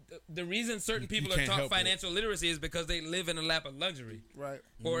 the reason certain You people are can't taught help it. financial literacy is because they live in a lap of luxury. Right.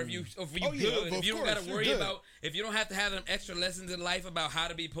 Or if you Oh, good, yeah, if of you don't course, got to you're worry good. about, if you don't have to have them extra lessons in life about how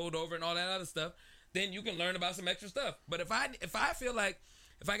to be pulled over and all that other stuff, then you can learn about some extra stuff. But if I feel like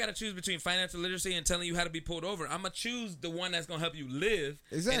if I got to choose between financial literacy and telling you how to be pulled over, I'm gonna choose the one that's gonna help you live,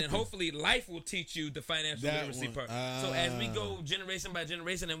 Exactly. and then hopefully life will teach you the financial That literacy one. part. So as we go generation by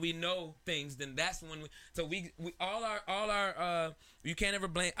generation and we know things, then that's when we all our you can't ever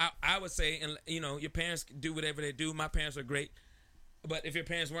blame. I would say, and your parents do whatever they do. My parents are great. But if your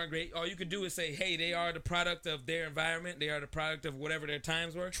parents weren't great, all you could do is say, hey, they are the product of their environment. They are the product of whatever their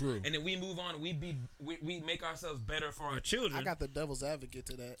times were. True. And then we move on. We make ourselves better for our children. I got the devil's advocate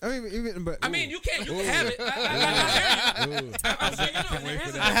to that. I mean, even but I mean, you can have it. I hear you. I'm saying, there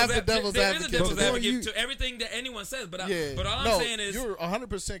is a I have the devil's there is a advocate. devil's Before advocate you- to everything that anyone says. But Yeah. but all no, I'm saying is, you're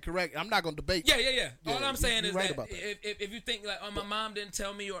 100% correct. I'm not gonna debate. yeah. Yeah, All I'm saying you're is right that about that. if you think like, oh, my mom didn't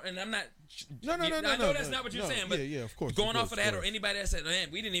tell me, and I'm not. No, I know that's not what you're saying, but yeah, of course. going off of that, or anybody that said, man,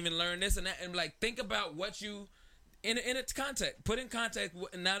 we didn't even learn this and that, and like think about what you in its context, put in context.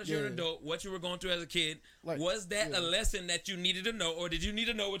 Now that you're an Yeah. adult, what you were going through as a kid, Like, was that yeah. a lesson that you needed to know, or did you need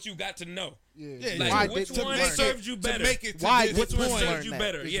to know what you got to know? Yeah. Like, Why which did- one to served you better? To make it to Why this which one point. served you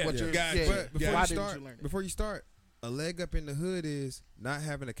better? Is Yeah. what you're- Got yeah. it. but before Why you didn't start, you learn it? before you start, a leg up in the hood is not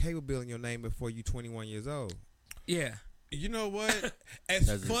having a cable bill in your name before you 21 years old. Yeah. You know what? As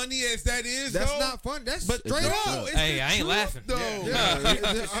That's funny as that is, That's though, not fun. That's but straight no, up. it's Hey, the I ain't truth, laughing. though. Yeah.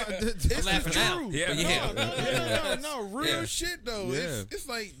 It's laughing the now. truth. Yeah. Yeah. No, real shit though. Yeah. It's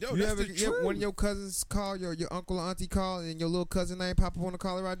like, yo, You that's ever the get truth. one of your cousins call, your uncle or auntie call, and your little cousin name pop up on the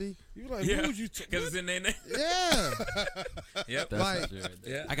caller ID? You like, Yeah, what would you? because it's in their name. Yeah, Yep. That's like- for sure.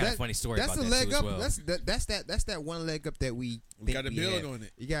 Yeah. I got a funny story that's about a that leg too as up. well. That's that one leg up that we think gotta we build have. on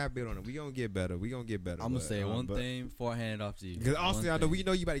it. You gotta build on it. We gonna get better. I'm gonna say one thing before I hand it off to you. Because also, I know we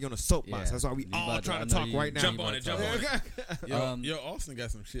know you about to get on a soapbox. Yeah. That's why we You all about to- trying I to know talk you- right now. Jump on it. Jump on it. Yo, yo, Austin got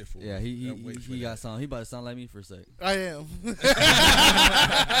some shit for Yeah, me. he Can't wait for he that. got sound. He about to sound like me for a sec. I am.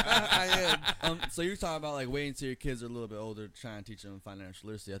 I am. So you're talking about like waiting until your kids are a little bit older, trying to teach them financial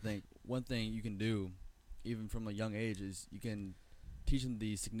literacy. I think one thing you can do, even from a young age, is you can teach them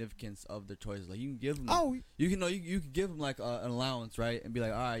the significance of their choices. Like you can give them, you can give them like an allowance, right, and be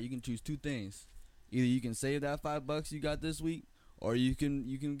like, all right, you can choose two things. Either you can save that $5 you got this week, or you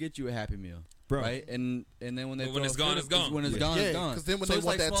can get you a Happy Meal, Bro. right? And then when they But when throw it's a gone, fit, it's gone. When it's gone, Yeah, it's gone. because then when So they it's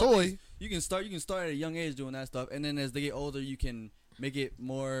want like that small toy, things. You can start at a young age doing that stuff, and then as they get older, you can make it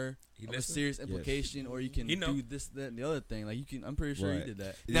more He of a listen? serious implication, or you can He know. do this, that, and the other thing. Like you can, I'm pretty sure Right. he did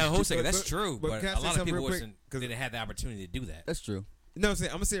that. Now, hold on a second. But- That's true, but can I a say lot of something people real quick? didn't have the opportunity to do that. That's true. No, I'm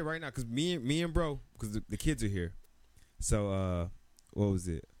saying I'm gonna say it right now because me and bro, because the kids are here. So what was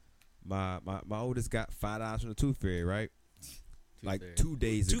it? My oldest got $5 from the Tooth Fairy, right? Like Fairy. 2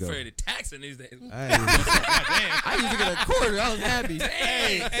 days Too ago. fair to taxing these days. Hey, I used to get a quarter. I was happy.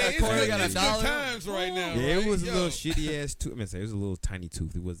 Hey, That it's quarter good, got it's a good dollar. times right now. yeah, right? it was a Yo, little shitty ass tooth. I mean, say it was a little tiny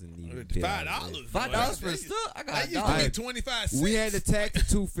tooth. It wasn't even big. $5. $5 for a still. I I got a used to dollar. be 25 cents. We had to tax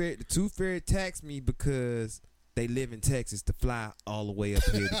the Tooth Fairy. The Tooth Fairy taxed me because they live in Texas to fly all the way up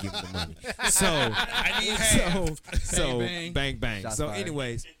here to give them the money. So I need half. so Bang, bang bang. Shots So fired.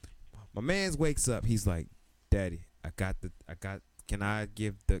 anyways, my man's wakes up. He's like, "Daddy, I got. Can I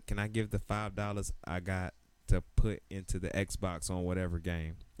give the $5 I got to put into the Xbox on whatever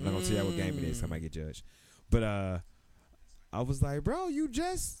game? I'm not gonna tell you what game it is. I might get judged. But I was like, bro, you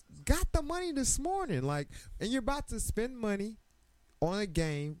just got the money this morning, like, and you're about to spend money on a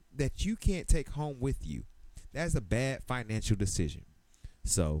game that you can't take home with you. That's a bad financial decision.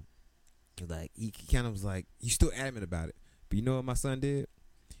 So, like, he kind of was like, he's still adamant about it. But you know what my son did?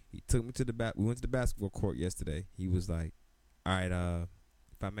 He took me to we went to the basketball court yesterday. He was like, all right,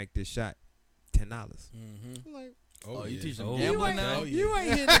 if I make this shot, $10. I'm like, Oh, you yeah. teach them Oh, gambling yeah. now? you ain't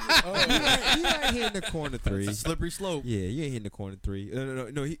hitting the, you ain't hitting the corner three. It's a slippery slope. Yeah, you ain't hitting the corner three.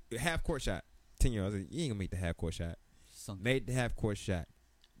 No. Half court shot. 10 years old. You ain't gonna make the half court shot. Made the half court shot.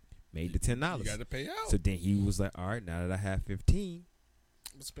 Made the $10. You got to pay out. So then he was like, all right, now that I have 15,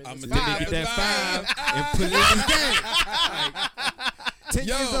 I'm let gonna me take get that 5 and put it in this game. 10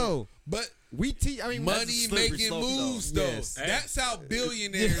 Yo, years old. But We teach. I mean, money slippery making slope, moves though. though. Yes. That's how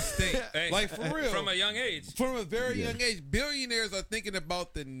billionaires think. Hey, Like for real. From a young age. From a very Yeah. young age, billionaires are thinking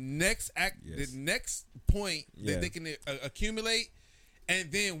about the next Yes. the next point Yeah. that they can accumulate,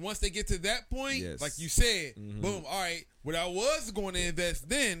 and then once they get to that point, Yes. like you said, Mhm. boom. All right, what I was going to invest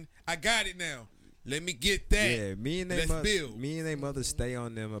then, I got it now. Let me get that. Yeah, me and they Let's build. me and they mother stay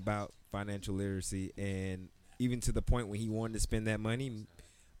on them about financial literacy, and even to the point when he wanted to spend that money,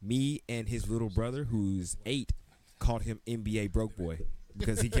 me and his little brother, who's 8, called him NBA broke boy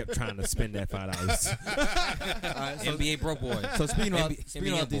because he kept trying to spend that $5. All right, so, NBA broke boy. so speaking about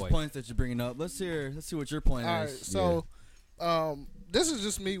NBA these boy. points that you're bringing up, let's see what your point All right, is. so this is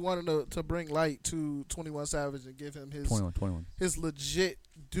just me wanting to bring light to 21 Savage and give him his 21. his legit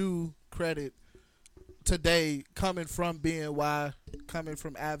due credit today, coming from BNY, coming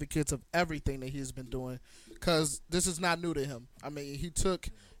from advocates of everything that he's been doing, because this is not new to him. I mean, he took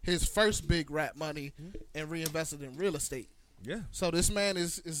his first big rap money and reinvested in real estate. Yeah. So this man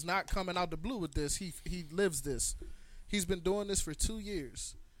is not coming out the blue with this. He lives this. He's been doing this for 2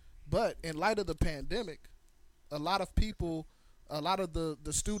 years. But in light of the pandemic, a lot of people, a lot of the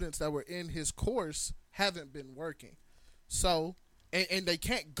students that were in his course haven't been working. So, and they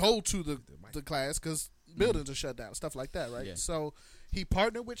can't go to the class because buildings are shut down, stuff like that, right? Yeah. So he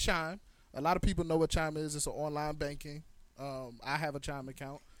partnered with Chime. A lot of people know what Chime is. It's an online banking. I have a Chime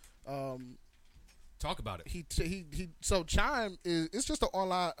account. Talk about it. So Chime it's just an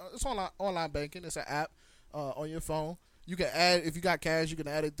online banking. It's an app on your phone. You can add, if you got cash, you can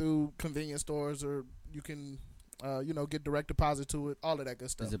add it through convenience stores, or you can get direct deposit to it, all of that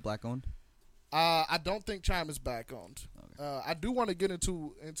good stuff. Is it black owned? I don't think Chime is black owned. Okay. I do want to get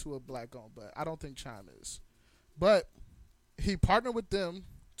into a black owned, but I don't think Chime is. But he partnered with them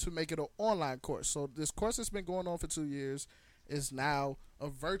to make it an online course. So this course that's been going on for 2 years is now a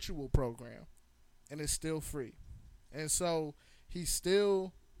virtual program, and it's still free. And so he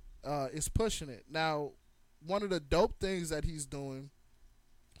still is pushing it. Now, one of the dope things that he's doing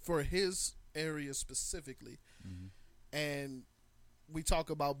for his area specifically, and we talk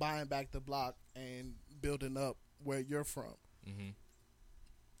about buying back the block and building up where you're from.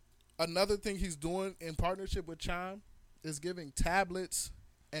 Another thing he's doing in partnership with Chime is giving tablets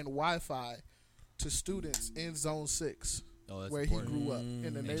and Wi-Fi to students in Zone 6, where important. he grew up,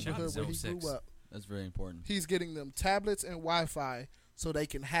 in the neighborhood where he grew up. That's very important. He's getting them tablets and Wi-Fi so they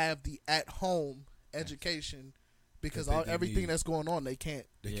can have the at-home education, because everything that's going on, they can't.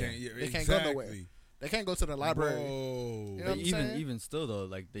 They They can't go nowhere. They can't go to the library. Bro. You know But what I'm saying? even still though,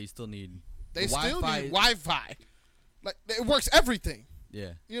 like they still need They the still Wi-Fi. need Wi-Fi. Like, it works everything.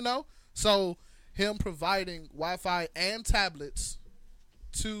 Yeah. You know? So him providing Wi-Fi and tablets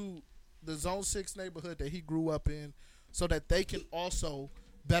to the Zone 6 neighborhood that he grew up in, so that they can also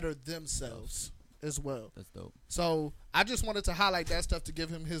better themselves as well. That's dope. So I just wanted to highlight that stuff to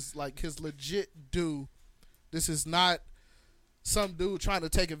give him his legit due. This is not some dude trying to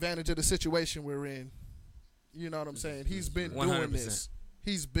take advantage of the situation we're in. You know what I'm saying? He's been doing 100%. this.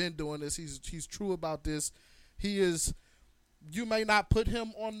 He's been doing this. He's true about this. He is. You may not put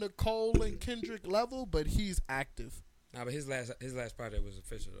him on the Cole and Kendrick level, but he's active. Nah, but his last project was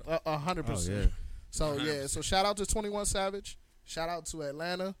official though. 100%. Oh, yeah. So yeah. So shout out to 21 Savage. Shout out to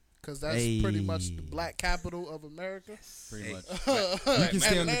Atlanta, because that's pretty much the black capital of America. Pretty much. You can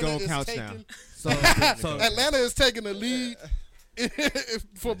stay on the Atlanta gold is couch now. taking- So Atlanta is taking the lead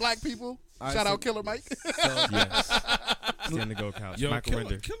for black people. All right, Shout so- out Killer Mike. Yes. Stay on the gold couch. Yo, Michael Killer,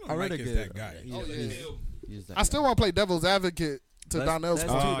 Render. Killer I read Mike a is good. that guy. Oh, yeah. He's that I still guy. want to play devil's advocate to That's- Donnell's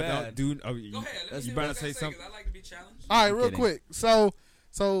that's point. too Oh, bad. dude. Oh, Go ahead. Let me That's see you what about to I say say, something? 'cause I like to be challenged. All right, I'm real kidding. quick.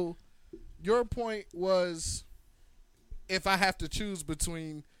 So your point was, if I have to choose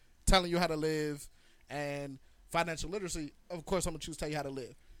between telling you how to live and financial literacy, of course I'm gonna choose tell you how to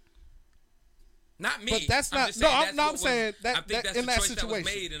live. Not me. But that's I'm not- just no, saying I'm- that's no, I'm what was- saying that- I think that- that's in the that choice that was situation,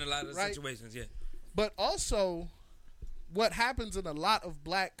 made in a lot of right? situations. Yeah. But also, what happens in a lot of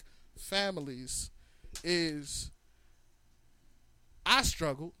black families is I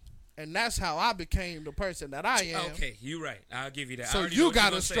struggled, and that's how I became the person that I am. Okay, you right. I'll give you that. I So already know you what you're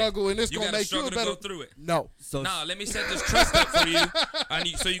gotta gonna say. struggle, and it's You gonna gotta make you a struggle to better. go through it. No. So Nah, let me set this trust up for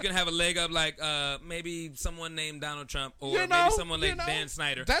you, so you can have a leg up like maybe someone named Donald Trump, or You know, maybe someone you like know, Dan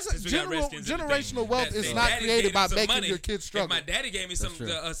Snyder. that's a since we got general- Redskins in the thing. generational wealth That is their not daddy created gave by him some making money. your kids struggle. If my daddy gave me That's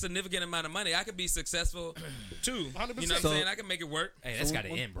true. a significant amount of money, I could be successful too. 100%. You know what I'm So- saying? I can make it work. Hey, that's So got to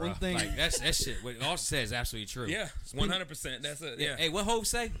one- end, bro. one thing- Like that shit. What all she said is absolutely true. Yeah, 100%. That's it. Yeah. Hey, what Hov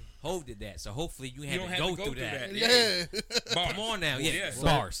say? Hov did that, so hopefully you don't haven't have go to go through through that. that. Yeah. Bars. Come on now, yeah, Yeah.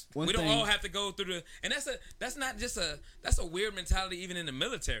 bars. One We don't thing- all have to go through and that's not just that's a weird mentality even in the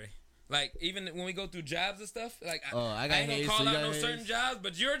military. Like even when we go through jobs and stuff, like I got ain't gonna haze, call so you out got no haze. certain jobs,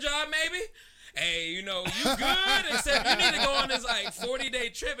 but your job maybe. Hey, you know you good, except you need to go on this like 40-day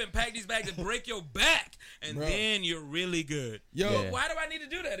trip and pack these bags and break your back, and Bro. then you're really good. Yo, Yeah. Why do I need to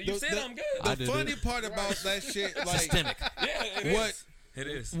do that? You said I'm good. The funny part about that shit, like Systemic. Yeah, it what is. It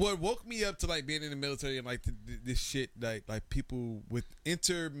is. what woke me up to like being in the military and like this shit, like people with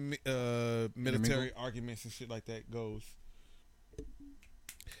military arguments and shit like that goes.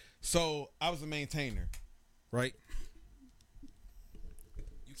 So I was a maintainer, right?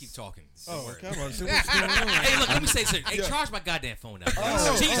 You keep talking. Oh, Word. okay. I'm about to say, what's going on? Hey, look, let me say something. Hey, charge my goddamn phone now.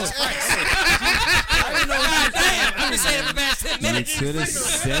 Oh, Jesus Christ. I didn't know. God damn. I've been saying it for the past 10 You minutes. could have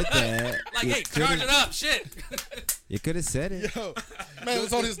said that. Like, You hey, coulda- charge it up. Shit. You could have said it. Yo, Man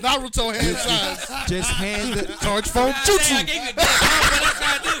was on his Naruto hand signs. Just hand the Charge phone God choo damn, I choo. gave you a damn phone. What else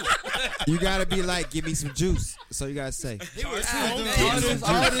I do? You gotta be like, give me some juice. So you gotta say. He was all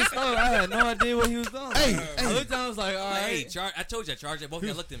this stuff, I had no idea what he was doing. Hey, I looked down, I was like, all Hey, right. I told you I charged it. Both of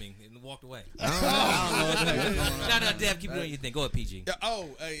y'all looked at me and walked away. I don't know. I don't know what the heck is going on. No, Dev, keep doing your thing. Go ahead, PG. yeah, oh,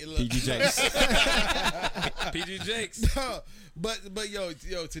 hey, look. PG Jakes. PG Jakes. but yo,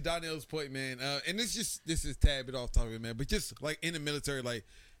 to Donnell's point, man, and this is tad bit off topic, man, but just like in the military, like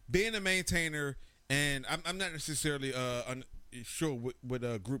being a maintainer, and I'm not necessarily sure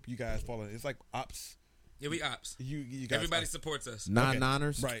what group you guys fall in. It's like ops. Yeah, we ops. You guys Everybody supports us.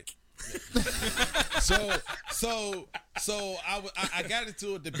 Non-noners. right. so I got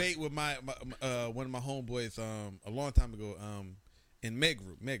into a debate with my one of my homeboys a long time ago in Med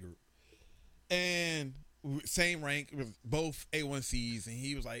Group, and same rank with both A1Cs, and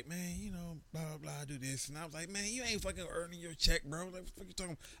he was like, man, you know, blah blah blah, do this, and I was like, man, you ain't fucking earning your check, bro. Like, what the fuck you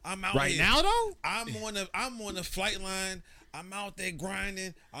talking about? I'm out Right here. now, though? I'm on the flight line. I'm out there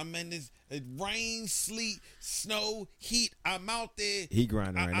grinding. I'm in this rain, sleet, snow, heat. I'm out there. He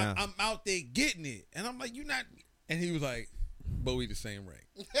grinding right now. I'm out there getting it, and I'm like, you not. And he was like, but we the same rank.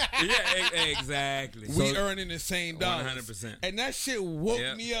 Exactly. We earning the same dollars. 100%. And that shit woke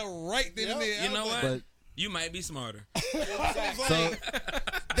me up right then and there. You know what? But You might be smarter. so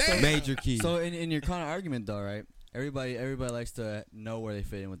Major key. So in your kind of argument though, right? Everybody likes to know where they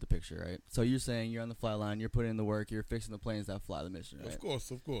fit in with the picture, right? So you're saying you're on the flight line, you're putting in the work, you're fixing the planes that fly the mission, right? Of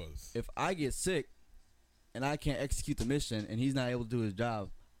course. If I get sick and I can't execute the mission and he's not able to do his job,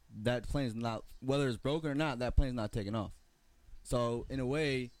 that plane is not, whether it's broken or not, that plane's not taking off. So in a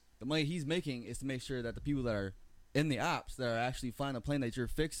way, the money he's making is to make sure that the people that are in the ops that are actually flying the plane that you're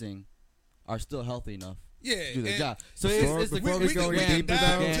fixing are still healthy enough to do their job. So it's the we it's can the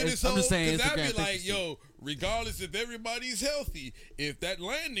dive into this whole, I'm just saying, because it's the I'd be grand like, picture. yo, regardless if everybody's healthy, if that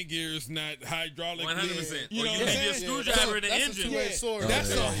landing gear is not hydraulically, 100%. you Or know you what I'm need your saying? screwdriver in the that's engine. A two-way sword.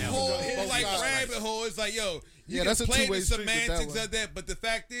 That's yeah. a whole Both like sides. rabbit hole. It's like, yo, you can that's a play two-way the street with that semantics one. of that, but the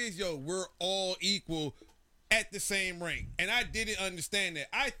fact is, yo, we're all equal at the same rank. And I didn't understand that.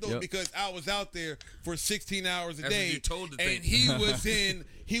 I thought because I was out there for 16 hours a That's what day you told the and thing.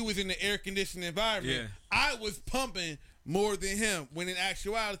 he was in the air conditioned environment. Yeah. I was pumping more than him, when in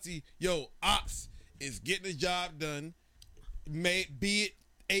actuality, yo, ops is getting the job done, be it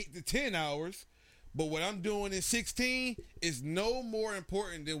 8 to 10 hours. But what I'm doing in 16 is no more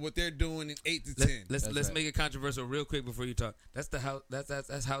important than what they're doing in 8 to 10. Let's make it controversial real quick before you talk. That's the house.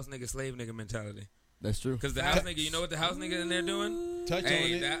 That's house nigga slave nigga mentality. That's true. Because the house nigga, you know what the house nigga in there doing? Touch on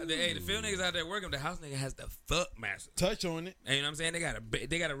it. The field niggas out there working. The house nigga has the fuck master. Touch on it. And you know what I'm saying?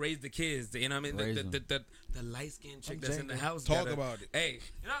 They gotta raise the kids. You know what I mean? Raise The light skinned chick that's in the house. Talk gotta- about it. Hey,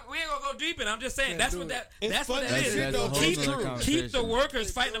 you know we ain't gonna go deep in. I'm just saying that's what that It's that's what funny that as is. shit, though. That's a Keep whole nother keep the conversation.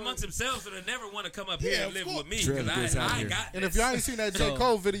 workers fighting amongst themselves, so they never want to come up here Yeah, and of live course. with me True, because this out I here. ain't got. And if this. y'all ain't seen that J. So-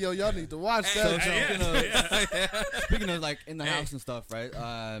 Cole video, y'all need to watch Hey, that. Speaking of like in the house and stuff, right?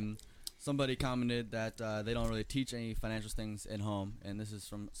 Somebody commented that they don't really teach any financial things in home, and this is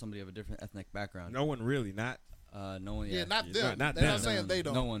from somebody of a different ethnic background. No one really, not. No one. Yeah, not Yeah, them. not They're them. not saying they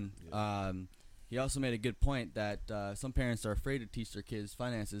don't. No one. He also made a good point that some parents are afraid to teach their kids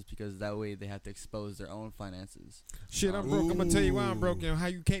finances because that way they have to expose their own finances. Shit, I'm broke. I'm gonna tell you why I'm broke. And how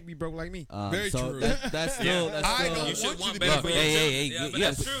you can't be broke like me. Very so true. That's still. That's I still don't You should want want you to better be for broke. yourself. Yeah, but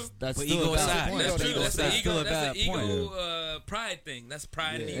that's true. That's Put still ego a bad aside. point. That's true. That's the still ego. a bad That's the point. ego pride thing. That's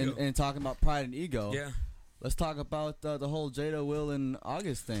pride and ego. And talking about pride and ego. Yeah. Let's talk about the whole Jada, Will, and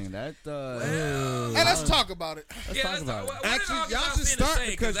August thing. That. Hey, let's talk about it. Let's talk about it. what Actually, did y'all August should have to start say?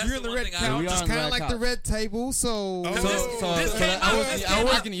 because that's you're in the one red thing I couch. don't We are It's on the kind of red like the couch. red table. So This came I out- was this I came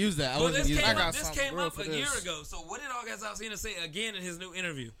was out- gonna use that. I Well, was this gonna use came I that. got up. This something came real up for a year this. ago. So what did August Alsina say again in his new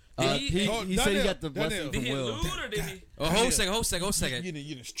interview? He said he got the blessing Did from he Will. allude or did he? Oh, hold second. You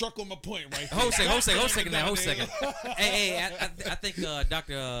done struck on my point right there. Hold second now. Hey, I think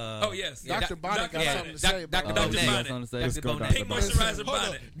Dr. Oh yes, Dr. Bonnet got something to say about Dr. that. Bonnet. Bonnet. Something to say. Dr. Go, Bonnet. Pink moisturizer Hold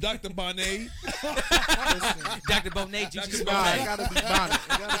bonnet. up. Dr. Bonnet. Dr. Bonet, Juicy Nah, it Bonet. gotta be Bonnet. It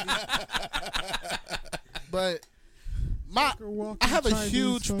gotta be. But I have a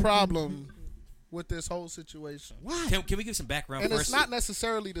huge problem with this whole situation, Can we give some background and first? it's not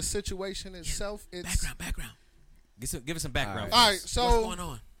necessarily the situation itself. It's background. Give us some background. all right. What's So going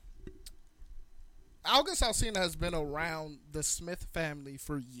on? August Alsina has been around the Smith family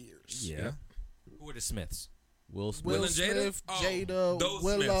for years. Yeah. Who are the Smiths? Will Smith. Will and Jada? Smith, Oh, Jada, those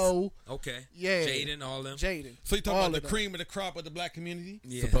Willow, Okay. yeah, Jaden, all them. Jaden. So you talking All about the of them. cream of the crop of the black community?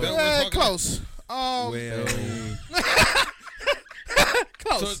 Yeah. That what we're Yeah, talking close.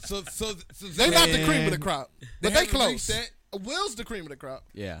 Close. So They not the cream of the crop, but they haven't close. reached Will's the cream of the crop,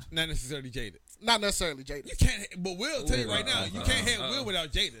 Yeah. not necessarily Jada. not necessarily Jada. You can't, but Will tell you right now, you can't have Will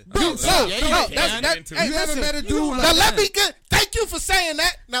without Jada. No, can. hey, You haven't listen, met a dude like now let that. me get. Thank you for saying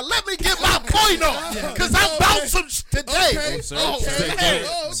that. Now let me get my point on, because I'm about some today.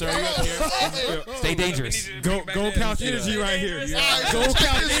 Stay dangerous. Go couch energy right here. Alright, Go check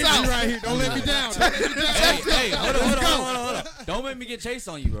couch this energy out. right here. Don't let me down. Hey, hold on. Don't make me get chased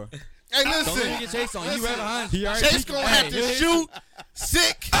on you, bro. Hey, Don't make me listen. get chased on you. You right behind. He already Chase gonna have to shoot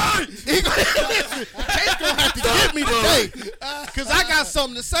sick. Chase gonna have to get me today, because I got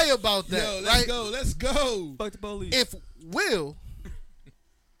something to say about that. Yo, right? let's go. Fuck the police. If Will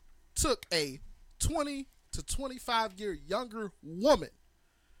took a 20 to 25-year younger woman,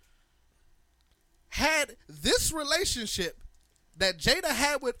 had this relationship that Jada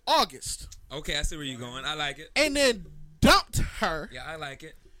had with August, Okay, I see where you're going. I like it. and then dumped her, Yeah, I like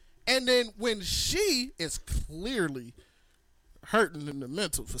it. and then when she is clearly hurting in the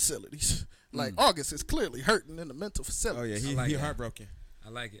mental facilities, like August is clearly hurting in the mental Oh facilities. yeah, I like he that. heartbroken. I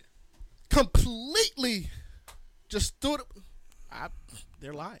like it. Completely just threw it.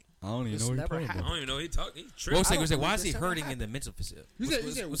 They're lying. I don't even This know what never you're talking happened. I don't even know he talked. He Will tripped. Singer said, don't "Why believe is he this ever hurting in happened. the mental facility?" You said-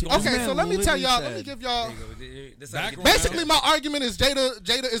 What's you going said- on? Okay, so let me tell y'all. Let said- me give y'all. There you go. That's how you get Background. Basically, my argument is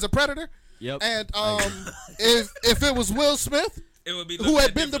Jada is a predator, Yep. and if it was Will Smith It would be who looked had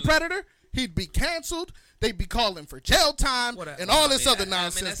at been the differently. predator, he'd be canceled. They'd be calling for jail time What and all this I mean, other I mean,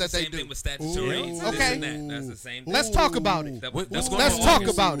 nonsense that's that the they same do. thing with statutory. Ooh. This Okay. and that. That's the same thing. Let's talk about it. That- Let's go Let's on talk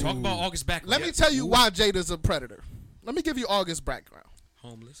August. about it. Talk about August background. Let me tell you why Jada's a predator. Let me give you August's background.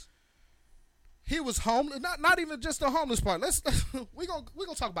 Homeless. He was homeless, not even just the homeless part. We're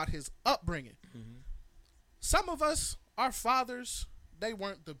gonna talk about his upbringing. Some of us, our fathers, they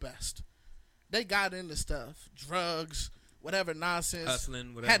weren't the best. They got into stuff, drugs, whatever nonsense,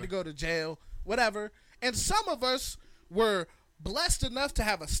 Hustling, whatever. had to go to jail, whatever. And some of us were blessed enough to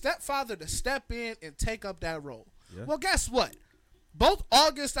have a stepfather to step in and take up that role. Yeah. Well, guess what? Both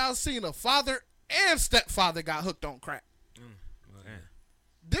August Alsina, father and stepfather, got hooked on crack. Okay.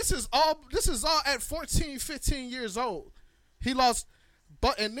 This is all at 14, 15 years old. He lost,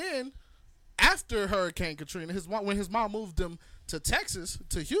 and then after Hurricane Katrina, when his mom moved him to Texas,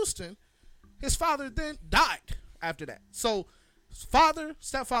 to Houston, his father then died after that. So father,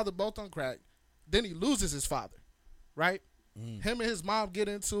 stepfather, both on crack. Then he loses his father, right? Him and his mom get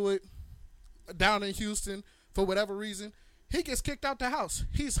into it down in Houston for whatever reason. He gets kicked out the house.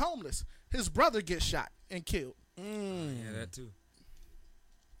 He's homeless. His brother gets shot and killed. Yeah, that too.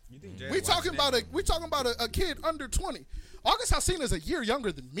 We talking about a kid under 20. August Alsina is a year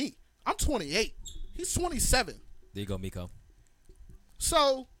younger than me. I'm 28. He's 27. There you go, Miko.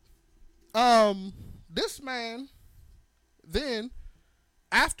 So, this man, then,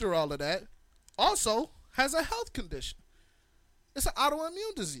 after all of that, also has a health condition. It's an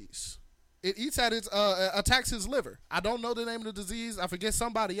autoimmune disease. It eats at its attacks his liver. I don't know the name of the disease. I forget.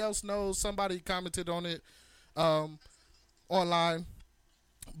 Somebody else knows. Somebody commented on it online,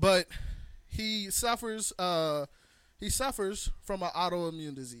 but he suffers from an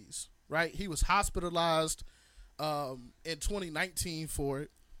autoimmune disease. Right? He was hospitalized in 2019 for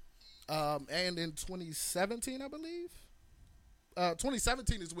it, and in 2017, I believe.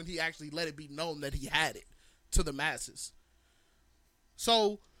 2017 is when he actually let it be known that he had it to the masses.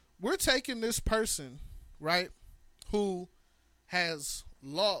 So we're taking this person, right, who has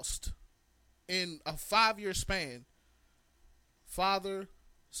lost in a 5-year span father,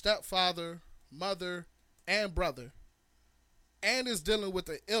 stepfather, mother, and brother, and is dealing with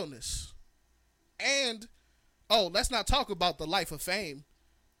an illness. And, let's not talk about the life of fame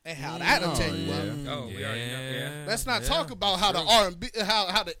and how that'll tear you up. Oh, we already know. Yeah. Let's not talk about how the R&B,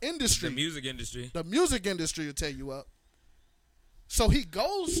 how the industry, The music industry. the music industry will tear you up. So he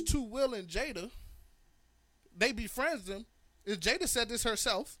goes to Will and Jada. They befriends them. And Jada said this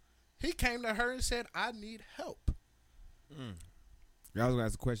herself. He came to her and said, "I need help." I was gonna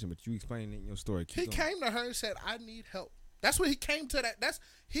ask a question, but you explained it in your story. He came to her and said, "I need help." That's when he came to that.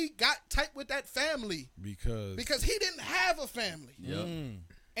 He got tight with that family because he didn't have a family. Yep.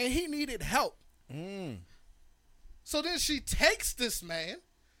 And he needed help. So then she takes this man,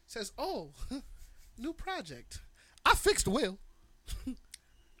 says, "Oh, new project. I fixed Will.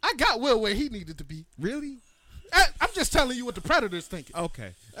 I got Will where he needed to be." Really? I'm just telling you what the Predator's thinking.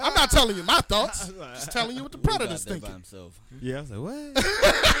 Okay. I'm not telling you my thoughts. Just telling you what the Will got Predator's there by thinking. himself. Yeah, I was like,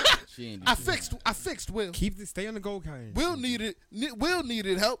 what? She ain't I fixed Will. Stay on the gold kind. Will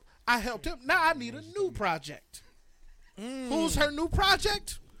needed help. I helped him. Now I need a new project. Who's her new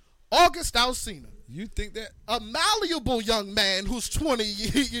project? August Alsina. You think that? A malleable young man who's 20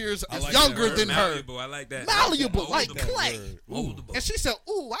 years like younger that than her. Malleable. I like that. Malleable, like Moldable. clay. Moldable. And she said,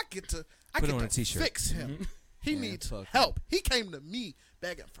 "Ooh, I get to Put it on a t-shirt. fix him. He needs fuck help. He came to me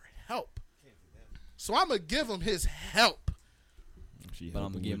begging for help. So I'm gonna give him his help." But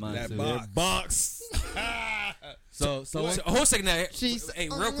I'm gonna get mine That too. box. So So, hold on a second now. She's- Hey,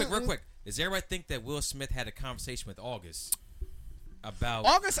 real quick. Does everybody think that Will Smith had a conversation with August about?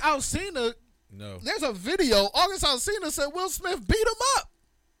 August Alsina, No. there's a video. August Alsina said Will Smith beat him up.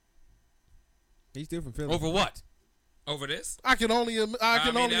 He's still from Philly. Over what? Over this? I can only assume.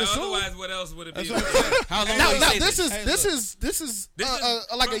 Otherwise, what else would it be? How long Now, did he say this this? is like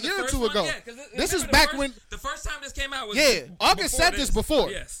from a the year or first two one? ago. Yeah, 'cause This is remember back the when the first time this came out was August said this before.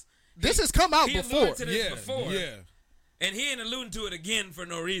 Yes, This has come out he before. alluded to this Yeah. before. Yeah. And he ain't alluding to it again for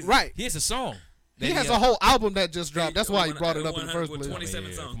no reason. Right. He has a song. He has a whole album that just dropped. That's why he 100 brought it up in the first with place.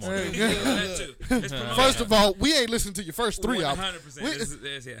 27 songs. on. Yeah, that too. It's promoted. First of all, we ain't listened to your first 3 albums.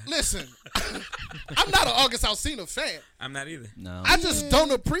 100%. Yeah. Listen, I'm not an August Alsina fan. I'm not either. No. I just don't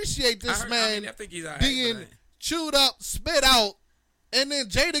appreciate I this heard- man I think he's all right, being but chewed up, spit out, and then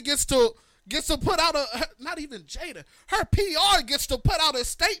Jada gets to gets to put out not even Jada, her PR gets to put out a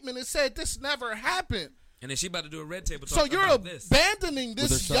statement and said this never happened. And then she about to do a red table talk So you're about this. abandoning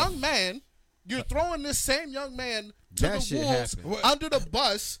this herself. young man. You're throwing this same young man to That the shit wolves happened. under the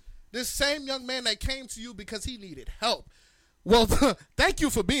bus. This same young man that came to you because he needed help. Well, thank you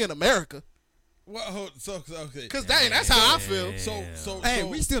for being America. Well, okay. Because that's how I feel. Hey,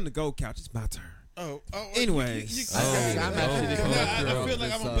 we still in the gold couch. It's my turn. Anyway. I feel Oh,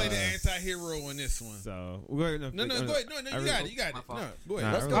 like I'm gonna play the anti-hero on this one. So we're gonna No, go ahead. No, you got it. You got it. No, go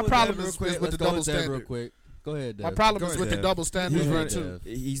ahead. Nah, Let's I go. My really- problem Dev is real quick. with Let's the go double with Dev real standard. quick. Go ahead, Dev. My problem Go is ahead, with the Dev. double standard He's here running. too.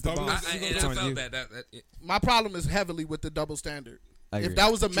 He's the I- boss. and It's I on felt you. that. My problem is heavily with the double standard. I If agree.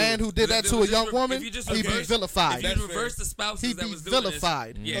 that was a man who did that If to you a young just- woman, if you just he'd be reverse- vilified. If you reverse the spouses He'd that be was doing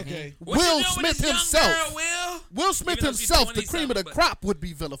vilified. this, yeah. Okay. What you Will doing with Smith this young himself. girl, Will? Will Smith Even though she's himself, the cream of the 20-something, crop, would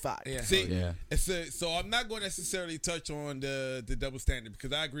be vilified. Yeah. See, Yeah. so I'm not going to necessarily touch on the double standard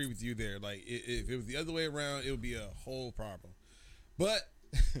because I agree with you there. Like, if it was the other way around, it would be a whole problem. But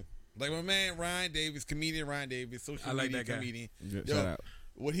like my man Ryan Davis, comedian Ryan Davis, social I like media that guy. comedian. Yeah, Yo, shout out.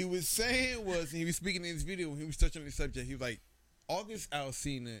 What he was saying was, and he was speaking in his video when he was touching on the subject, he was like, August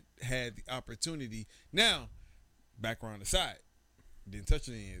Alsina had the opportunity. Now, background aside, didn't touch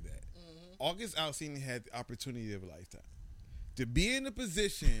on any of that. August Alsina had the opportunity of a lifetime to be in a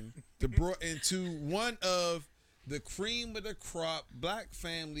position to brought into one of the cream of the crop black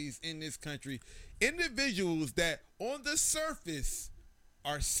families in this country, individuals that on the surface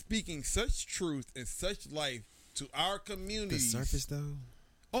are speaking such truth and such life to our The community. surface though.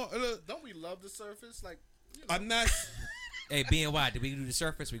 Oh, look, Don't we love the surface? Like, I'm not. Hey, BNY, did we do the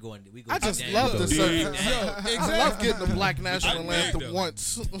surface? We going. I just down. love the Dude, surface. yo, I love getting the black national I'm anthem big,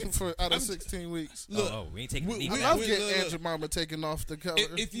 once for out of 16 weeks. Oh, we ain't taking the we- deep I we- dive. love getting look. Aunt Jemima taken off the cover.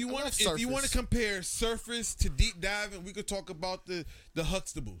 If you I want, love if you want to Surface. compare Surface to Deep Diving, we could talk about the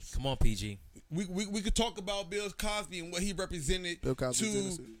Huxtables. Come on, PG. We could talk about Bill Cosby and what he represented Bill Cosby's to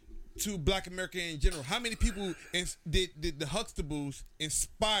innocent. to Black America in general. How many people did the Huxtables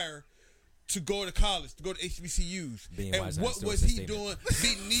inspire to go to college, to go to HBCUs? Being And wise, what I was still he say doing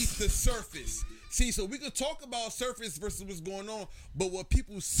beneath the surface? See, so we could talk about surface versus what's going on, but what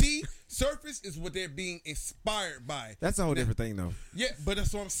people see surface is what they're being inspired by. That's a whole different thing though. Yeah, but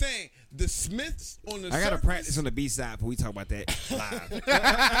that's what I'm saying. The Smiths on the I gotta surface, practice on the B side before we talk about that live.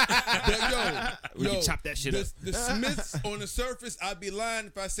 but We can chop that shit up. The Smiths on the surface, I'd be lying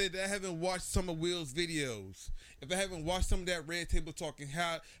if I said that I haven't watched some of Will's videos. If I haven't watched some of that Red Table Talking,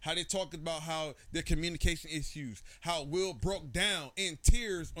 how they talked about how their communication issues, how Will broke down in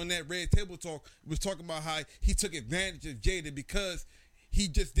tears on that Red Table Talk, was talking about how he took advantage of Jada because he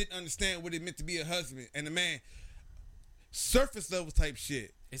just didn't understand what it meant to be a husband and a man. Surface level type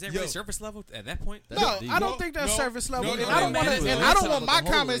shit. Is that Yo, really surface level at that point? No, That's deep. I don't think that's No, surface level, no, and no, I don't no, want no, to. no, And no, I don't no, want no, my the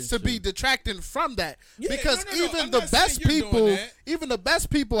whole comments to be relationship. detracting from that Yeah, because no, no, no, even I'm the not saying best you're doing people, that. even the best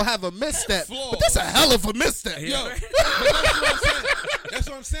people have a misstep. Flaws. But that's a hell of a misstep. Yo, but that's what I'm saying. That's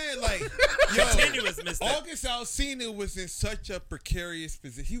what I'm saying. Like, yo, Continuous misstep. August Alsina was in such a precarious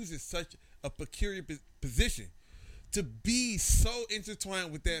position. He was in such a precarious position to be so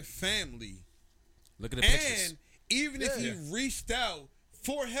intertwined with that family. Look at the pictures. And even if he reached out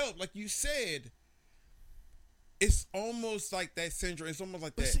for help, like you said, it's almost like that syndrome. It's almost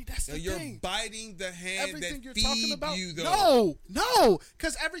like But that. see, that's the you're thing. biting the hand Everything that you're feed talking about, you, though. no,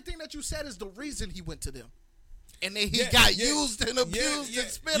 because everything that you said is the reason he went to them, and then he Yeah, got yeah, used and abused yeah,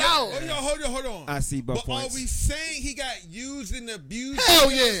 and spit yeah. out. Oh, yo, hold on. I see both But points. are we saying he got used and abused? Hell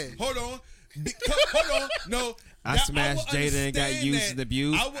because- yeah. Hold on. Hold on. No. I Now, smashed will Jada and got understand used that. and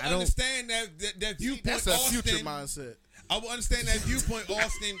abused. I would I don't- understand that viewpoint. That's a Austin, future mindset. I will understand that viewpoint,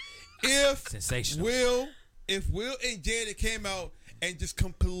 Austin, if Sensational. Will and Jada came out and just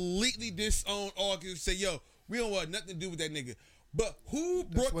completely disowned August and say, yo, we don't want nothing to do with that nigga. But who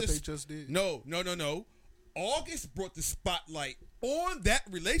brought what this? they just did. No. August brought the spotlight on that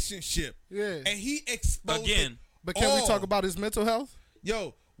relationship. Yeah. And he exposed Again. it But can we all. talk about his mental health?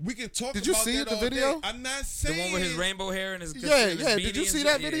 Yo, we can talk Did you about see that the all video? day. I'm not The saying one with his rainbow hair and his Yeah, and his yeah. beanie Did you and see shit?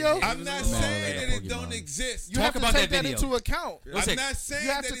 that Yeah, video? yeah, I'm he not was on saying there. that it Pokemon. don't exist. You Talk have to about take that that video. into account. Let's I'm take- not saying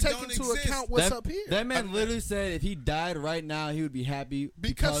You have that to it take don't into exist. account what's that, up here. That man literally said if he died right now, he would be happy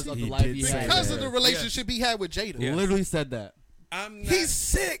because of the he life did he say had. Because that. of the relationship he had with Jada. Yeah. Literally said that. I'm not. He's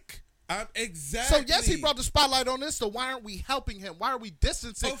sick. I'm exactly. So yes, he brought the spotlight on this. So why aren't we helping him? Why are we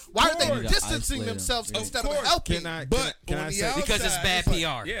distancing? Of Why are they course. distancing Isolate him. themselves Yeah. instead Of of course. helping? Can I? But Can on I the say? outside, Because it's bad like,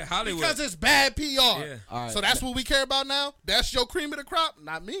 PR. Yeah, Hollywood. Because it's bad PR. Yeah. All right. So that's what we care about now. That's your cream of the crop,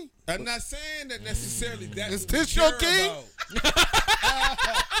 not me. I'm not saying that necessarily. That's Is what we this your care king?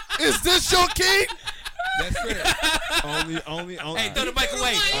 about. Is this your king? That's fair. only. Hey, throw the mic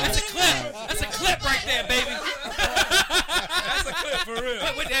away. That's a clip. That's a clip right there, baby. That's a clip for real.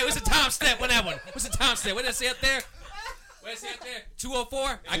 What's the time step on that one? What's the time step? What did I say up there? What did I say up there?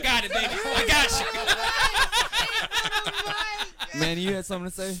 204? I got it, baby. I got you. Man, you had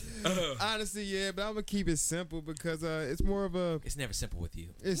something to say? Honestly, yeah, but I'm gonna keep it simple because it's more of a. It's never simple with you.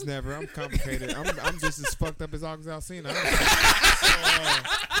 It's never. I'm complicated. I'm just as fucked up as August Alsina.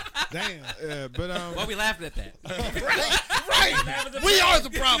 Damn. Yeah, but Why are we laughing at that? Right. We are the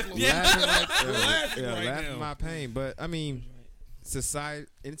problem. laughing right laughing now. my pain. But I mean,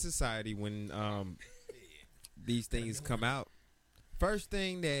 society when these things come out, first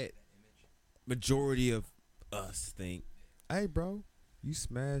thing that majority of us think, hey, bro, you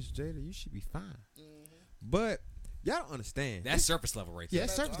smashed Jada, you should be fine. But y'all don't understand. That's surface level right there. Yeah,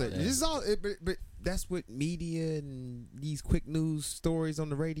 surface level. This is all, but that's what media and these quick news stories on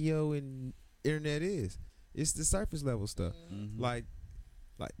the radio and internet is. It's the surface level stuff. Like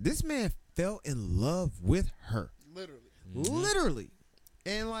this man fell in love with her, literally,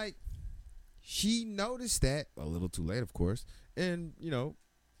 and like she noticed that a little too late, of course, and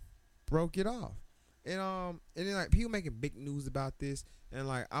broke it off. And then like people making big news about this, and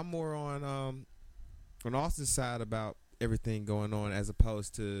like I'm more on Austin's side about everything going on as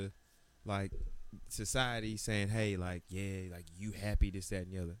opposed to like society saying, hey, like, yeah, like you happy, this, that,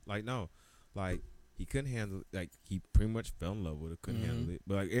 and the other. Like, no, like he couldn't handle it. Like he pretty much fell in love with her, couldn't handle it.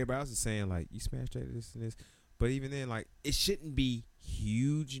 But like everybody else is saying, like, you smashed Jada, this and this. But even then, like, it shouldn't be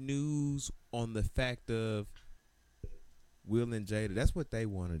huge news on the fact of Will and Jada. That's what they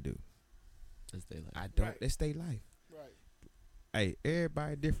want to do. That's their life. I don't. Right. That's their life. Right. Hey,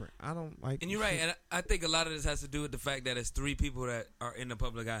 everybody different. I don't like. And you're right, and I think a lot of this has to do with the fact that it's 3 people that are in the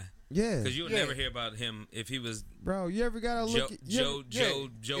public eye. Yeah. Because you would never hear about him if he was Bro, you ever gotta look Joe. at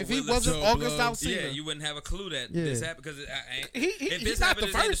Joe. If he Willis. wasn't Joe August Blow. Alsina, Yeah, you wouldn't have a clue that Yeah. this happened because if he's this not happened,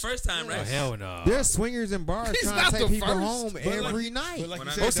 the this ain't the first. first time, right? Hell no. There's swingers and bars He's trying not to take the people first. home But every like- night. but like When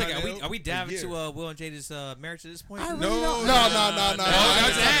you I- said, Hold a second. Donnell, Are we diving yeah. to Will and Jada's marriage at this point? I really No, don't. No.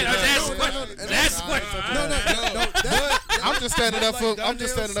 That's what. I'm just standing up for. I'm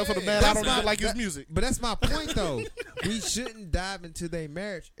just standing up for the man. I don't even like his that- music. But that's my point, though. We shouldn't dive into their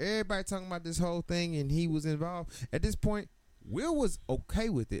marriage. Everybody talking about this whole thing, and he was involved. At this point, Will was okay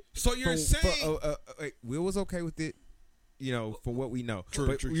with it. So you're saying Will was okay with it, from what we know. True,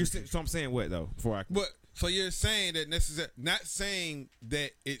 But true, you're true, saying- So I'm saying what though? Before I But so you're saying that not saying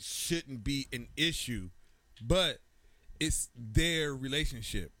that it shouldn't be an issue, but it's their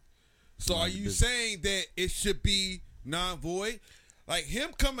relationship. So are you saying that it should be non-void? Like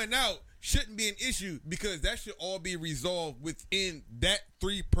him coming out shouldn't be an issue because that should all be resolved within that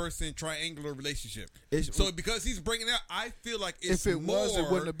 3-person triangular relationship. So because he's bringing it out, I feel like it's If it more. was, it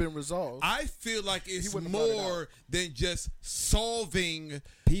wouldn't have been resolved. I feel like it's wouldn't have brought it more than just solving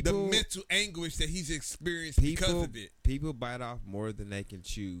People- the mental anguish that he's experienced because of it. people bite off more than they can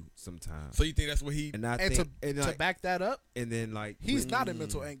chew sometimes. So you think that's what he? And I And think, to back that up, and then like he's not in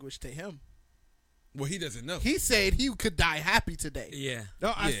mental anguish to him. Well, he doesn't know. He said he could die happy today. Yeah.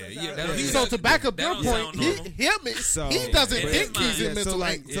 No, Yeah. So to back up That your don't point, sound normal. So- he doesn't In think his he's in mind. mental so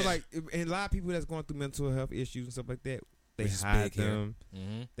like, anguish. so like, and a lot of people that's going through mental health issues and stuff like that, they Which is hide big here. them.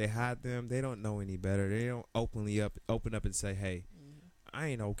 They hide them. They don't know any better. They don't open up and say, "Hey, I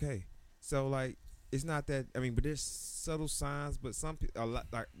ain't okay." So like, it's not that. I mean, but there's subtle signs. But a lot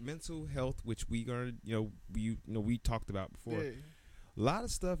like mental health, which we gonna we talked about before. Yeah. A lot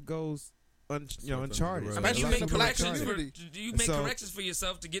of stuff goes uncharted. road. I mean, Especially you in make the black corrections community. you make So- corrections for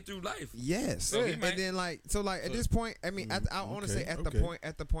yourself to get through life. Yes, So he and might- then like at this point, I mean, I want to say at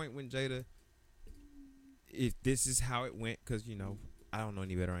the point when Jada, if this is how it went, because I don't know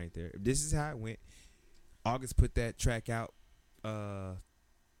any better. I ain't there. If this is how it went, August put that track out. How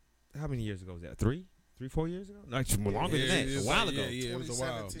many years ago was that? 4 years ago? No, it's longer than that. A while ago. Yeah, it was a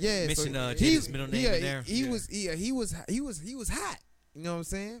while. 2017. Yeah, Mention so Jada's middle name in there. He was hot. You know what I'm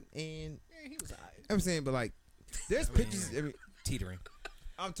saying? And Yeah, he was alright. I'm saying, but like, there's pictures. I mean, Teetering.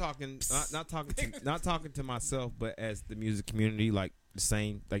 I'm talking, not talking to myself, but as the music community, like the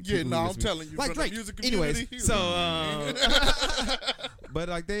same, like Yeah, people no, who I'm listen- telling you, like from the Drake. music community. Anyways, he was- so but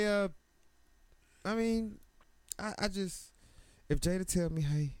like they, I mean, I just if Jada tell me,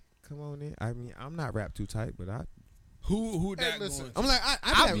 hey, come on in. I mean, I'm not rap too tight, but Who Hey, that listen. going? I'm like,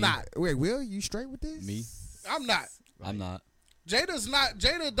 I'm not. Wait, Will, you straight with this? Me? I'm not. I'm not. Jada's not.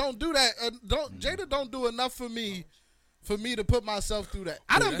 Jada don't do that. Jada don't do enough for me to put myself through that.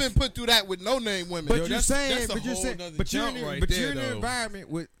 I done been put through that with no name women. But Yo, you're that's saying, a but you're whole saying, nother but you're jump in, right but there, you're in an though. environment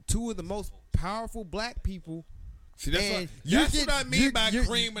with two of the most powerful black people See, that's And what, you that's get- what I mean you- by you-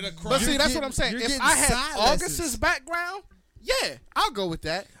 cream of the crop. But see, You're that's getting- what I'm saying. you're If getting I had side August's lessons. background, yeah, I'll go with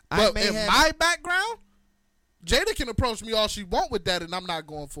that. I But may in have- my background, Jada can approach me all she want with that, and I'm not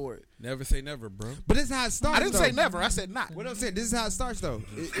going for it. Never say never, bro. But this is how it starts. I didn't though. say never. I said not. What I'm saying, this is how it starts though.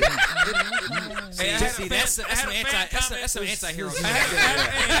 See, that's some anti-hero shit. Look,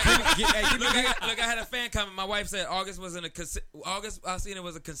 I had a fan comment. My wife said August was August. I seen it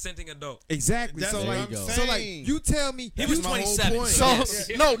was a consenting adult. Exactly. That's So what like, I'm so like, saying. you tell me He was my whole 27. point. So Yes.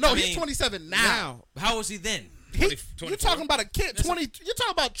 no, I he's mean, 27 now. now. How was he then? He, 24. you talking about a kid 20? You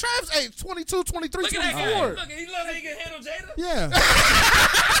talking about Trav's age 22, 23, Look at that guy. 24. Look, he loves how he can handle Jada. Yeah.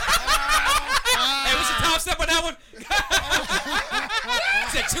 Hey, what's your time step on that one?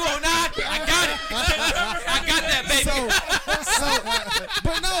 Said 209. I got it. I got that, baby.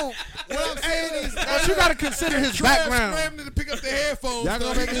 But no, what I'm saying is, But you got to consider his Trav background. scrambling to pick up the headphones. y'all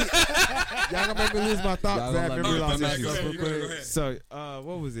gonna make me, lose my thoughts. Y'all gonna after let we me- lost no, that you stuff go real ahead, you quick. go ahead. So,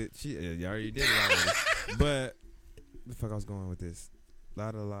 what was it? You already did it already. But the fuck I was going with this?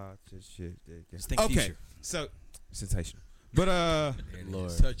 La shit. Just think Okay, future. so sensational. But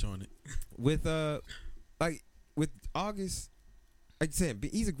Lord. Touch on it. with with August, like I said,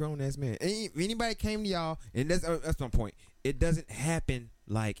 he's a grown ass man. If anybody came to y'all, and that's my point. It doesn't happen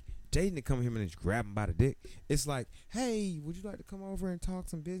like Jaden to come to him and just grab him by the dick. It's like, hey, would you like to come over and talk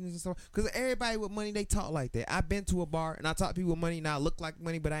some business and stuff? Because everybody with money, they talk like that. I've been to a bar and I talk to people with money and I look like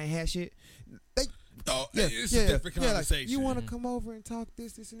money, but I ain't had shit. They, Oh, it's a different like, conversation. you want to come over and talk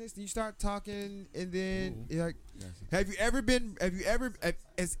this, and this. You start talking, and then you're like, has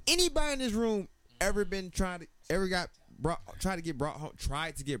anybody in this room ever been tried to get brought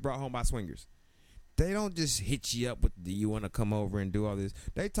home by swingers? They don't just hit you up with, do you want to come over and do all this?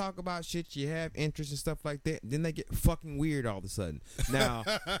 They talk about shit you have interest and stuff like that. Then they get fucking weird all of a sudden. Now,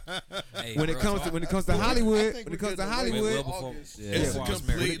 Hey, when it bro, comes to I Hollywood, think when it we're comes to getting away Hollywood, with before- August. Yeah. It's Yeah. a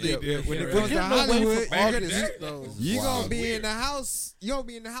completely when different. it We're comes to getting away Hollywood, from you're August, though. You Wow. gonna be in the house. You gonna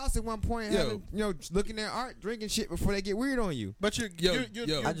be in the house at one point, having, looking at art, drinking shit before they get weird on you. But you're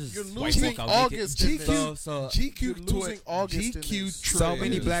I just- losing White August. in GQ this. So You're losing August in GQ this. So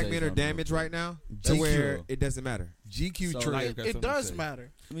many just black say men are something damaged real right now to Thank where you. it doesn't matter. GQ So, Trey. like, got It something to does say.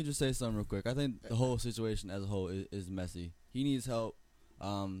 matter. let me just say something real quick. I think the whole situation as a whole is messy. He needs help.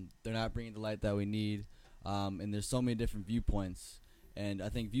 They're not bringing the light that we need. And there's so many different viewpoints. And I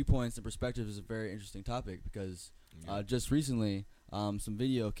think viewpoints and perspectives is a very interesting topic because just recently some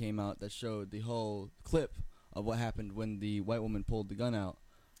video came out that showed the whole clip of what happened when the white woman pulled the gun out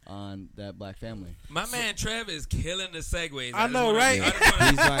on that black family. My man Trev is killing the segues. I just know, wanna- right? I just wanna-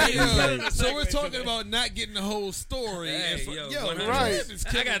 He's like- Yo, killing the so we're segues talking today. about not getting the whole story. Hey, and yo, yo, 100. right. Trev is I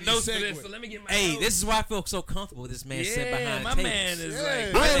killing got these notes for this, segues. so let me get my Hey, notes. this is why I feel so comfortable. This man sitting Yeah, behind my tables. man is Yeah.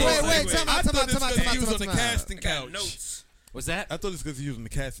 like. Wait, time I out, thought time this out, because he was on the time out. casting I got couch. notes. What's that? I thought it's because he was on the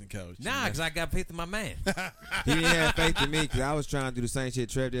casting couch. Nah, because I got faith in my man. He didn't have faith in me because I was trying to do the same shit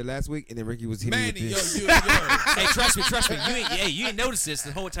Trev did last week, and then Ricky was hitting me Manny, with yo, this. yo. Hey, trust me. You ain't noticed this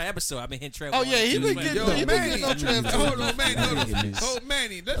the whole entire episode. I've been hitting Trevor. Oh, yeah, he been getting Yo, he been Manny, getting on Trev. hold on, Manny, hold Manny. on. Oh,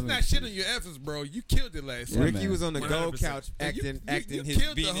 Manny, let's not shit on your efforts, bro. You killed it last Yeah, week. Ricky man. was on the gold 100%. couch You acting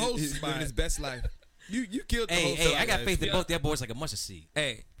killed the being host his, spot. living his best life. You killed the whole Hey, I got show faith in Yeah. both their boys like a mustard seed.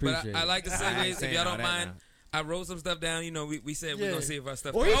 Hey, but Appreciate I it. like the I ain't segues. If saying y'all all don't that mind, now. I wrote some stuff down. You know, we said we're Yeah. gonna see if our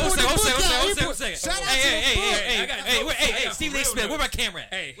stuff. Well, he put the book out. He One put- second. shout out to Hey, the book. I got hey, notes. I got Stephen A. real Smith, where notes. my camera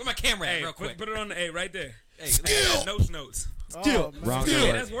at? Hey, Where my camera at? Hey, Real quick. put it on the right there. Hey, Skill. Notes. Oh, man. Wrong Yeah,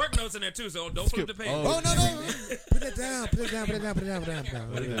 word. that's work notes in there too. So don't flip the page. Oh. Oh no! Put it down. Put it down. Put it down. Put it down. Put it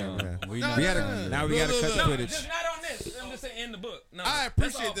down. Put it down. We No, know. We no, gotta no, no. now. We gotta cut the No, footage. just not on this. I'm just saying in the book. No, I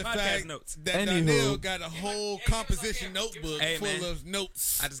that's all appreciate the podcast fact notes. that Anywho. Donnell got a whole composition notebook Hey, full man. of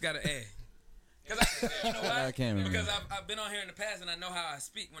notes. I just got to add. Because you know why? I can't remember. Because I've been on here in the past and I know how I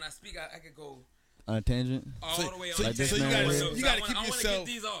speak. When I speak, I could go On a tangent. all So- the way so- on. so the you tangent. gotta- So you gotta I keep wanna yourself-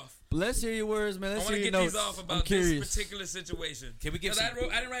 get these off. But let's hear your words, man. I Let's want hear to your get notes. these off I'm about curious. this particular situation. Can we give 'Cause some?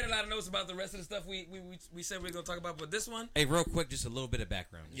 I didn't write a lot of notes about the rest of the stuff we said we were going to talk about, but this one, Hey, real quick, just a little bit of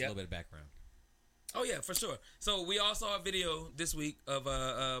background. Yep. A little bit of background. oh yeah, for sure. So we all saw a video this week of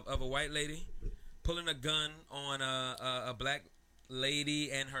a white lady pulling a gun on a black lady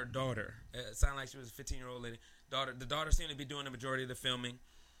and her daughter. It sounded like she was a 15-year-old lady. The daughter seemed to be doing the majority of the filming.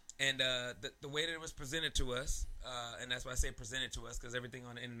 And the way that it was presented to us, and that's why I say presented to us, because everything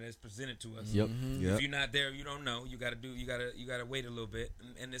on the internet is presented to us. Yep. Yep. If you're not there, you don't know. You gotta wait a little bit.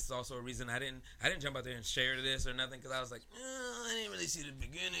 And this is also a reason I didn't jump out there and share this or nothing, because I was like, I didn't really see the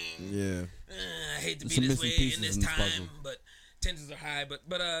beginning. Yeah. I hate to There's be some this missing way pieces in this in this time, puzzle. but tensions are high. But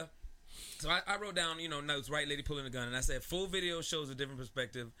so I wrote down notes. Right lady pulling a gun, and I said full video shows a different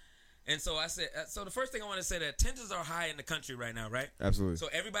perspective. And so I said, so the first thing I want to say that tensions are high in the country right now, right? Absolutely. So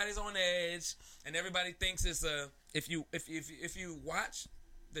everybody's on edge, and everybody thinks it's if you watch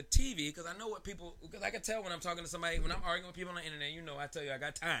the TV, because I know what people, because I can tell when I'm talking to somebody, when I'm arguing with people on the internet, I tell you I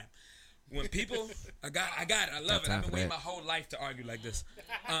got time. When people, I got it, I love it. I've been waiting my whole life to argue like this.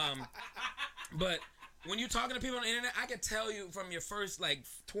 But when you're talking to people on the internet, I can tell you from your first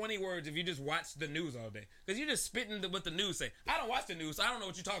 20 words if you just watch the news all day, because you're just spitting what the news say. I don't watch the news, so I don't know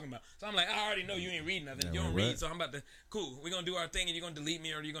what you're talking about. So I'm like, I already know you ain't reading nothing. Yeah, you don't right. read, so I'm about to we're gonna do our thing, and you're gonna delete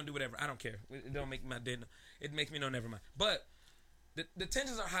me or you're gonna do whatever. I don't care. It don't make my day. It makes me know never mind. But the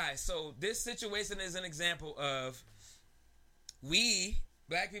tensions are high. So this situation is an example of we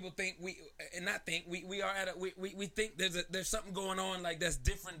black people think we are at we think there's something going on that's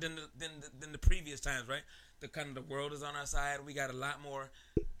different than the previous times, right? The world is on our side. We got a lot more,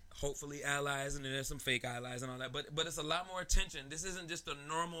 hopefully, allies, and then there's some fake allies and all that. But it's a lot more attention. This isn't just a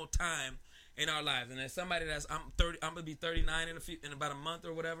normal time in our lives. And as somebody I'm gonna be 39 in about a month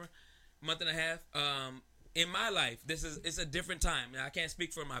or whatever, month and a half. In my life, it's a different time. Now, I can't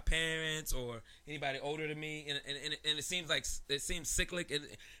speak for my parents or anybody older than me, and it seems cyclic,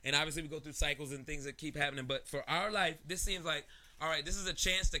 and obviously we go through cycles and things that keep happening. But for our life, this seems like, all right, this is a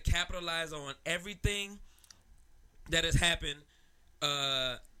chance to capitalize on everything that has happened.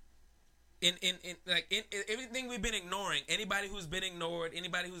 Everything we've been ignoring. Anybody who's been ignored,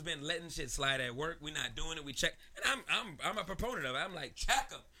 anybody who's been letting shit slide at work, we're not doing it. We check, and I'm a proponent of it. I'm like, check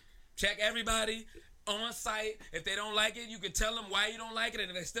them, check everybody on site. If they don't like it, you can tell them why you don't like it,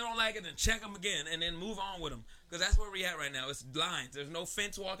 and if they still don't like it, then check them again, and then move on with them, because that's where we at right now. It's lines. There's no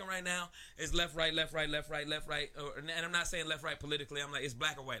fence walking right now. It's left, right, left, right, left, right, left, right. And I'm not saying left, right politically. I'm like, it's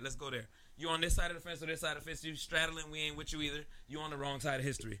black or white. Let's go there. You on this side of the fence or this side of the fence? You straddling, we ain't with you either. You on the wrong side of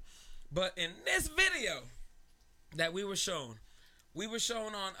history. But in this video that we were shown on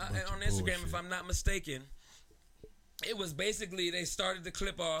Instagram, bullshit. if I'm not mistaken, it was basically they started the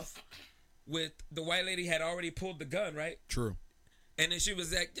clip off with the white lady had already pulled the gun, right? True. And then she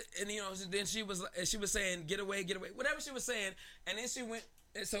was like, then she was saying, get away, whatever she was saying, and then she went.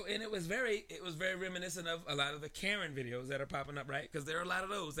 And it was very reminiscent of a lot of the Karen videos that are popping up, right? Because there are a lot of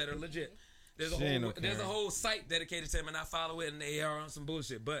those that are legit. There's a whole site dedicated to them, and I follow it, and they are on some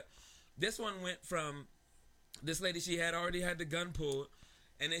bullshit. But this one went from this lady, she had already had the gun pulled,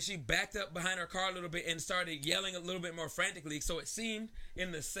 and then she backed up behind her car a little bit and started yelling a little bit more frantically. So it seemed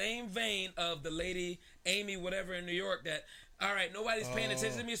in the same vein of the lady, Amy, whatever, in New York, that, all right, nobody's paying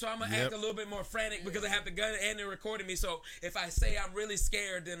attention to me, so I'm going to act a little bit more frantic because I have the gun and they're recording me. So if I say I'm really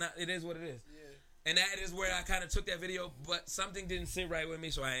scared, then it is what it is. Yeah. And that is where I kind of took that video, but something didn't sit right with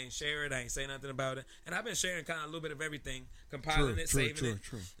me, so I ain't share it. I ain't say nothing about it. And I've been sharing kind of a little bit of everything, compiling saving it,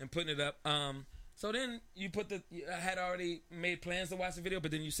 and putting it up. So then I had already made plans to watch the video, but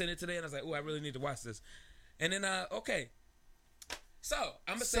then you sent it today, and I was like, oh, I really need to watch this. And then, okay. So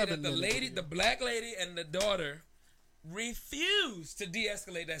I'm going to say that the black lady and the daughter refused to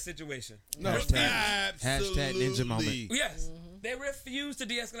de-escalate that situation. No, hashtag ninja moment. Yes, they refused to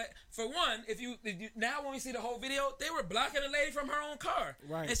de-escalate. For one, if you now when we see the whole video, they were blocking the lady from her own car,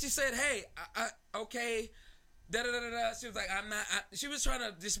 right? And she said, "Hey, okay." She was like, I'm not. She was trying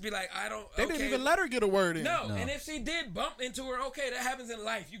to just be like, I don't. They didn't even let her get a word in. No, and if she did bump into her, okay, that happens in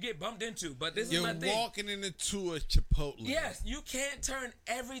life. You get bumped into, but this is my thing. You're walking into a Chipotle. Yes, you can't turn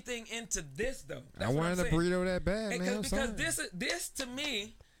everything into this though. That's I wanted a burrito that bad, man. Because this to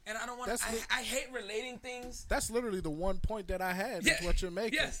me, and I don't want. I hate relating things. That's literally the one point that I had. That's what you're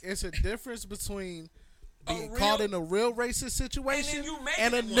making. Yes. It's a difference between being caught in a real racist situation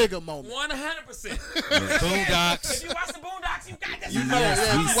and a nigga moment. 100%. Boondocks. If you watch the Boondocks, you got this. You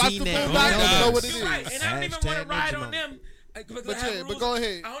watch the Boondocks, you know what it is. Right. And I don't even want to ride on them. But go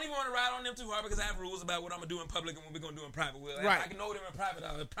ahead. I don't even want to ride on them too hard because I have rules about what I'm going to do in public and what we're going to do in private. Right. If I can know them in private,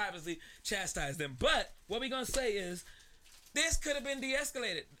 I'll privately chastise them. But what we're going to say is this could have been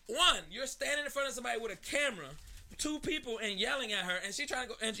de-escalated. One, you're standing in front of somebody with a camera, two people, and yelling at her, and she trying to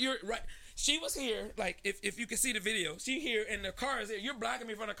go, and you're right. She was here, like, if you can see the video, she here, and the car is here. You're blocking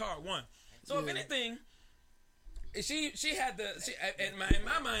me from the car, one. So if anything, she had in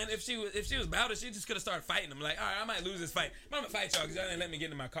my mind, if she was about it, she just could have started fighting them. Like, all right, I might lose this fight. But I'm gonna fight y'all because y'all didn't let me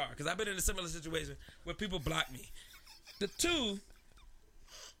get in my car. Because I've been in a similar situation where people block me. The two.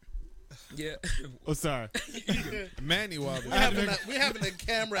 Yeah. Oh, sorry. Manny Wilder. We're having a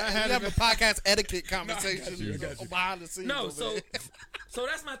camera. We're having a podcast etiquette conversation behind the scenes. No, so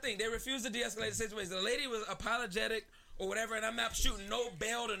that's my thing. They refused to de-escalate the situation. The lady was apologetic or whatever, and I'm not shooting no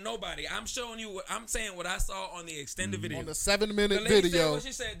bail to nobody. I'm showing you what I'm saying. What I saw on the extended video, On the 7-minute the lady video. said what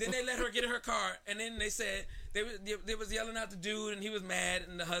she said. Then they let her get in her car, and then they said they was yelling out the dude, and he was mad,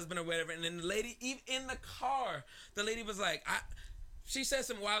 and the husband or whatever. And then the lady, even in the car, the lady was like, she said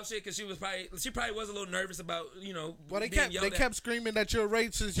some wild shit because she probably was a little nervous about Well, they being yelled at. kept screaming that you're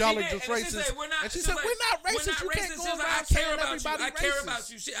racist. Y'all are just racist. Said, we're not, and she she said, like, we're not racist. You can't go around I saying care about you. everybody I care racist. about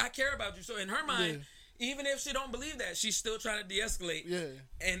you. I care about you. So in her mind, even if she don't believe that, she's still trying to de-escalate. Yeah.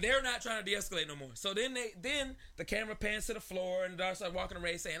 And they're not trying to de-escalate no more. So then the camera pans to the floor and the dog start walking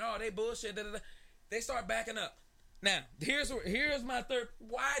away saying, "Oh, they bullshit." Da, da, da. They start backing up. Now, here's my third.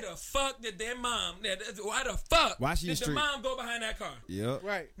 Why the fuck did their mom? Why the fuck did the mom go behind that car? Yep.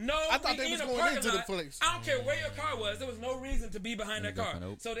 Right. No, I thought they was going into the place. I don't care where your car was. There was no reason to be behind that car.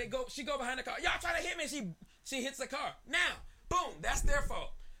 Nope. So she go behind the car. Y'all try to hit me. She hits the car. Now, boom. That's their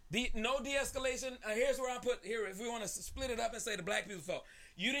fault. No de-escalation. Here's where I put here. If we want to split it up and say the black people's fault,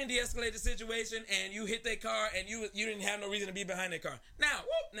 you didn't de-escalate the situation and you hit their car and you didn't have no reason to be behind their car.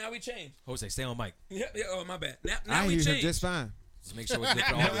 Now we change. Jose, stay on mic. Yeah. Oh my bad. Now I we hear change. him just fine. Just make sure it's good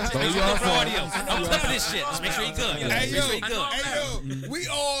for audio. Now- Make sure it's good for audio. Don't clip this shit. Just make sure you good. Hey Make yo, sure you good. hey yo, we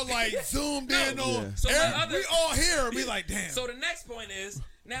all like zoomed in on. So we all here. We like, damn. So the next point is,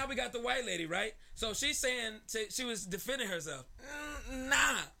 now we got the white lady, right? So she's saying she was defending herself.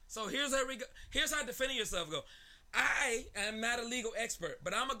 Nah. So here's how defending yourself go. I am not a legal expert,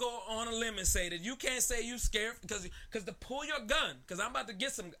 but I'm gonna go on a limb and say that you can't say you scared because to pull your gun. Because I'm about to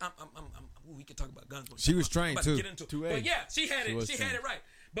get some. We can talk about guns. She was trained I'm about too. To get into it. 2A. But yeah, she had it. She had trained. it right.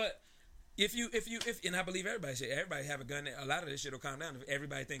 But if and I believe everybody have a gun. A lot of this shit will calm down if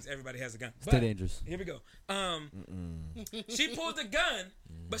everybody thinks everybody has a gun. Stay But dangerous. here we go. She pulled the gun,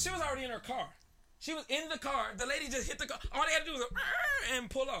 but she was already in her car. She was in the car. The lady just hit the car. All they had to do was go, and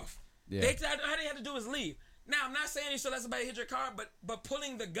pull off. Yeah. All they had to do was leave. Now, I'm not saying you should let somebody hit your car, but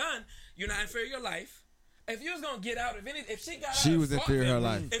pulling the gun, you're not in fear of your life. If you was gonna get out, if she got out, She and was in fought fear of her them,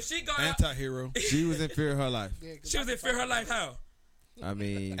 life. If she got out, Anti-hero. She was in fear of her life. she was in fear of her life. How? I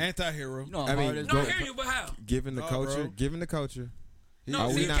mean, Anti-hero. You know I how mean, hard it is. No, I Go- hear you, but how? given the No, culture, bro. given the culture. No, Are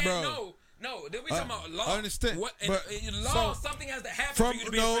so we you not? can't. Bro. No. Then we talking about law. I understand, What? but- In law, so- something has to happen From for you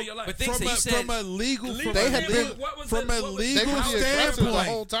to be in fear of your life. But think so, you said from a legal They had been- What was from the- a what was- They legal were the aggressor the standpoint.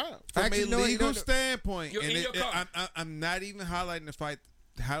 whole time. From Actually, a no, you legal don't- standpoint, You're and in your car. I'm not even highlighting the fact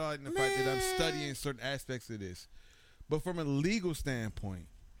that I'm studying certain aspects of this, but from a legal standpoint,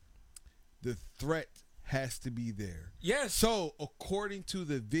 the threat has to be there. Yes. So according to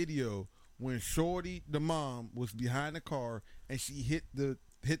the video, when Shorty, the mom, was behind the car and she hit the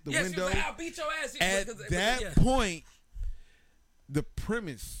Yes, she window, was like, I'll beat your ass. at that yeah. point, the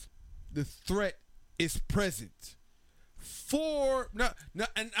premise, the threat is present.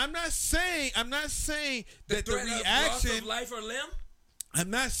 And I'm not saying that the threat of loss reaction. of life or limb. I'm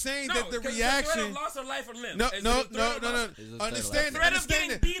not saying No, that the 'cause reaction. threat of loss of life or limb. No, Is no, it the no, threat no, of no. loss? It's a Understand threat that. of getting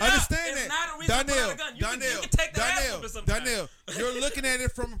Understand beat that. up Understand is that. not a reason to pull out a gun. You can take the ass whooping sometimes. Donnell, you're looking at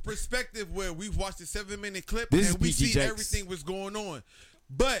it from a perspective where we've watched a 7-minute clip This is and we PG see Jakes. everything was going on.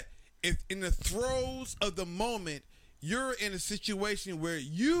 But if in the throes of the moment, you're in a situation where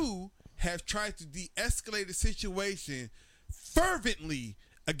you have tried to de-escalate the situation fervently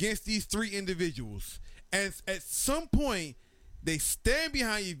against these three individuals, and at some point they stand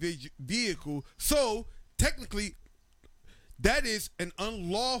behind your vehicle, so technically that is an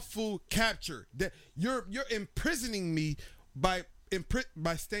unlawful capture. That you're imprisoning me by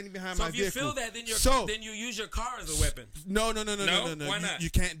standing behind So my if you vehicle. feel that, then you use your car as a weapon. No. Why not?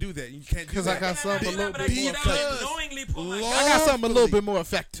 You can't do that. You can't do 'Cause that. I got something a little But I bit can more get out and because knowingly pull my law- I got something a little bit more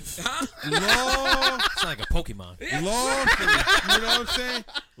effective. Law, It's like a Pokemon. lawfully, you know what I'm saying?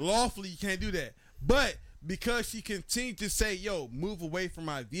 Lawfully, you can't do that. But because she continued to say, "Yo, move away from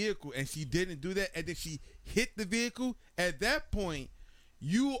my vehicle," and she didn't do that, and then she hit the vehicle, at that point,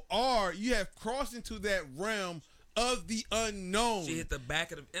 you have crossed into that realm of the unknown. She hit the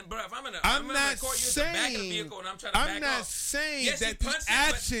back of the. And bro, if I'm in a I'm the not court, you hit the back of the saying. vehicle and I'm trying to back I'm not off. saying Yes, that you the punched it, but-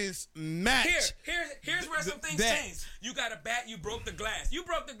 actions match. Here's where some things that. change. You got a bat, you broke the glass. You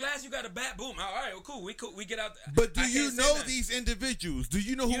broke the glass, you got a bat, boom. All right, well, cool. We get out. But do I you can't say know nothing. these individuals? Do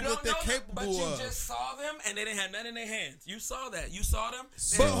you know You what don't they're know them, capable but you of? just saw them and they didn't have nothing in their hands. You saw that. You saw them.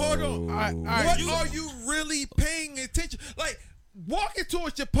 But hold on. All right, What are you really paying attention? Like, walk into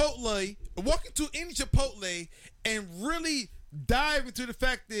a Chipotle, walk into any Chipotle, and really dive into the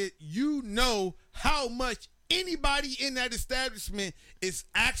fact that you know how much anybody in that establishment is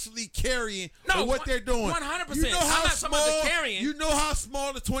actually carrying No, or what they're doing. 100%. You know I'm how not talking about the small- carrying. You know how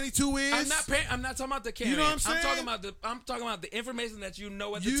small the 22 is. I'm not talking about the carrying. You know what I'm saying? I'm talking about the information that you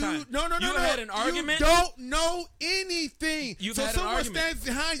know at You the time. no. You had an argument. You don't know anything. You've so had an someone argument. stands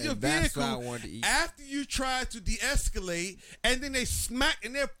behind your And that's what I vehicle wanted to eat. after you try to de-escalate, and then they smack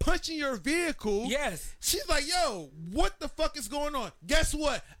and they're punching your vehicle. Yes. She's like, "Yo, what the fuck is going on?" Guess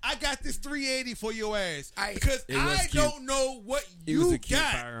what? I got this 380 for your ass because It was I cute. don't know what It was you a cute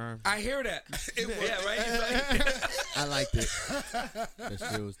got. firearm. I hear that. It was- Yeah, right. I liked it. That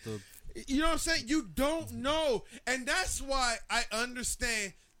shit was still. You know what I'm saying? You don't know. And that's why I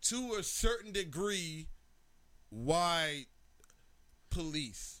understand to a certain degree why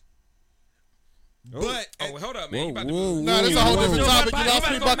police. But Oh, hold up, man. You about to Nah, that's a whole different topic. You lost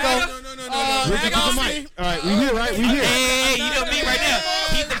me, Bucko. no. Mag off me. All right, we here, right? We here. Hey, you know me right now.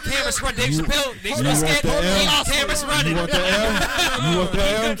 Keep the cameras running. Dave Chappelle. Dave you Chappelle want scared. the L? Keep the cameras running. You want the L? You want the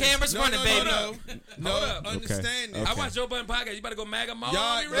L? Keep the cameras running, baby. No, Hold up. understand this. I watch Joe Budden podcast. You better go MAGA mom. Y'all,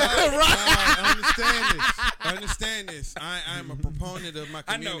 on me, right? understand this. I'm a proponent of my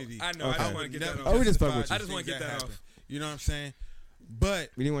I know. community. I know. I just want to get that Never off. Oh, we just fuck with justify you. I just wanna things get that happen. off. You know what I'm saying? But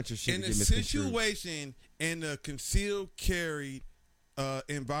We didn't want your shit in to a get misconstrued. situation in a concealed carry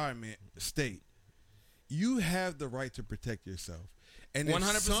environment state, you have the right to protect yourself. And if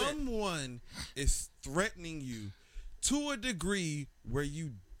 100%. someone is threatening you to a degree where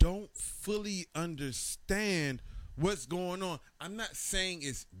you don't fully understand what's going on, I'm not saying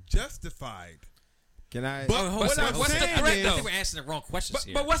it's justified. Can I? But Oh, what I'm what's the saying threat, is, I though? think we're answering the wrong questions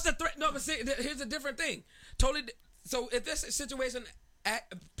here. But what's the threat? No, but see, here's a different thing. Totally. So if this situation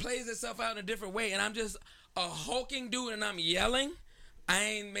plays itself out in a different way, and I'm just a hulking dude and I'm yelling, I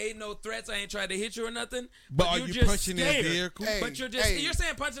ain't made no threats. I ain't tried to hit you or nothing. But are you're you just punching their scared. vehicle? Hey, But you're just hey. you're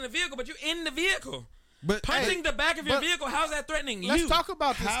saying punching the vehicle, but you're in the vehicle. But Punching the back of your but vehicle, how's that threatening Let's you? talk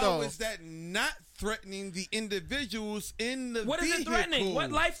about this how though. is that not threatening the individuals in the What is vehicle? it threatening?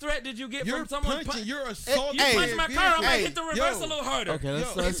 What life threat did you get You're from someone? punching. You're assaulting. You Hey, punched my car. I'm gonna hey, hit the reverse yo. a little harder. Okay,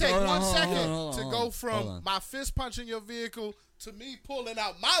 let's. Yo, It take hold on, 1 second hold on, to hold go on. from my fist punching your vehicle to me pulling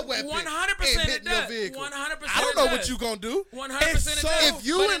out my weapon 100% and it hitting your does. vehicle. 100% I don't know it what does. you gonna do. 100% it does. If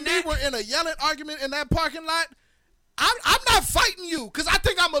you But and in me that- were in a yelling argument in that parking lot, I'm not fighting you because I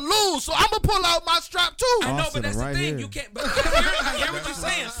think I'm gonna lose. So I'm gonna pull out my strap too. I know, Austin, but that's right the thing. here. You can't. But I hear what you're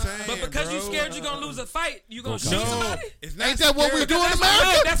saying. saying, But because you're bro. scared you're gonna lose a fight, you gonna shoot No, somebody. it's not Ain't that what we scary. do in That's America?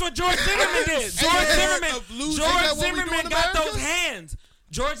 what, that's what George Zimmerman did. George scared Zimmerman. of losing. George Ain't that what we do Zimmerman in got America? those hands.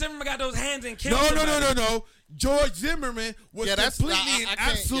 George Zimmerman got those hands and killed No. somebody. George Zimmerman was Yeah, that's- completely I and can't- yeah,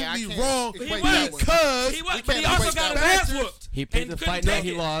 I absolutely can't wrong equate He that was. because He was, We but he can't also equate got that. his ass whooped. He picked and the couldn't fight that take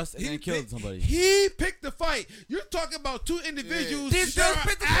he it. lost and then killed picked- somebody. He picked the fight. You're talking about two individuals This that dude are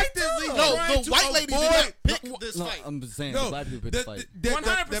picked the fight actively too. No, trying the to white lady did avoid- not pick this No, fight. I'm just saying, No, the black people picked the fight.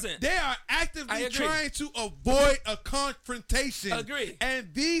 100%. They are I actively agree. trying to avoid a confrontation. Agree.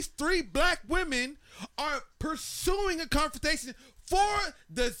 And these three black women are pursuing a confrontation for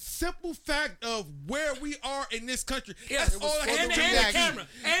the simple fact of where we are in this country. Yes, That's all I for can and, the and tell the you. camera.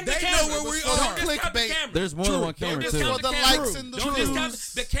 And the They camera. know where we Don't are. discount the Clickbait. camera. There's more than one Don't camera discount too. the the camera. likes and the Don't discount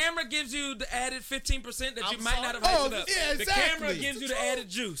views. the camera gives you the added 15% that you I'm might not have sorry. hyped Oh, it up. yeah, The camera exactly. gives you the added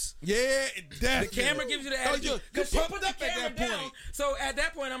juice. Yeah, The definitely. camera gives you the Oh, added you juice. Because she pumped put the up at camera that down. point. So at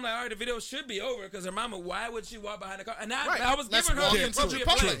that point, I'm like, all right, the video should be over because her mama, why would she walk behind the car? And Right. I was Let's giving her walk the into appropriate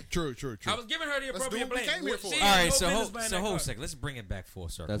Chipotle. blame. True. I was giving her the Let's do appropriate what we blame. came here for. She All had right, no so business hold, behind so that hold a car. second. Let's bring it back full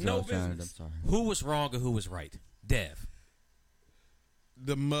circle. That's No what I was trying to do. I'm business. sorry. Who was wrong and who was right? Dev.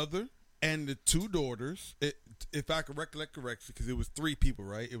 The mother and the two daughters. If I can recollect correctly, because it was three people,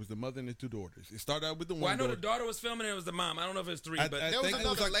 right? It was the mother and the two daughters. It started out with the Well, one I know daughter. the daughter was filming and it was the mom. I don't know if it's three, I but There was think it was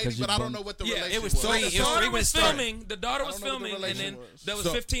another like- lady, 'cause you but I don't bumped- know what the yeah, relation it was was. three. the It was daughter three when it was started. filming. The daughter I was don't know what the filming, and relation then was. there was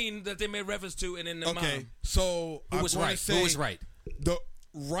So- 15 that they made reference to, and then the Okay, mom. so Who I was wanna right? say Who was right? The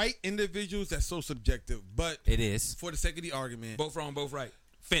right individuals. That's so subjective, but It is. for the sake of the argument, Both wrong, both right.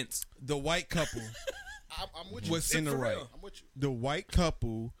 Fence. the white couple I'm with you. was in the for right. real. I'm with you. The white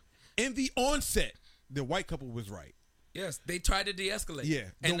couple in the onset, the white couple was right. Yes, they tried to de-escalate.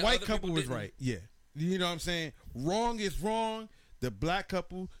 Yeah, and the white other couple people was didn't. right. Yeah, you know what I'm saying. Wrong is wrong. The black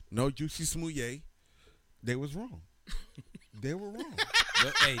couple, no Juicy Smouye, they was wrong. They were wrong.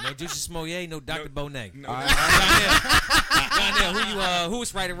 Hey, no Juicy Smollett, no Dr. Bonet. No. Donnell, who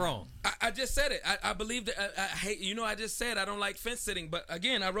was right and wrong? I just said it. I believe that. I hate. You know, I just said I don't like fence sitting. But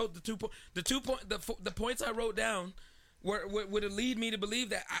again, I wrote the points I wrote down would lead me to believe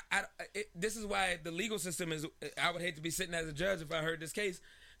that this is why the legal system is. I would hate to be sitting as a judge if I heard this case.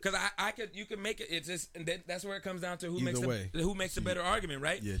 Because you can make it. It's just, and that's where it comes down to who Either way. makes the better argument,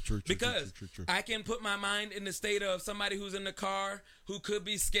 right? Yeah, true. Because true. I can put my mind in the state of somebody who's in the car who could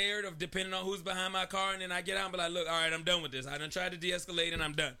be scared of depending on who's behind my car, and then I get out and be like, look, all right, I'm done with this. I done tried to de-escalate and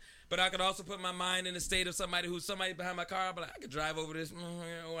I'm done. But I could also put my mind in the state of somebody behind my car. I'll be like, I could drive over this,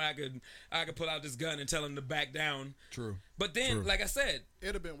 or I could pull out this gun and tell him to back down. True. But then, like I said,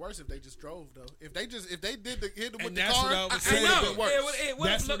 it'd have been worse if they just drove though. If they did hit them with And the that's car, what I was I saying. know. it'd have been worse. It would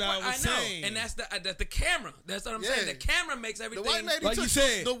That's have what looked I was I know. saying. And that's the camera. That's what I'm saying. Yeah. The camera makes The everything. white lady Like took you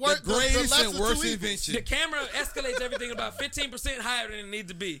said, the the greatest and lesser worst two evils. invention. The camera escalates everything about 15% higher than it needs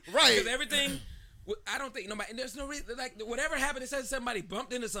to be. Right. Because everything, I don't think nobody. There's no reason. Like whatever happened, it says somebody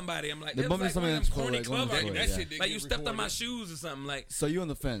bumped into somebody. I'm like, They it was bumped like into one of them somebody corny that's club like, arguments. that shit didn't Like get you stepped on my recorded. shoes or something. Like So you on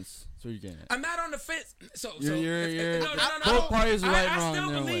the fence. So you're getting it. I'm not on the fence. So You're- no. both parties are right and I wrong still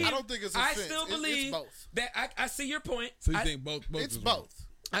in their way. believe. I don't think it's a I fence. still It's believe both. that I see your point. So you I- think both? It's is both. wrong.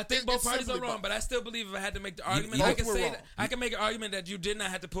 I think It's both parties are simply wrong, both. but I still believe if I had to make the argument, both I can were say wrong. that. I can make an argument that you did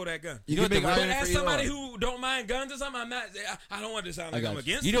not have to pull that gun. You know can make what an the But argument as for either somebody or. who don't mind guns or something, I'm not. I don't want to sound like I I'm got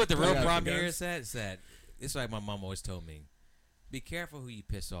you. against. You know what the real I got problem you, here guys. is that? It's that it's like my mom always told me. Be careful who you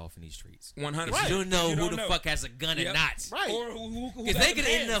piss off in these streets. 100. Because you don't know You who don't the know. fuck has a gun Yep. and not. Right. Or who Because got they the could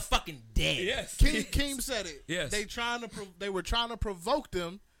end pants. up fucking dead. Yes. Keem said it. Yes. They were trying to provoke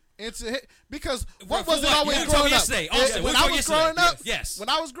them into hit because what For was it what? always You told me growing up? yesterday. Also, When we I told was yesterday. growing up, Yes. when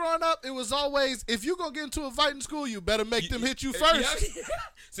I was growing up, it was always if you gonna get into a fight in school, you better make them hit you first. Yep.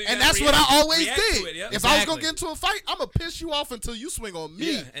 So you And gotta that's what I always react to did. it, yep. If I was Exactly. gonna get into a fight, I'm gonna piss you off until you swing on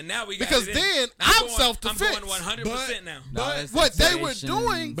me. Yeah, and now we got Because it in. then I'm I'm going- self-defense. I'm going 100% now. But it's what they were sensation.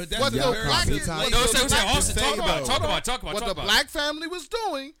 doing, But that's what the the very black, same what time. No, the say, black- Austin, talk hold on, about, hold talk on. about, talk about, What talk the about. black family was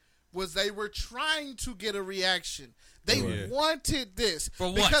doing was they were trying to get a reaction. They Yeah. wanted this For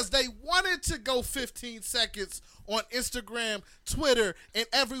what? because they wanted to go 15 seconds on Instagram, Twitter, and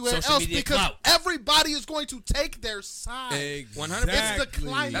everywhere Social else media because clout. everybody is going to take their side. 100%. It's the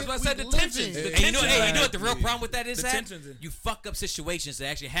climate. That's why I we said the live tensions. in. The And you know, tensions hey, are you know what the real happening. problem with that is? The That tensions. you fuck up situations that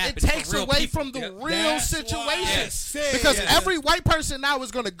actually happen. It takes for real away people. from the Yep. real That's why I situation. said Because that. every white person now is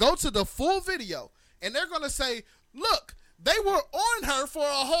going to go to the full video and they're going to say, look, they were on her for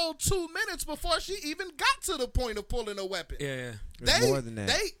a whole 2 minutes before she even got to the point of pulling a weapon. Yeah. They, more than that.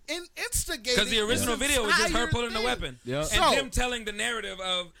 They instigated Because the original this video was just her entire pulling the thing. weapon. Yep. And So- them telling the narrative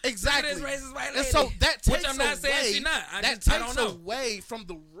of Exactly. look at this racist white And lady. so that takes Which I'm not saying away, she's not. I that just I takes don't know. away from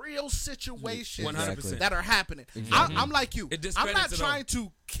the real situations 100%. that are happening. Exactly. I'm like you. It I'm discredits not it all. trying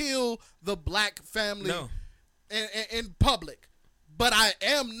to kill the black family No. in public, but I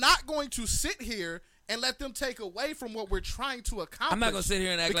am not going to sit here and let them take away from what we're trying to accomplish. I'm not gonna sit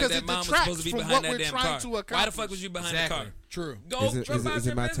here and act because like it that mom was detracts supposed to be from behind what that we're damn trying car. to Why the accomplish. fuck was you behind Exactly. the car? True. Go Is it- trip is it- out is it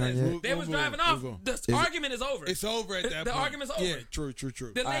your my turn business. yet? They was Move on, driving off. move on. The argument is over. It's over at that The point. argument's over. Yeah, true.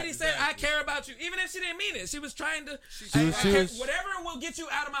 The lady said, "I care about you," even if she didn't mean it. She was trying to. She was- whatever will get you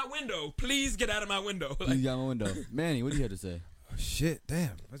out of my window, please get out of my window. Like, Please got my window. Manny, what do you have to say? Shit,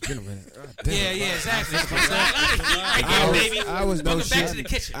 damn. That's been a minute. God damn. Yeah, exactly. Right there, baby. I was no Welcome back to shit. the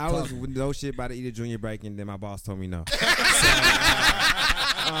kitchen. I was with no shit about to eat a junior break, and then my boss told me no.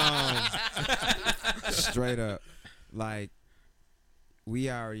 Straight up, like we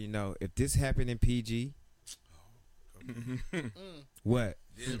already know if this happened in PG, what?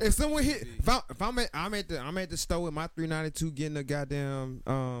 If someone hit, if I'm at the store with my 392 getting a goddamn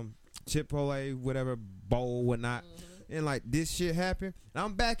Chipotle whatever bowl whatnot. And like this shit happened, and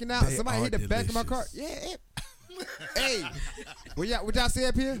I'm backing out. They Somebody are hit the back of my car. delicious. Yeah. Hey, what y'all say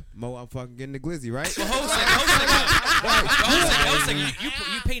up here? Mo, I'm fucking getting the glizzy, right? Well, hold on a second. You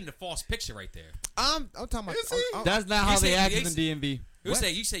painted a false picture right there. I'm talking about. That's not how You they say- act you in the say- DMV. You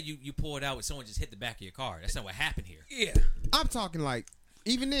say you pull it out when someone just hit the back of your car. That's not what happened here. yeah. I'm talking like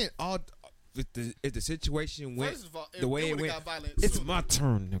even then, if the situation went First of all, the way it would've went, got violent it's soon. my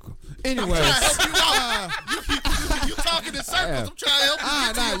turn, nigga. I'm Anyways, trying to help you out. You talking in circles. Yeah. I'm trying to help you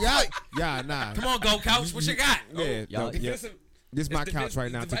get to your point. nah. Come on, go couch. What you got? Yeah, y'all- yeah. Listen, This is my it's couch right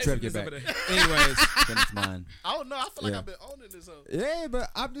now the to Trev get divisiveness back. over there. Anyways, Then it's mine. I don't know. I feel like Yeah. I've been owning this. yeah, but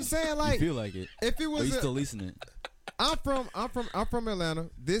I'm just saying, You like, feel like it. if it But was you a, still leasing it. I'm from Atlanta.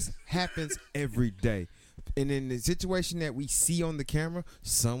 This happens every day. And in the situation that we see on the camera,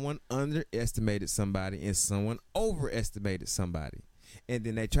 someone underestimated somebody and someone overestimated somebody. And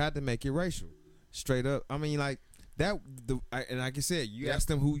then they tried to make it racial. Straight up. I mean, like, and like I said, you asked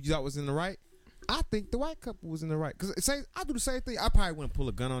them who you thought was in the right. I think the white couple was in the right. Because I do the same thing. I probably wouldn't pull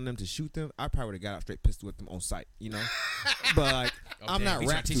a gun on them to shoot them. I probably would have got out straight pistol with them on sight, you know? But, like, I'm damn, not he's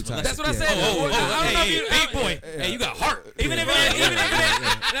trying rap to too teach me a tough. That's what I said. Oh, I don't know if hey, you- big boy. Hey, you got heart. Even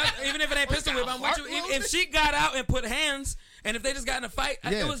if it ain't pistol whip, I'm with you. If she got out and put hands And if they just got in a fight,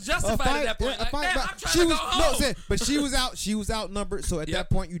 Yeah. it was justified at that point. Like, man, I'm trying to go home. But she was outnumbered. So at Yep. that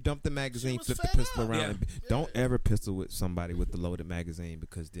point, you dump the magazine, was flip the fed pistol up. around. Yeah. And don't ever pistol with somebody with the loaded magazine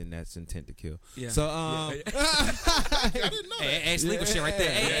because then that's intent to kill. Yeah. So I didn't know that. Hey, it's legal shit right there.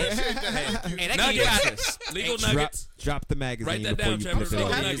 Hey, that Nuggets. got this. Legal drop, nuggets. drop the magazine Write that before down, you Trevor. flip it So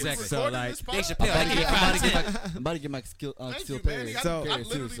over. Hackett exactly. So recording like, this pod? Dave I'm Chappelle. about to get my skill Thank steel you, man. Perry. I So- literally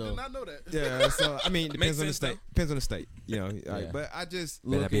too, did so not know that. yeah. So I mean, depends on the sense, state. though. Depends on the state. You know, like, Yeah. but I just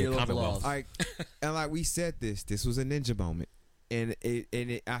look be at a your local Commonwealth. laws. like, and like we said, this was a ninja moment, and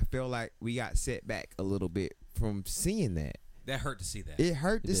I feel like we got set back a little bit from seeing that. That hurt to see that. It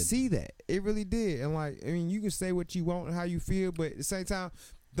hurt to did. see that. It really did. And like, I mean, you can say what you want and how you feel, but at the same time,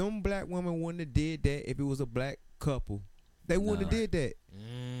 them black women wouldn't have did that if it was a black couple. They wouldn't have did that.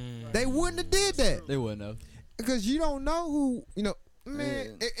 They wouldn't have did that They wouldn't have. because you don't know who,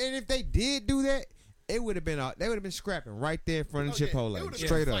 man. Yeah. And if they did do that, it would have been they would have been scrapping right there in front of Oh, yeah. It Chipotle, would've been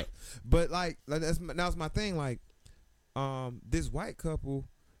straight a up. fight. But like that was my thing. Like, this white couple,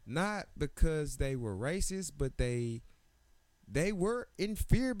 not because they were racist, but they were in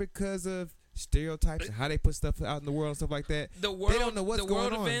fear because of stereotypes and how they put stuff out in the world and stuff like that. The world, they don't know what's the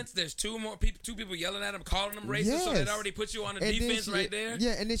going world on. events. There's two people yelling at them, calling them racist. So Yes. that already puts you on the And then defense she- right there.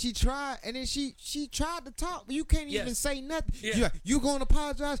 Yeah, and then she tried to talk, but you can't even Yes. say nothing. Yeah. You're like, you gonna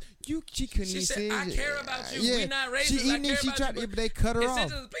apologize? She couldn't She even said, say "I it. care about you. Yeah. We not racist. She, I even care if she about tried, you." but they cut her off.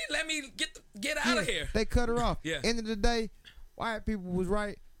 Essentially, please let me get out of here. They cut her off. Yeah. End of the day, white people was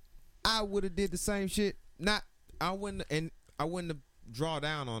right. I would have did the same shit. I wouldn't have draw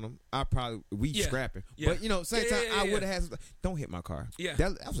down on them. Yeah. Scrapping. Yeah. But same time Yeah. I would have had. Don't hit my car. Yeah.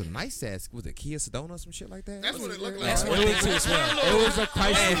 That was a nice ass. Was it Kia Sedona or some shit like that? That's what it looked like. That's It what was- they do as well. It was a One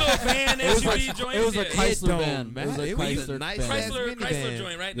Chrysler. little van SUV joint. It was a Yeah. Chrysler don't van. matter. It was a It was Chrysler nice van. ass Chrysler minivan.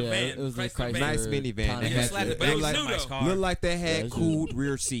 joint, right? The Yeah, van. it was a Chrysler Chrysler. van. Nice minivan. Pontiac. They had Slap to- it, but it was look new like, though. look like they Yeah, had it's cooled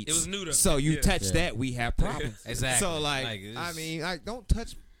rear seats. It was new though. So you Yeah. touch Yeah. that, we have problems. Exactly. So Like, it's- I mean, like, don't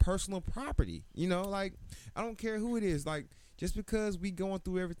touch personal property. Like, I don't care who it is. Like, just because we going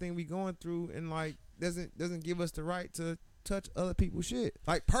through everything we going through, and like doesn't give us the right to touch other people's shit,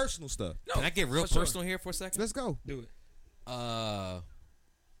 like personal stuff. No, Can I get real for sure. personal here for a second? Let's go, Do it.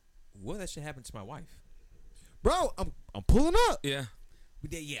 What that shit happened to my wife? bro. I'm pulling up. Yeah.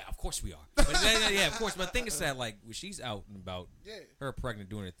 Yeah, of course we are. But yeah, of course. But the thing is that like when she's out and about, Yeah. her pregnant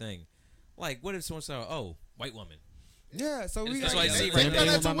doing her thing. Like, what if someone said, "Oh, white woman"? Yeah, so we. That's what I see They right done there.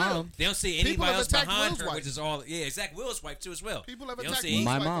 that to My Will. mom. They don't see People anybody have else attacked behind Will's her, wife. which is all. Yeah, exactly. Will's wife too as well. People have They don't attacked see Will's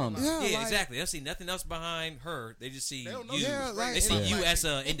My wife mom. online. Yeah, Yeah, like- exactly. They don't see nothing else behind her. They just see They don't know you. Yeah, like- They see Yeah. you as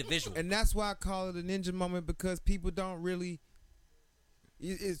an individual. And that's why I call it a ninja moment, because people don't really.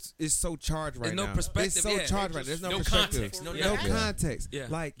 It's so charged right There's no now. perspective, It's so yeah. charged right. There's no No perspective. context, no No nothing. context. Yeah.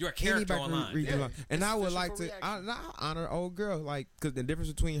 Like You're a character anybody can online. read the Yeah. line. And It's I would official like for to. I reaction. honor old girl, like, because the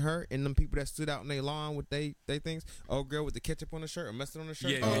difference between her and them people that stood out in their lawn with they things. Old girl with the ketchup on the shirt or mustard on the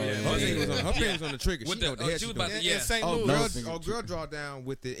shirt. Yeah, yeah, yeah. Her finger was on- her finger was on the trigger. With She know what the hell she she was doing. about to, In yeah. St. Oh, Louis. girl, Finger girl draw down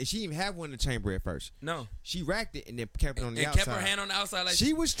with it, and she didn't even have one in the chamber at first. No. She racked it and then kept it on the And outside. kept her hand on the outside like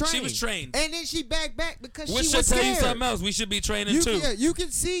She was trained. She was trained. And then she backed back because Which she should was tell you scared. something else. We should be training You too. can, you can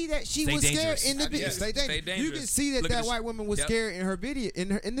see that she Stay was dangerous. scared in the video. Yeah. Stay dangerous. Stay You dangerous. can see that Look at that the white woman was Yep. scared in her video.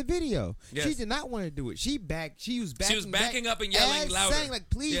 In the video, Yes. she did not want to do it. She was backing backing back up and yelling as louder. saying like,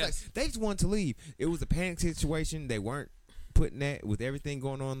 please, Yes. like, they just wanted to leave. It was a panic situation. They weren't putting that with everything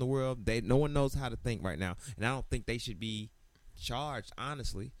going on in the world. No one knows how to think right now, and I don't think they should be charged.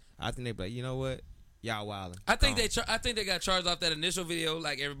 Honestly, I think they'd be like, you know what, y'all wildin'. I think Gone. I think they got charged off that initial video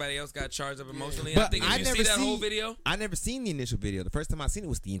like everybody else got charged up emotionally. But I think if I you never see that whole seen- video. I never seen the initial video. The first time I seen it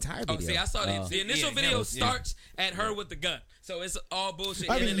was the entire video. Oh, see, I saw the initial yeah, video yeah. starts at her with the gun, so it's all bullshit.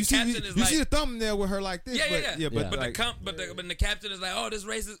 I and mean, then you the caption see, is you like, see the thumbnail with her like this. yeah. but Yeah. like, but the caption is like, oh, this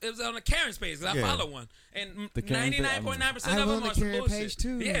racist. It was on the Karen's page because I Yeah. follow one, and The Karen page, 99.9% I of run them the are some Karen bullshit. page,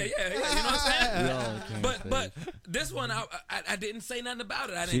 too. Yeah, you know what I'm saying? We all on Karen's But this one, I didn't say nothing about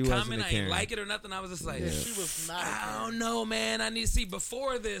it. I She didn't wasn't comment. a I didn't Karen. like it or nothing. I was just like, Yeah, she was not. I don't know, man. I need to see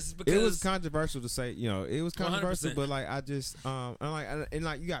before this because it was controversial to say, it was controversial, 100%. but like I just and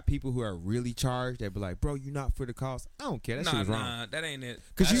like you got people who are really charged. They be like, bro, you not for the cause. I don't care. That shit was wrong. nah, that ain't it.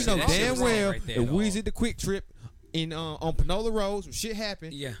 Because you That know shit- that shit damn was wrong well right there, if we dog. was at the Quick Trip in on Panola Road, some shit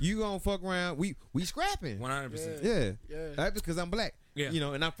happened. Yeah. You gonna fuck around? We scrapping. 100%. Yeah, Yeah. that's because I'm black. Yeah.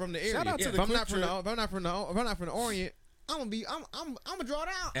 And I'm from the area. Shout out to if the I'm Quick not from Trip. the, if I'm not from the Orient, I'm gonna draw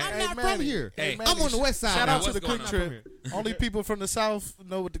down. I'm Hey, not from Manny. here. Hey, Manny, I'm on the west side. Shout now. out to what's the Quick going on? Trip. Only people from the South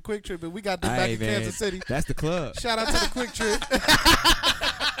know what the Quick Trip is. We got them back Hey, in man, Kansas City. that's the club. Shout out to the Quick Trip.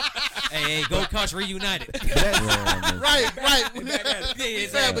 Hey, Hey, Gold Coast reunited. Right. Yeah, Family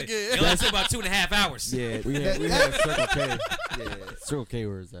exactly. again. It lasted about 2.5 hours. Yeah, We had Circle K. Yeah, Circle K.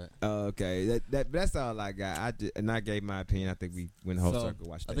 Where is that? Okay, that's all I got. I gave my opinion. I think we went the whole So, circle.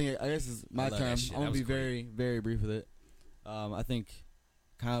 Watched I that. think I guess it's my I love turn. that shit. I'm gonna That be was great. very, very brief with it. I think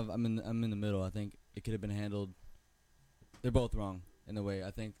kind of I'm in the middle. I think it could have been handled. They're both wrong in a way.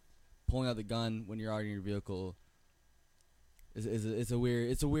 I think pulling out the gun when you're already in your vehicle is a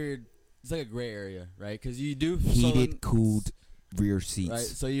weird. It's like a gray area, right? Because you do heated, cooled rear seats. right?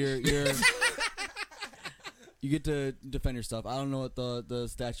 So you're you get to defend yourself. I don't know what the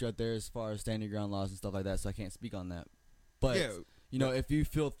statute out there as far as standing ground laws and stuff like that, so I can't speak on that. But Yeah. you know, if you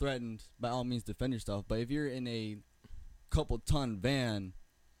feel threatened, by all means defend yourself. But if you're in a couple ton van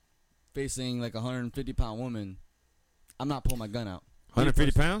facing like a 150-pound woman, I'm not pulling my gun out.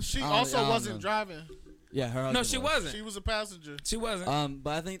 150 pounds. She I don't- also I don't wasn't know. driving. Yeah, her No, husband she was. wasn't. She was a passenger. She wasn't.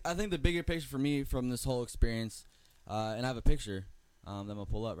 But I think the bigger picture for me from this whole experience, and I have a picture that I'm gonna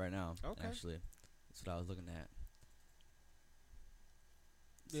pull up right now. Okay. Actually, that's what I was looking at.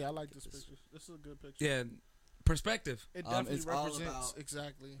 Yeah, I like this picture. This is a good picture. Yeah, perspective, It definitely it's all represents about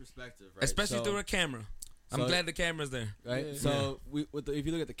exactly. Perspective, especially so, through a camera. I'm so- glad the camera's there. Right. Yeah. So if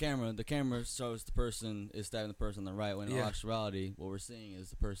you look at the camera shows the person is stabbing the person on the right. When in Yeah. actuality, what we're seeing is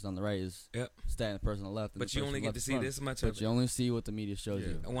the person on the right is Yep. stabbing the person on the left. And But the you person only on the get left to is see front. this much But of you it. only see what the media shows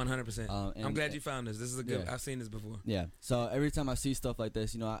you. 100%. I'm and- glad you found this. This is a good. Yeah. I've seen this before. Yeah. So every time I see stuff like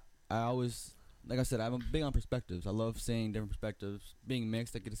this, you know, I always, like I said, I'm big on perspectives. I love seeing different perspectives. Being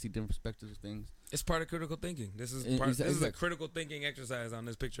mixed, I get to see different perspectives of things. It's part of critical thinking. This is It- part. it's- This is a it's- critical thinking exercise on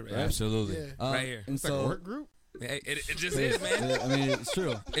this picture right, Right. here. Absolutely. Yeah. Right here. And It's like so a work group. It just is, man. I mean, it's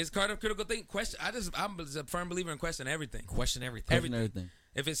true. It's part of critical thinking. I'm a firm believer in question everything. Question everything. Question everything.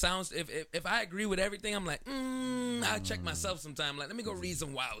 If it sounds, if I agree with everything, I'm like, I check myself sometime. Like, let me go read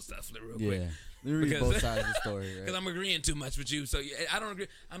some wild stuff real quick. Yeah. We read Because- both sides of the story. Because Right? I'm agreeing too much with you. So I don't agree.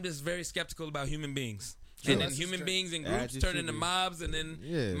 I'm just very skeptical about human beings. Sure. And then That's human true. beings and As groups you turn should into be. mobs, and then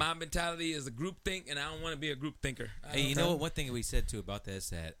Yeah. mob mentality is a group think, and I don't want to be a group thinker. Hey, you know what? One thing we said too about that is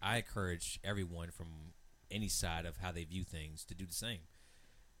that I encourage everyone from any side of how they view things to do the same.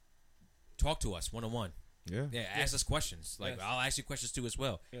 Talk to us one-on-one. Yeah. Yeah, ask us questions. Like, Yes. I'll ask you questions too as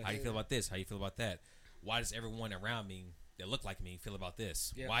well. Yes. How do you feel about this? How do you feel about that? Why does everyone around me that look like me feel about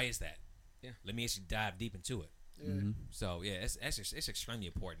this? Yeah. Why is that? Yeah. Let me actually dive deep into it. Yeah. Mhm. So yeah, it's extremely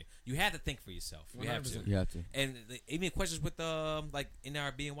important. You have to think for yourself. You have to. 100%. You have to. And even questions with like in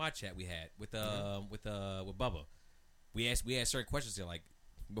our BNY chat we had with Bubba, we asked certain questions there, like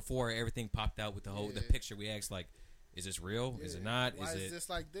before everything popped out with the Yeah. picture. We asked like, is this real? Is it not? Why is it? this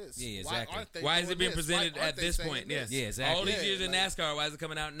like this? Yeah, Why exactly. aren't they Why is doing it being this? presented Why aren't at they this saying point? this? Yeah, exactly. All these Yeah, years in like- NASCAR, why is it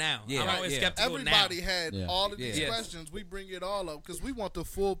coming out now? Yeah, I'm always yeah. skeptical Everybody now. had Yeah. all of these Yes. questions. We bring it all up because we want the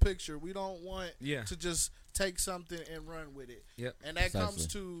full picture. We don't want Yeah. to just take something and run with it. Yep. And that comes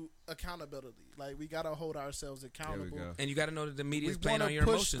Precisely. to accountability. Like, we got to hold ourselves accountable. go. And you got to know that the media We is playing want on to your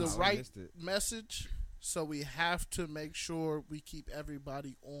push emotions. the I right missed it. message, so we have to make sure we keep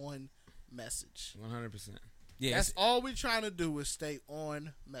everybody on message. 100%. Yeah. That's all we're trying to do is stay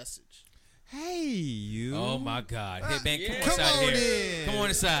on message. Hey, you. Oh my God! Hey man, come on Come inside on here. in. Come on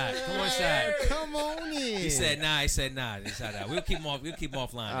inside. Come on inside. Come on in. He said nah. He said nah. Inside out. We'll keep him off. We'll keep him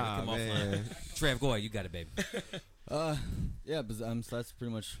offline. Ah, We'll keep him man. offline. Trev, go ahead. You got it, baby. Yeah, but so that's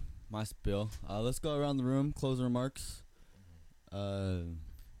pretty much my spill. Let's go around the room. Closing remarks.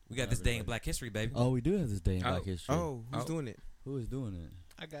 We got this day in Black History, baby. Oh, we do have this day in Oh. Black History. Oh, who's Oh. doing it? Who is doing it?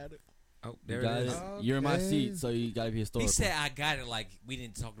 I got it. Oh, You there got it is. it. You're in my Okay. seat, so you got to be He historical. said I got it like we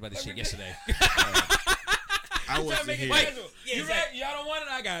didn't talk about this shit yesterday. I wasn't here. Wait, Yeah, you exactly. right? Y'all don't want it.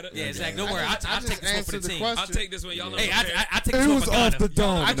 I got it. Yeah, exactly. Don't worry. I I'll just take this one for answered the the team. question. I'll take this one. Y'all know. Hey, I take It this one was for off Ghana. the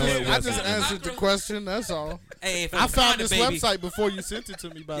dome. I No, it just wasn't. answered the question. That's all. Hey, for I found Ghana, this baby. website before you sent it to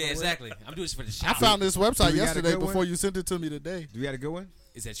me. By the Yeah, way, exactly. I'm doing this for the I shop. found this website Do we got a yesterday good one? before you sent it to me today. Do we got a good one?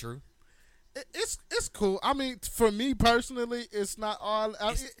 Is that true? It's cool. I mean, for me personally, it's not all.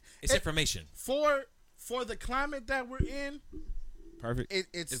 It's information. For the climate that we're in, Perfect.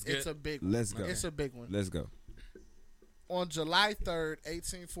 It's it's good. a big one. Let's go. It's a big one. Let's go. On July 3rd,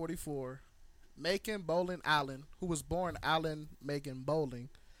 1844, Macon Bowling Allen, who was born Allen Megan Bowling,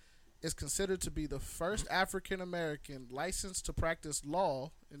 is considered to be the first African American licensed to practice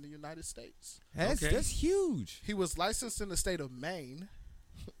law in the United States. That's Okay. that's huge. He was licensed in the state of Maine,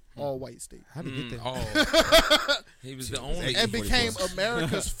 all white state, How did he get there? Oh, he was the only. and became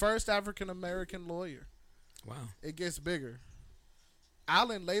America's first African American lawyer. Wow. It gets bigger.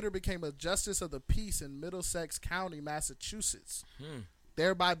 Allen later became a justice of the peace in Middlesex County, Massachusetts,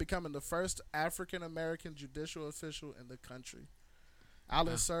 thereby becoming the first African American judicial official in the country.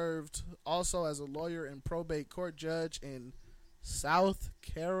 Allen served also as a lawyer and probate court judge in South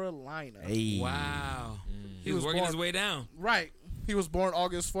Carolina. Hey. Wow. Mm. He was was working his born- way down. Right. He was born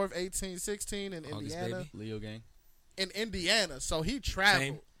August 4th, 1816 in August, Indiana. baby. Leo gang. In Indiana. So he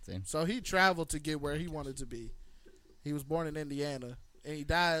traveled. Same. So he traveled to get where he wanted to be. He was born in Indiana. And he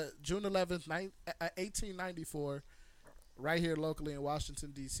died June 11th, 1894, right here locally in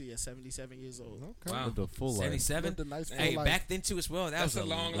Washington, D.C. at 77 years old. Okay. Wow. Lived a full life. 77. Lived a nice full Hey, life. back then too as well. That That's was a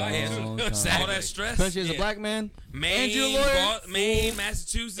long life. life. Long too. time. All that stress. Especially as a Yeah. black man. Maine, And you're a lawyer? Maine,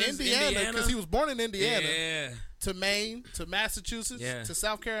 Massachusetts, Indiana, because he was born in Indiana, Yeah, to Maine, to Massachusetts, Yeah. to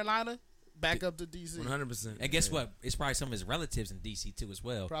South Carolina, back up to D.C. 100%. And guess what? It's probably some of his relatives in D.C. too as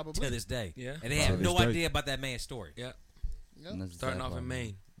well. Probably. To this day. Yeah. And they have no Probably. idea about that man's story. Yeah. Yep. And that's the Starting sad off part. in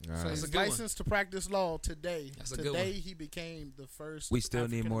Maine. All So right. he's a good one. licensed to practice law today. That's a good Today one. he became the first. We still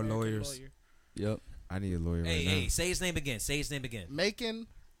need more African-American lawyers. lawyer. Yep. I need a lawyer Hey, right hey, now. say his name again. Say his name again. Macon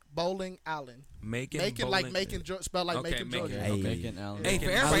Bowling Allen. Macon, Macon like Bowling. Macon, spelled like Okay, Macon, Macon. Georgia. Hey. Macon Allen. Hey, for I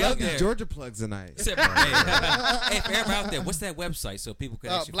I everybody love out the there. Georgia plugs tonight. Hey, hey, for everybody out there, what's that website so people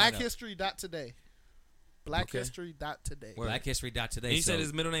can actually find out? Blackhistory.today. Blackhistory.today. Word. Blackhistory.today. And you so said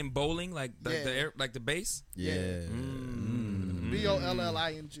his middle name Bowling, like the Yeah. air, like the base. Yeah.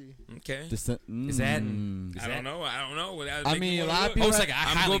 BOLLING. Okay. is that? I don't know. I don't know. I mean, a lot of people. Oh, it's like I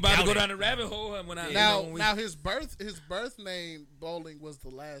I'm highly about to doubt go it. down the rabbit hole when I Now, when we- now his birth name Bowling was the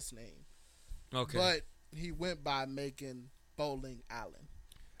last name, okay. but he went by Macon Bowling Allen.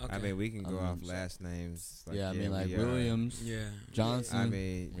 okay. I mean, we can go off so- last names. Yeah, I mean, like we are. Williams, yeah. Johnson, I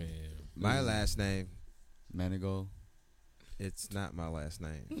mean, my last name, Manigault. it's not my last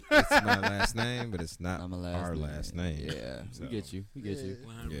name. It's my last name, but it's not Not my last our name. last name. Yeah, So. we get you. We get you.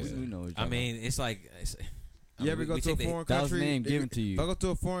 Yeah. 100%. We know. what you're I talking mean, it's like. You ever go to a foreign about. That was country? the name given to If I you. go to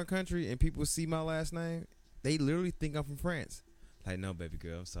a foreign country and people see my last name, they literally think I'm from France. Like, no, baby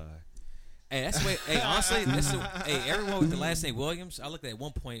girl, I'm sorry. Hey, that's the way. Hey, honestly, hey, everyone with the last name Williams. I looked at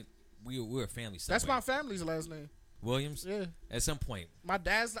one point. We were a family. That's somewhere. my family's last name. Williams. Yeah, At some point, my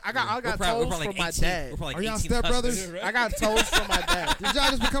dad's. I we're got probably toes like from my 18 dad. We're probably Are y'all 18 stepbrothers? cousins. I got toes from my dad. Did y'all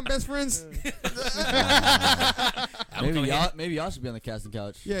just become best friends? Maybe y'all should be on the casting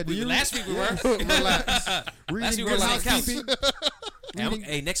couch. Yeah, do you? Last week we were. Reading Last week we were on the couch. housekeeping?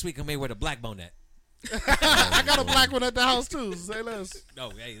 Hey, next week I'm here with a black bone at. I got a black one at the house too. Say less. No,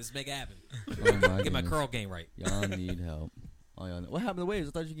 hey, let's make it happen. Oh my Get my goodness. curl game right. Y'all need help. Oh, y'all. What happened to waves?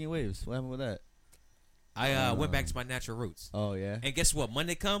 I thought you getting waves. What happened with that? I went back to my natural roots. Oh yeah. And guess what?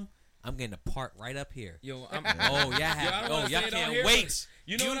 Monday come, I'm getting a part right up here. Yo, I'm, Oh, yeah. I don't Oh, wanna y'all say it on can't here, wait. but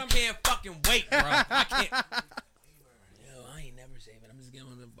you know what I'm- can't fucking wait, bro. I can't. Yo, I ain't never shaving. I'm just getting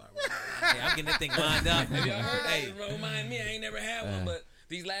on the bar. Hey, I'm getting that thing lined up. Have y'all heard Hey, that? Don't mind me. I ain't never had one, but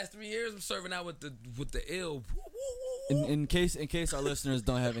these last 3 years, I'm serving out with the ill. In case our listeners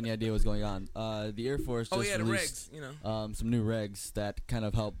don't have any idea what's going on, the Air Force just Oh yeah, the released regs. You know. some new regs that kind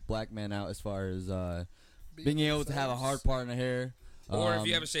of help black men out as far as being able to have a hard part in the hair. Or if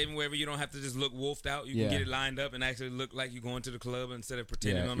you have a shaving wherever, you don't have to just look wolfed out. You Yeah. can get it lined up and actually look like you're going to the club instead of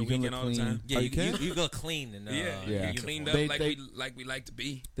pretending Yeah, on the you can weekend look all the clean. time. yeah, Oh, you, you can? you go clean and Yeah, yeah. you cleaned They- up like we like to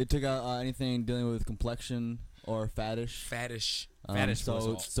be. they took out anything dealing with complexion or fattish. Fattish. Faddish was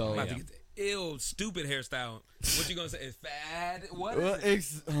all- So I'm about yeah. to get the ill stupid hairstyle. What you gonna say? It's fad? What? Well,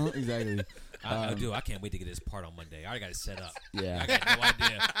 is it? exactly. I do. I can't wait to get this part on Monday. I already got it set up. I Yeah. got no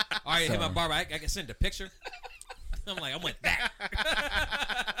idea. All right, So- hit my barber. I can send a picture. I'm like, I went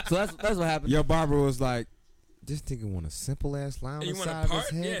that. So that's what happened. Your barber was like, this nigga want a simple ass line on You the want a side of part?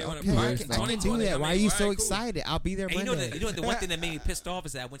 his head. Yeah, you want a Okay, part? I can 20, do that. I Why are mean, you all so right, cool. excited? I'll be there And you know, Monday. the one thing that made me pissed off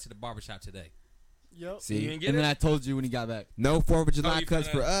is that I went to the barbershop today. Yep. You See, didn't get And it? then I told you when he got back. no 4th of July you cuts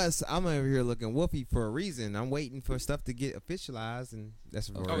found for out. us. I'm over here looking woofy for a reason. I'm waiting for stuff to get officialized, and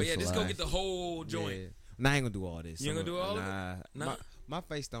that's Oh yeah, just go get the whole joint. Yeah. Nah, I ain't gonna do all this. You ain't gonna do all of it? Nah, Nah. My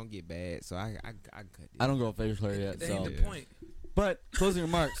face don't get bad, so I cut it. I don't grow facial hair yet. That So, ain't the point. but closing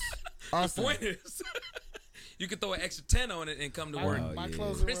remarks. The Austin. point is, you can throw an extra 10 on it and come to work. Oh, My yeah.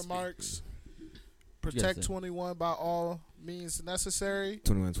 closing Crispy. remarks. Yes, Protect sir. 21 by all means necessary.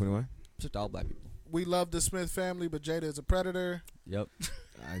 21. Just all black people. We love the Smith family, but Jada is a predator. Yep.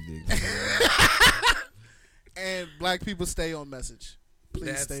 I dig. And black people stay on message. Please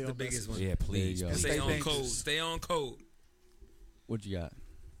That's stay the on biggest message. one. Yeah, please. There you And go. stay Stay on dangerous. code. Stay on code. What you got?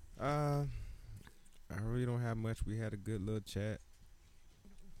 I really don't have much. We had a good little chat.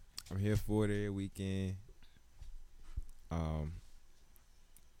 I'm here for it every weekend. I'll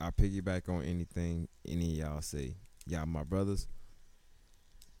piggyback on anything any of y'all say. Y'all my brothers.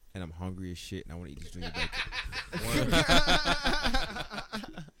 And I'm hungry as shit and I want to eat this junior bacon.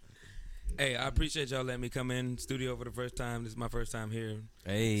 Hey, I appreciate y'all letting me come in studio for the first time. This is my first time here.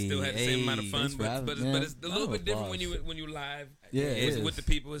 Hey, Still had the same amount of fun, Thanks for having but me, it's a man. little Oh, bit different boss. when you live. Yeah, it It's is. with the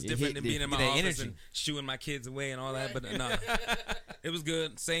people. It's You different hit than being in my that office energy. and shooing my kids away and all that. But no, it was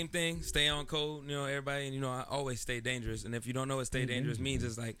good. Same thing. Stay on code. You know, everybody. And I always stay dangerous. And if you don't know what stay dangerous means,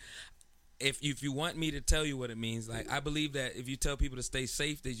 it's like. If you want me to tell you what it means, like I believe that if you tell people to stay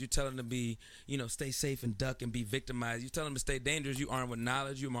safe, that you tell them to be, stay safe and duck and be victimized. You tell them to stay dangerous. You armed with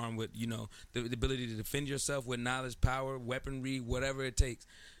knowledge. You armed with, the ability to defend yourself with knowledge, power, weaponry, whatever it takes,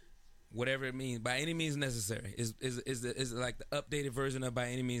 whatever it means, by any means necessary. Is like the updated version of by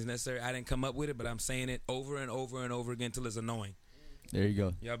any means necessary. I didn't come up with it, but I'm saying it over and over and over again till it's annoying. There you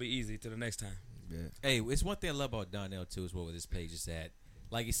go. Y'all be easy till the next time. Hey, it's one thing I love about Donnell too, is what with this page is that,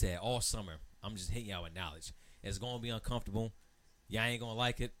 like you said, all summer I'm just hitting y'all with knowledge. It's gonna be uncomfortable. Y'all ain't gonna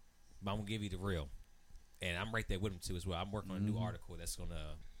like it, but I'm gonna give you the real. And I'm right there with him too as well. I'm working on a new article that's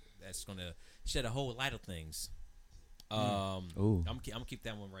gonna shed a whole light of things. I'm gonna keep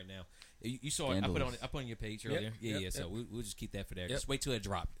that one right now. You saw it. I put it on your page earlier. Yep, So we'll just keep that for there. Yep. Just wait till it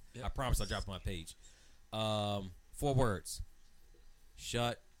dropped. Yep. I promise I'll drop it on my page. 4 words.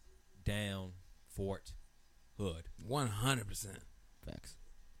 Shut down Fort Hood. 100%. Facts.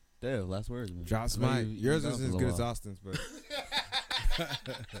 Damn, last words, man. Drops I know mic. you Yours down isn't for a as little good as while. Austin's, but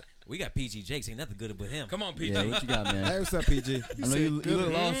We got PG Jakes. Ain't nothing good with him. Come on, PG. Yeah, what you got, man? hey, what's up, PG? I know you look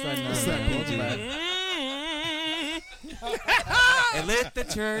lost right now. What's up, man. PG? Welcome back. And let the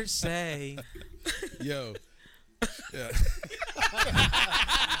church say. Yo. Yeah.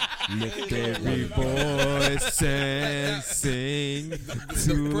 Lift every voice and sing to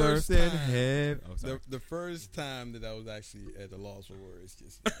earth first and time- heaven. Oh, sorry. The first time that I was actually at the loss for words,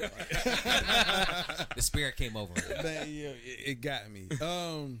 just The spirit came over him. man, it got me.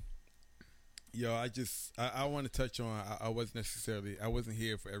 I want to touch on. I wasn't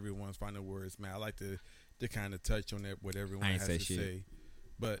here for everyone's final words, man. I like to kind of touch on that what everyone I ain't has say to shit. say,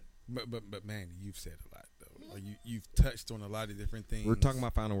 but man, you've said a lot though. Like, you've touched on a lot of different things. We're talking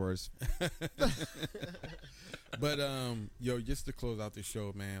about final words. But just to close out the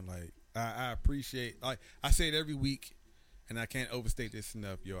show, man, like I appreciate, like I say it every week, and I can't overstate this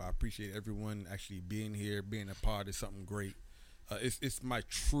enough, I appreciate everyone actually being here, being a part of something great. It's my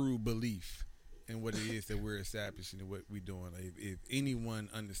true belief in what it is that we're establishing and what we're doing. Like, if anyone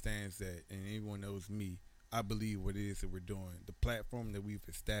understands that and anyone knows me, I believe what it is that we're doing, the platform that we've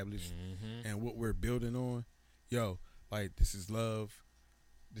established and what we're building on. Like this is love.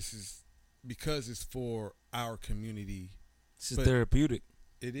 This is because it's for our community. This is But therapeutic.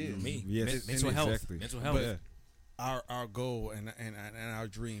 It is Me. Yes, Mental health. exactly. Mental health. But our goal and our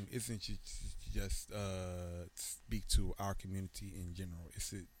dream isn't just speak to our community in general. It's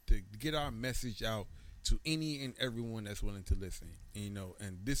to get our message out to any and everyone that's willing to listen.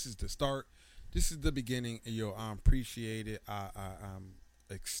 And this is the start. This is the beginning. And I appreciate it. I'm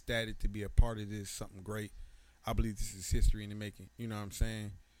ecstatic to be a part of this. Something great. I believe this is history in the making. You know what I'm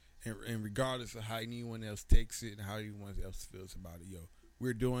saying? And regardless of how anyone else takes it and how anyone else feels about it,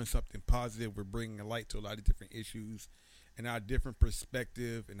 we're doing something positive. We're bringing a light to a lot of different issues, and our different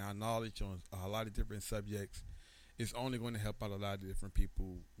perspective and our knowledge on a lot of different subjects is only going to help out a lot of different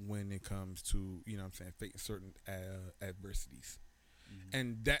people when it comes to, facing certain adversities.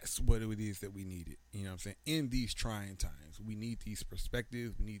 And that's what it is that we needed, in these trying times. We need these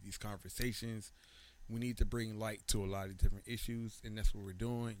perspectives. We need these conversations. We need to bring light to a lot of different issues, and that's what we're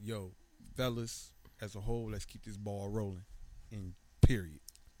doing. Fellas, as a whole, let's keep this ball rolling. And period.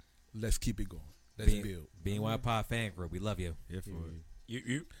 Let's keep it going. Let's build. Being Wild Pod fan group, we love you. Here for it.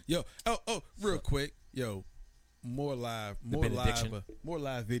 You. Real quick, more live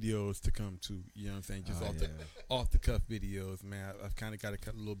videos to come too. You know what I'm saying? Just off the cuff videos, man. I've kind of got a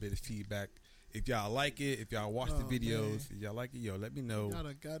little bit of feedback. If y'all like it, if y'all watch the videos, if y'all like it, let me know. Y'all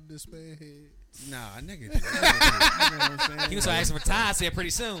done got this man head. Nah, nigga. You know what I'm saying? He was asking for ties here pretty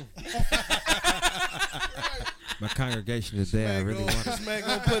soon. My congregation is there. I really want This man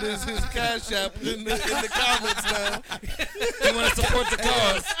gonna put his cash app in the comments now. You want to support the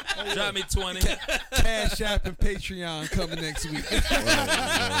cause? Drop me 20. Cash App and Patreon coming next week.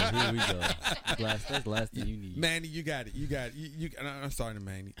 Here we go. That's the last thing you need. Manny, you got it. I'm sorry to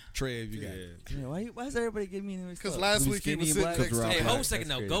Manny. Trev, you got it. Man, why is everybody giving me this? Because last week he was sitting next to Hey, me. hold a second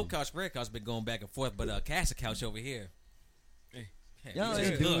though. Go Couch, Red Couch been going back and forth, but Castle Couch over here. Y'all He ain't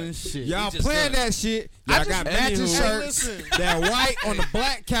just doing good. shit. Y'all just playing good. that shit. Y'all got matching Anywho. shirts. Hey, listen. That white on the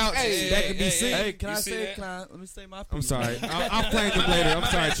black couch that can be seen. Hey, can You I see say? that? Let me say my piece. I'm sorry. I'll play them later. I'm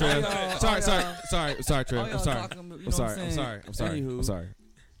sorry, Trev. Sorry, Trev. All I'm y'all sorry. talking about- you I'm know sorry. what I'm I'm sorry. I'm sorry. Anywho. I'm sorry.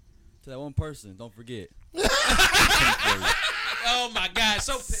 To that one person, don't forget. Oh my God,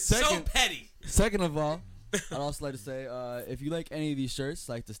 so petty. Second of all, I'd also like to say, if you like any of these shirts,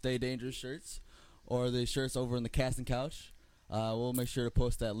 like the Stay Dangerous shirts, or the shirts over in the Casting Couch, we'll make sure to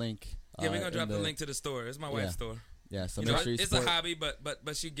post that link. Yeah, we're gonna drop the link to the store. It's my wife's store. Yeah, so You make know, sure you it's support. a hobby, but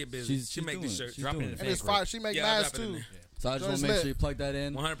she get busy. She's She make doing these it. shirts. She's Drop it doing in it. the And it's fan group. fire. She make Yeah, I'll masks drop it in too. there. So I just want Joint's to make lit. sure you plug that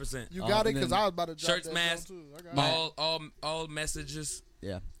in. 100%. You got it and because then I was about to drop Shirts, that masks, too. I got it. all messages.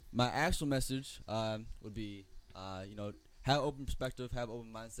 Yeah. My actual message would be, have open perspective, have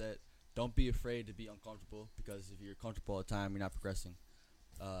open mindset. Don't be afraid to be uncomfortable, because if you're comfortable all the time, you're not progressing.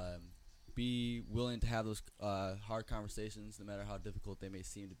 Be willing to have those hard conversations, no matter how difficult they may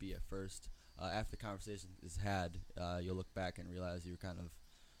seem to be at first. After the conversation is had, you'll look back and realize you were kind of,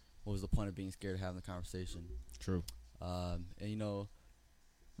 what was the point of being scared of having the conversation? True. And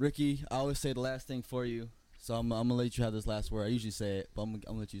Ricky, I always say the last thing for you, so I'm gonna let you have this last word. I usually say it, but I'm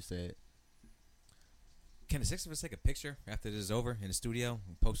gonna let you say it. Can the six of us take a picture after this is over in the studio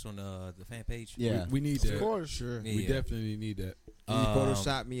and post on the fan page? Yeah. We need Of that. course. Sure. Yeah. We definitely need that. Can you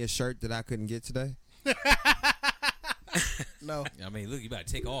Photoshop me a shirt that I couldn't get today? No. I mean, look, you better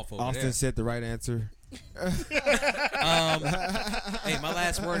take off over Austin there. said the right answer. Hey, my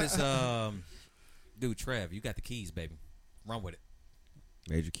last word is, dude, Trev, you got the keys, baby. Run with it.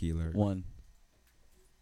 Major key alert. 1.